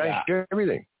 we can change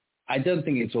everything. I don't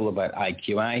think it's all about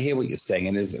IQ. And I hear what you're saying,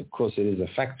 and of course it is a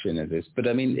factor in this. But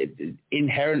I mean,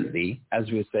 inherently, as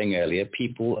we were saying earlier,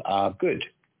 people are good.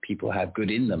 People have good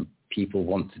in them. People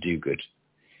want to do good.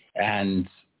 And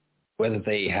whether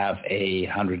they have a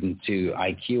 102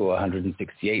 IQ or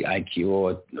 168 IQ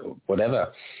or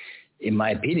whatever, in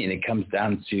my opinion, it comes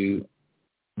down to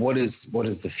what is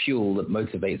the fuel that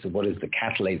motivates, or what is the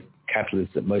catalyst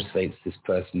that motivates this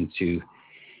person to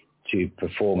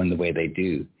perform in the way they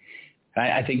do.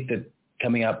 I think that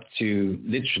coming up to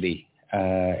literally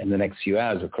in the next few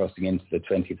hours, we're crossing into the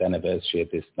 20th anniversary of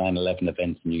this 9/11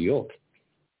 event in New York.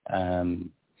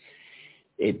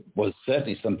 It was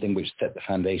certainly something which set the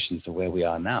foundations of where we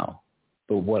are now.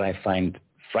 But what I find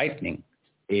frightening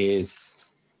is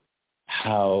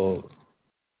how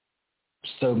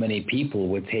so many people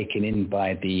were taken in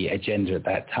by the agenda at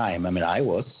that time. I mean, I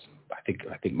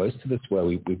think most of us were.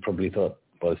 We probably thought,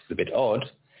 well, this is a bit odd,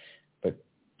 but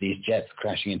these jets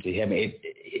crashing into him,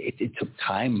 it took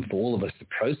time for all of us to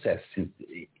process.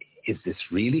 Is this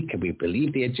really? Can we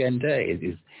believe the agenda?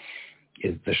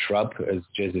 Is the shrub, as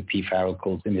Joseph P. Farrell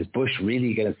calls him, is Bush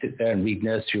really going to sit there and read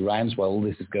nursery rhymes while all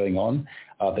this is going on?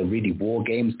 Are there really war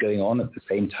games going on at the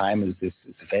same time as this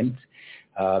event?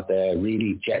 Are there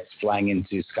really jets flying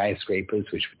into skyscrapers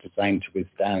which were designed to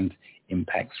withstand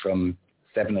impacts from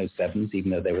 707s,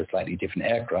 even though they were slightly different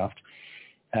aircraft?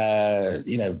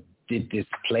 Did this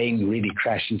plane really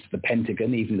crash into the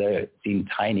Pentagon, even though it seemed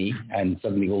tiny, and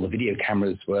suddenly all the video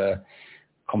cameras were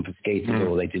confiscated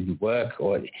or they didn't work,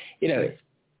 or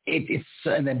it's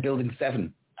and then Building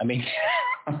 7. I mean,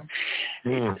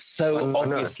 it's so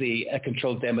obviously a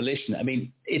controlled demolition. I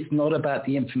mean, it's not about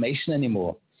the information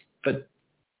anymore, but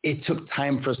it took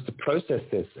time for us to process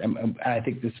this, and I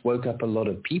think this woke up a lot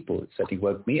of people. It certainly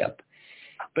woke me up.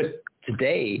 But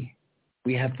today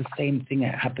we have the same thing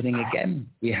happening again.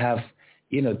 We have,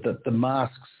 the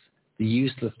masks, the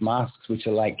useless masks, which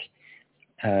are like,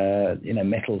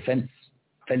 metal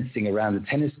fencing around the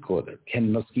tennis court.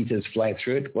 Can mosquitoes fly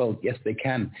through it? Well, yes, they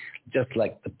can. Just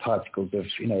like the particles of,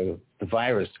 the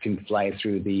virus can fly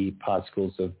through the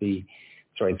particles of through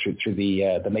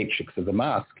the matrix of the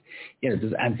mask.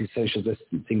 Does antisocial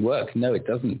distancing work? No, it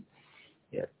doesn't.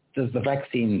 Does the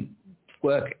vaccine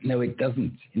work? No, it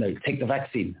doesn't. Take the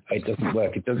vaccine. It doesn't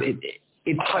work. It does.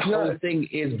 The whole thing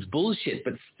is bullshit,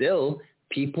 but still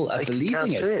people are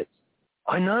believing it.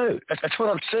 I know. That's what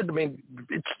I've said. I mean,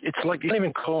 it's like you can't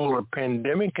even call it a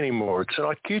pandemic anymore. It's an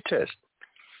IQ test.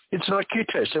 It's an IQ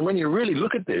test. And when you really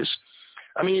look at this,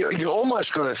 I mean, you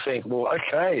almost got to think, well,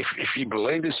 okay, if you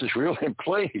believe this is real, then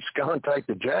please go and take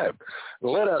the jab.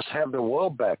 Let us have the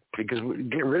world back, because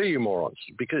get rid of you morons.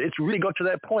 Because it's really got to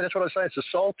that point. That's what I say. It's a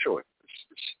soul choice.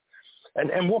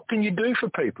 And what can you do for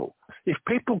people? If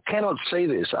people cannot see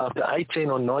this after 18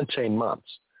 or 19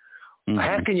 months,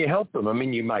 how can you help them? I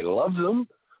mean, you may love them,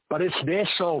 but it's their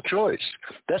sole choice.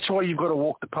 That's why you've got to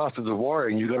walk the path of the warrior,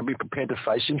 and you've got to be prepared to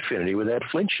face infinity without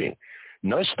flinching.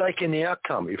 No stake in the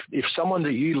outcome. If someone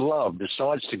that you love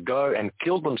decides to go and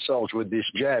kill themselves with this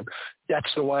jab,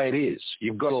 that's the way it is.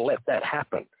 You've got to let that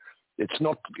happen. It's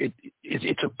not.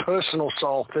 It's a personal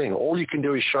soul thing. All you can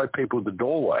do is show people the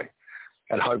doorway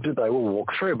and hope that they will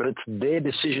walk through. But it's their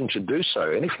decision to do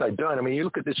so. And if they don't, I mean, you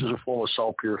look at this as a form of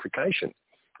soul purification.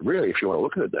 Really, if you want to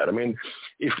look at that. I mean,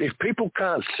 if people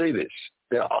can't see this,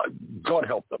 God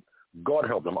help them. God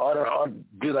help them.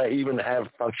 Do they even have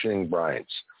functioning brains?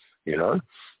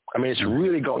 I mean, it's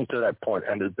really gotten to that point.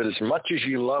 But as much as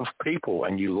you love people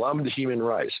and you love the human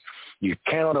race, you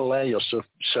cannot allow yourself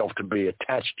to be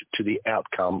attached to the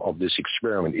outcome of this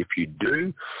experiment. If you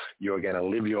do, you're going to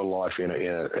live your life in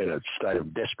a state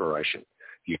of desperation.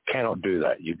 You cannot do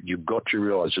that. You've got to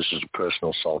realize this is a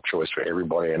personal soul choice for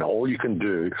everybody, and all you can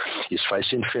do is face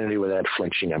infinity without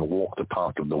flinching and walk the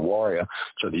path of the warrior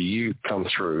so that you come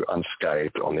through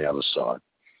unscathed on the other side.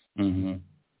 Mm-hmm.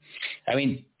 I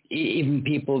mean, even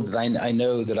people that I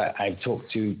know that I've talked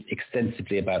to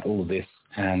extensively about all of this,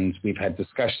 and we've had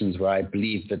discussions where I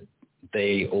believe that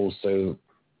they also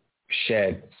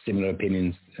shared similar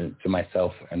opinions to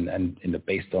myself, and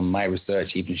based on my research,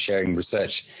 even sharing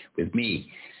research with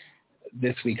me.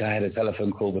 This week I had a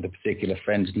telephone call with a particular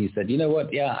friend, and he said, "You know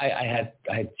what? Yeah, I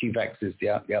had 2 vaccines.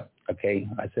 Yeah, okay."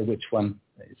 I said, "Which one?"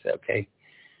 He said, "Okay."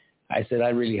 I said, "I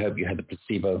really hope you had the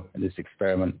placebo in this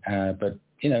experiment, but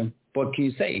what can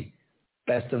you say?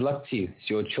 Best of luck to you. It's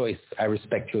your choice. I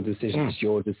respect your decision. It's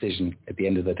your decision at the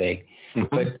end of the day."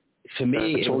 But for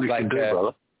me, it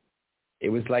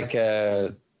was like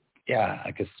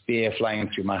a spear flying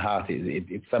through my heart.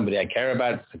 It's somebody I care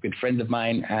about. It's a good friend of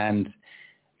mine. And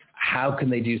how can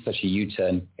they do such a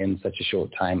U-turn in such a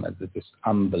short time? It's just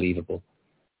unbelievable.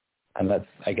 And that's,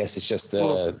 I guess it's just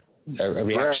a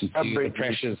reaction to the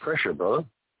pressures. Pressure, brother.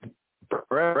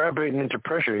 Browbeaten into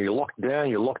pressure. You're locked down.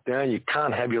 You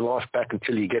can't have your life back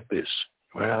until you get this.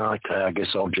 Well, okay, I guess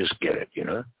I'll just get it, you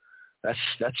know. That's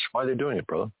why they're doing it,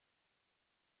 brother.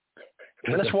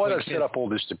 And that's why they've set up all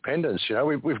this dependence. You know,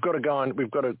 we've got to go and we've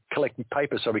got to collect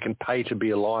paper so we can pay to be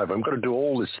alive. And we've got to do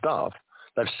all this stuff.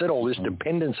 They've set all this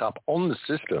dependence up on the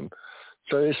system.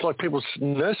 So it's like people's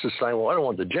nurses saying, well, I don't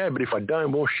want the jab, but if I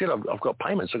don't, well, shit, I've got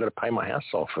payments. I've got to pay my house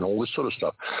off and all this sort of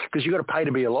stuff. Because you've got to pay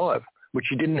to be alive, which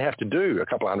you didn't have to do a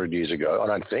couple of hundred years ago, I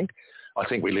don't think. I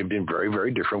think we lived in a very,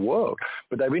 very different world.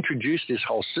 But they've introduced this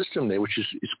whole system there, which is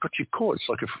got you caught. It's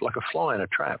like a fly in a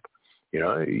trap. You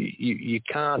know, you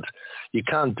can't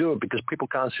do it because people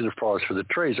can't see the forest for the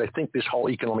trees. They think this whole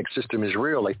economic system is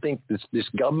real. They think this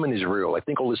government is real. They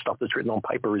think all this stuff that's written on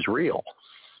paper is real.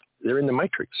 They're in the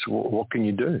matrix. What can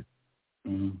you do?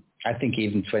 I think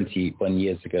even 21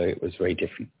 years ago, it was very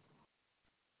different.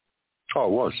 Oh,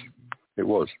 it was. It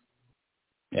was.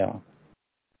 Yeah.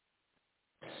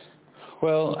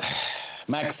 Well,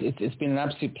 Max, it's been an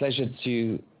absolute pleasure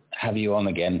to have you on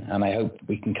again, and I hope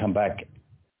we can come back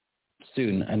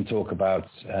soon and talk about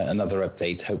another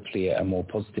update, hopefully a more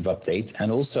positive update.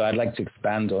 And also, I'd like to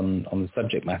expand on the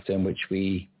subject matter in which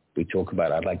we talk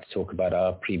about. I'd like to talk about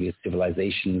our previous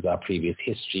civilizations, our previous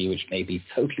history, which may be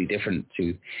totally different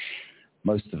to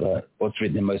what's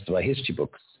written in most of our history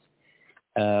books.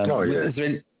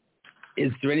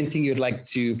 Is there anything you'd like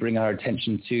to bring our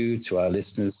attention to our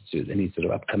listeners, to any sort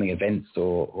of upcoming events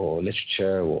or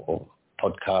literature or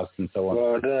podcasts and so on?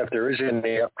 Well, I don't know if there is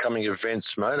any upcoming events,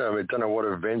 mate. I don't know what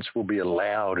events will be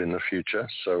allowed in the future.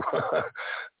 So,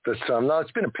 but no,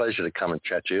 it's been a pleasure to come and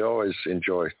chat to you. I always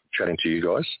enjoy chatting to you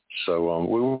guys. So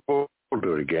we'll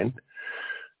do it again.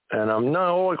 And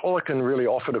no, all I can really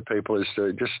offer to people is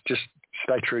to just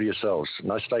stay true to yourselves.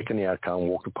 No stake in the outcome.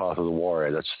 Walk the path of the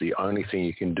warrior. That's the only thing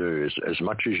you can do. Is as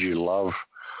much as you love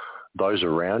those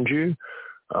around you,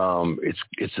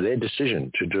 it's their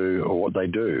decision to do what they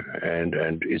do,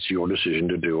 and it's your decision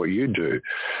to do what you do.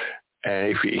 And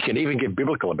if you can even get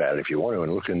biblical about it if you want to,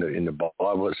 and look in the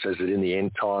Bible, it says that in the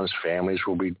end times, families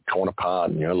will be torn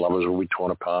apart. You know, lovers will be torn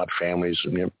apart. Families,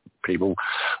 people,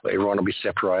 everyone will be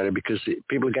separated because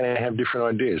people are going to have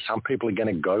different ideas. Some people are going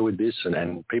to go with this,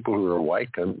 and people who are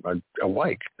awake are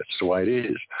awake. That's the way it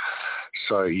is.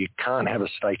 So you can't have a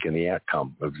stake in the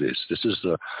outcome of this. This is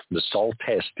the sole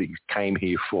test that you came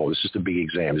here for. This is the big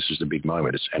exam. This is the big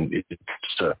moment. It's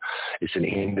an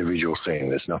individual thing.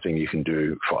 There's nothing you can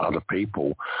do for other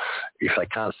people. If they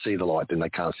can't see the light, then they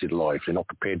can't see the light. If they're not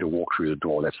prepared to walk through the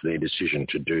door, that's their decision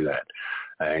to do that.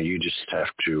 And you just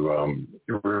have to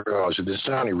realize that there's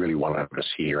only really one of us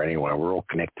here anyway. We're all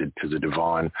connected to the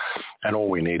divine, and all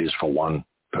we need is for one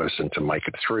person to make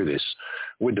it through this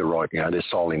with the right, their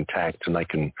soul intact, and they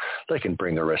can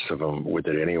bring the rest of them with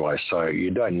it anyway. So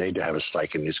you don't need to have a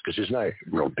stake in this because there's no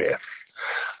real death.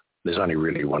 There's only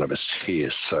really one of us here.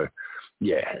 So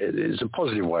yeah, it's a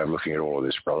positive way of looking at all of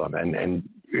this, brother. And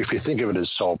if you think of it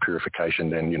as soul purification,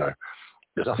 then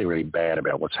there's nothing really bad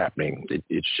about what's happening.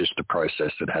 It's just a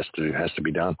process that has to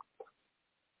be done.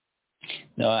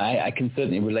 No, I can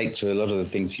certainly relate to a lot of the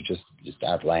things you just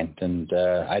outlined, and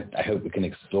I hope we can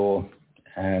explore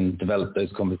and develop those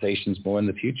conversations more in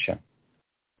the future.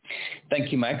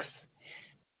 Thank you, Max.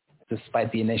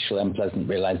 Despite the initial unpleasant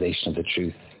realization of the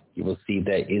truth, you will see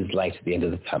there is light at the end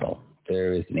of the tunnel.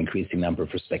 There is an increasing number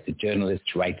of respected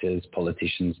journalists, writers,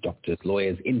 politicians, doctors,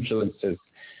 lawyers, influencers,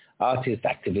 artists,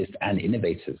 activists, and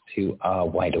innovators who are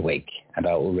wide awake and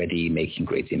are already making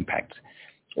great impact.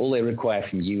 All they require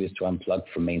from you is to unplug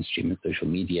from mainstream and social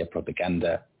media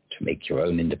propaganda, to make your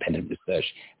own independent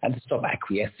research, and to stop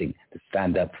acquiescing, to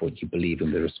stand up for what you believe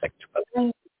in with respect to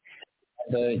others.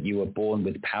 Remember, you were born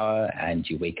with power and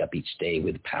you wake up each day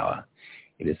with power.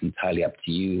 It is entirely up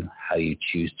to you how you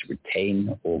choose to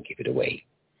retain or give it away.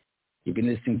 You've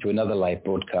been listening to another live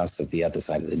broadcast of The Other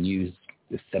Side of the News.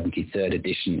 The 73rd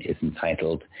edition is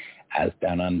entitled As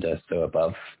Down Under, So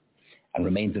Above, and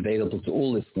remains available to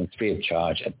all listeners free of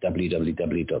charge at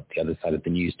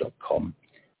www.theothersideofthenews.com.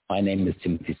 My name is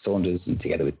Timothy Saunders, and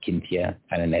together with Cynthia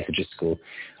and Annette Driscoll,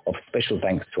 offer special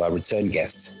thanks to our return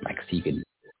guest, Max IGAN.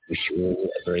 Wish you all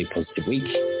a very positive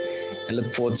week, and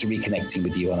look forward to reconnecting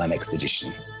with you on our next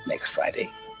edition next Friday.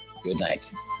 Good night.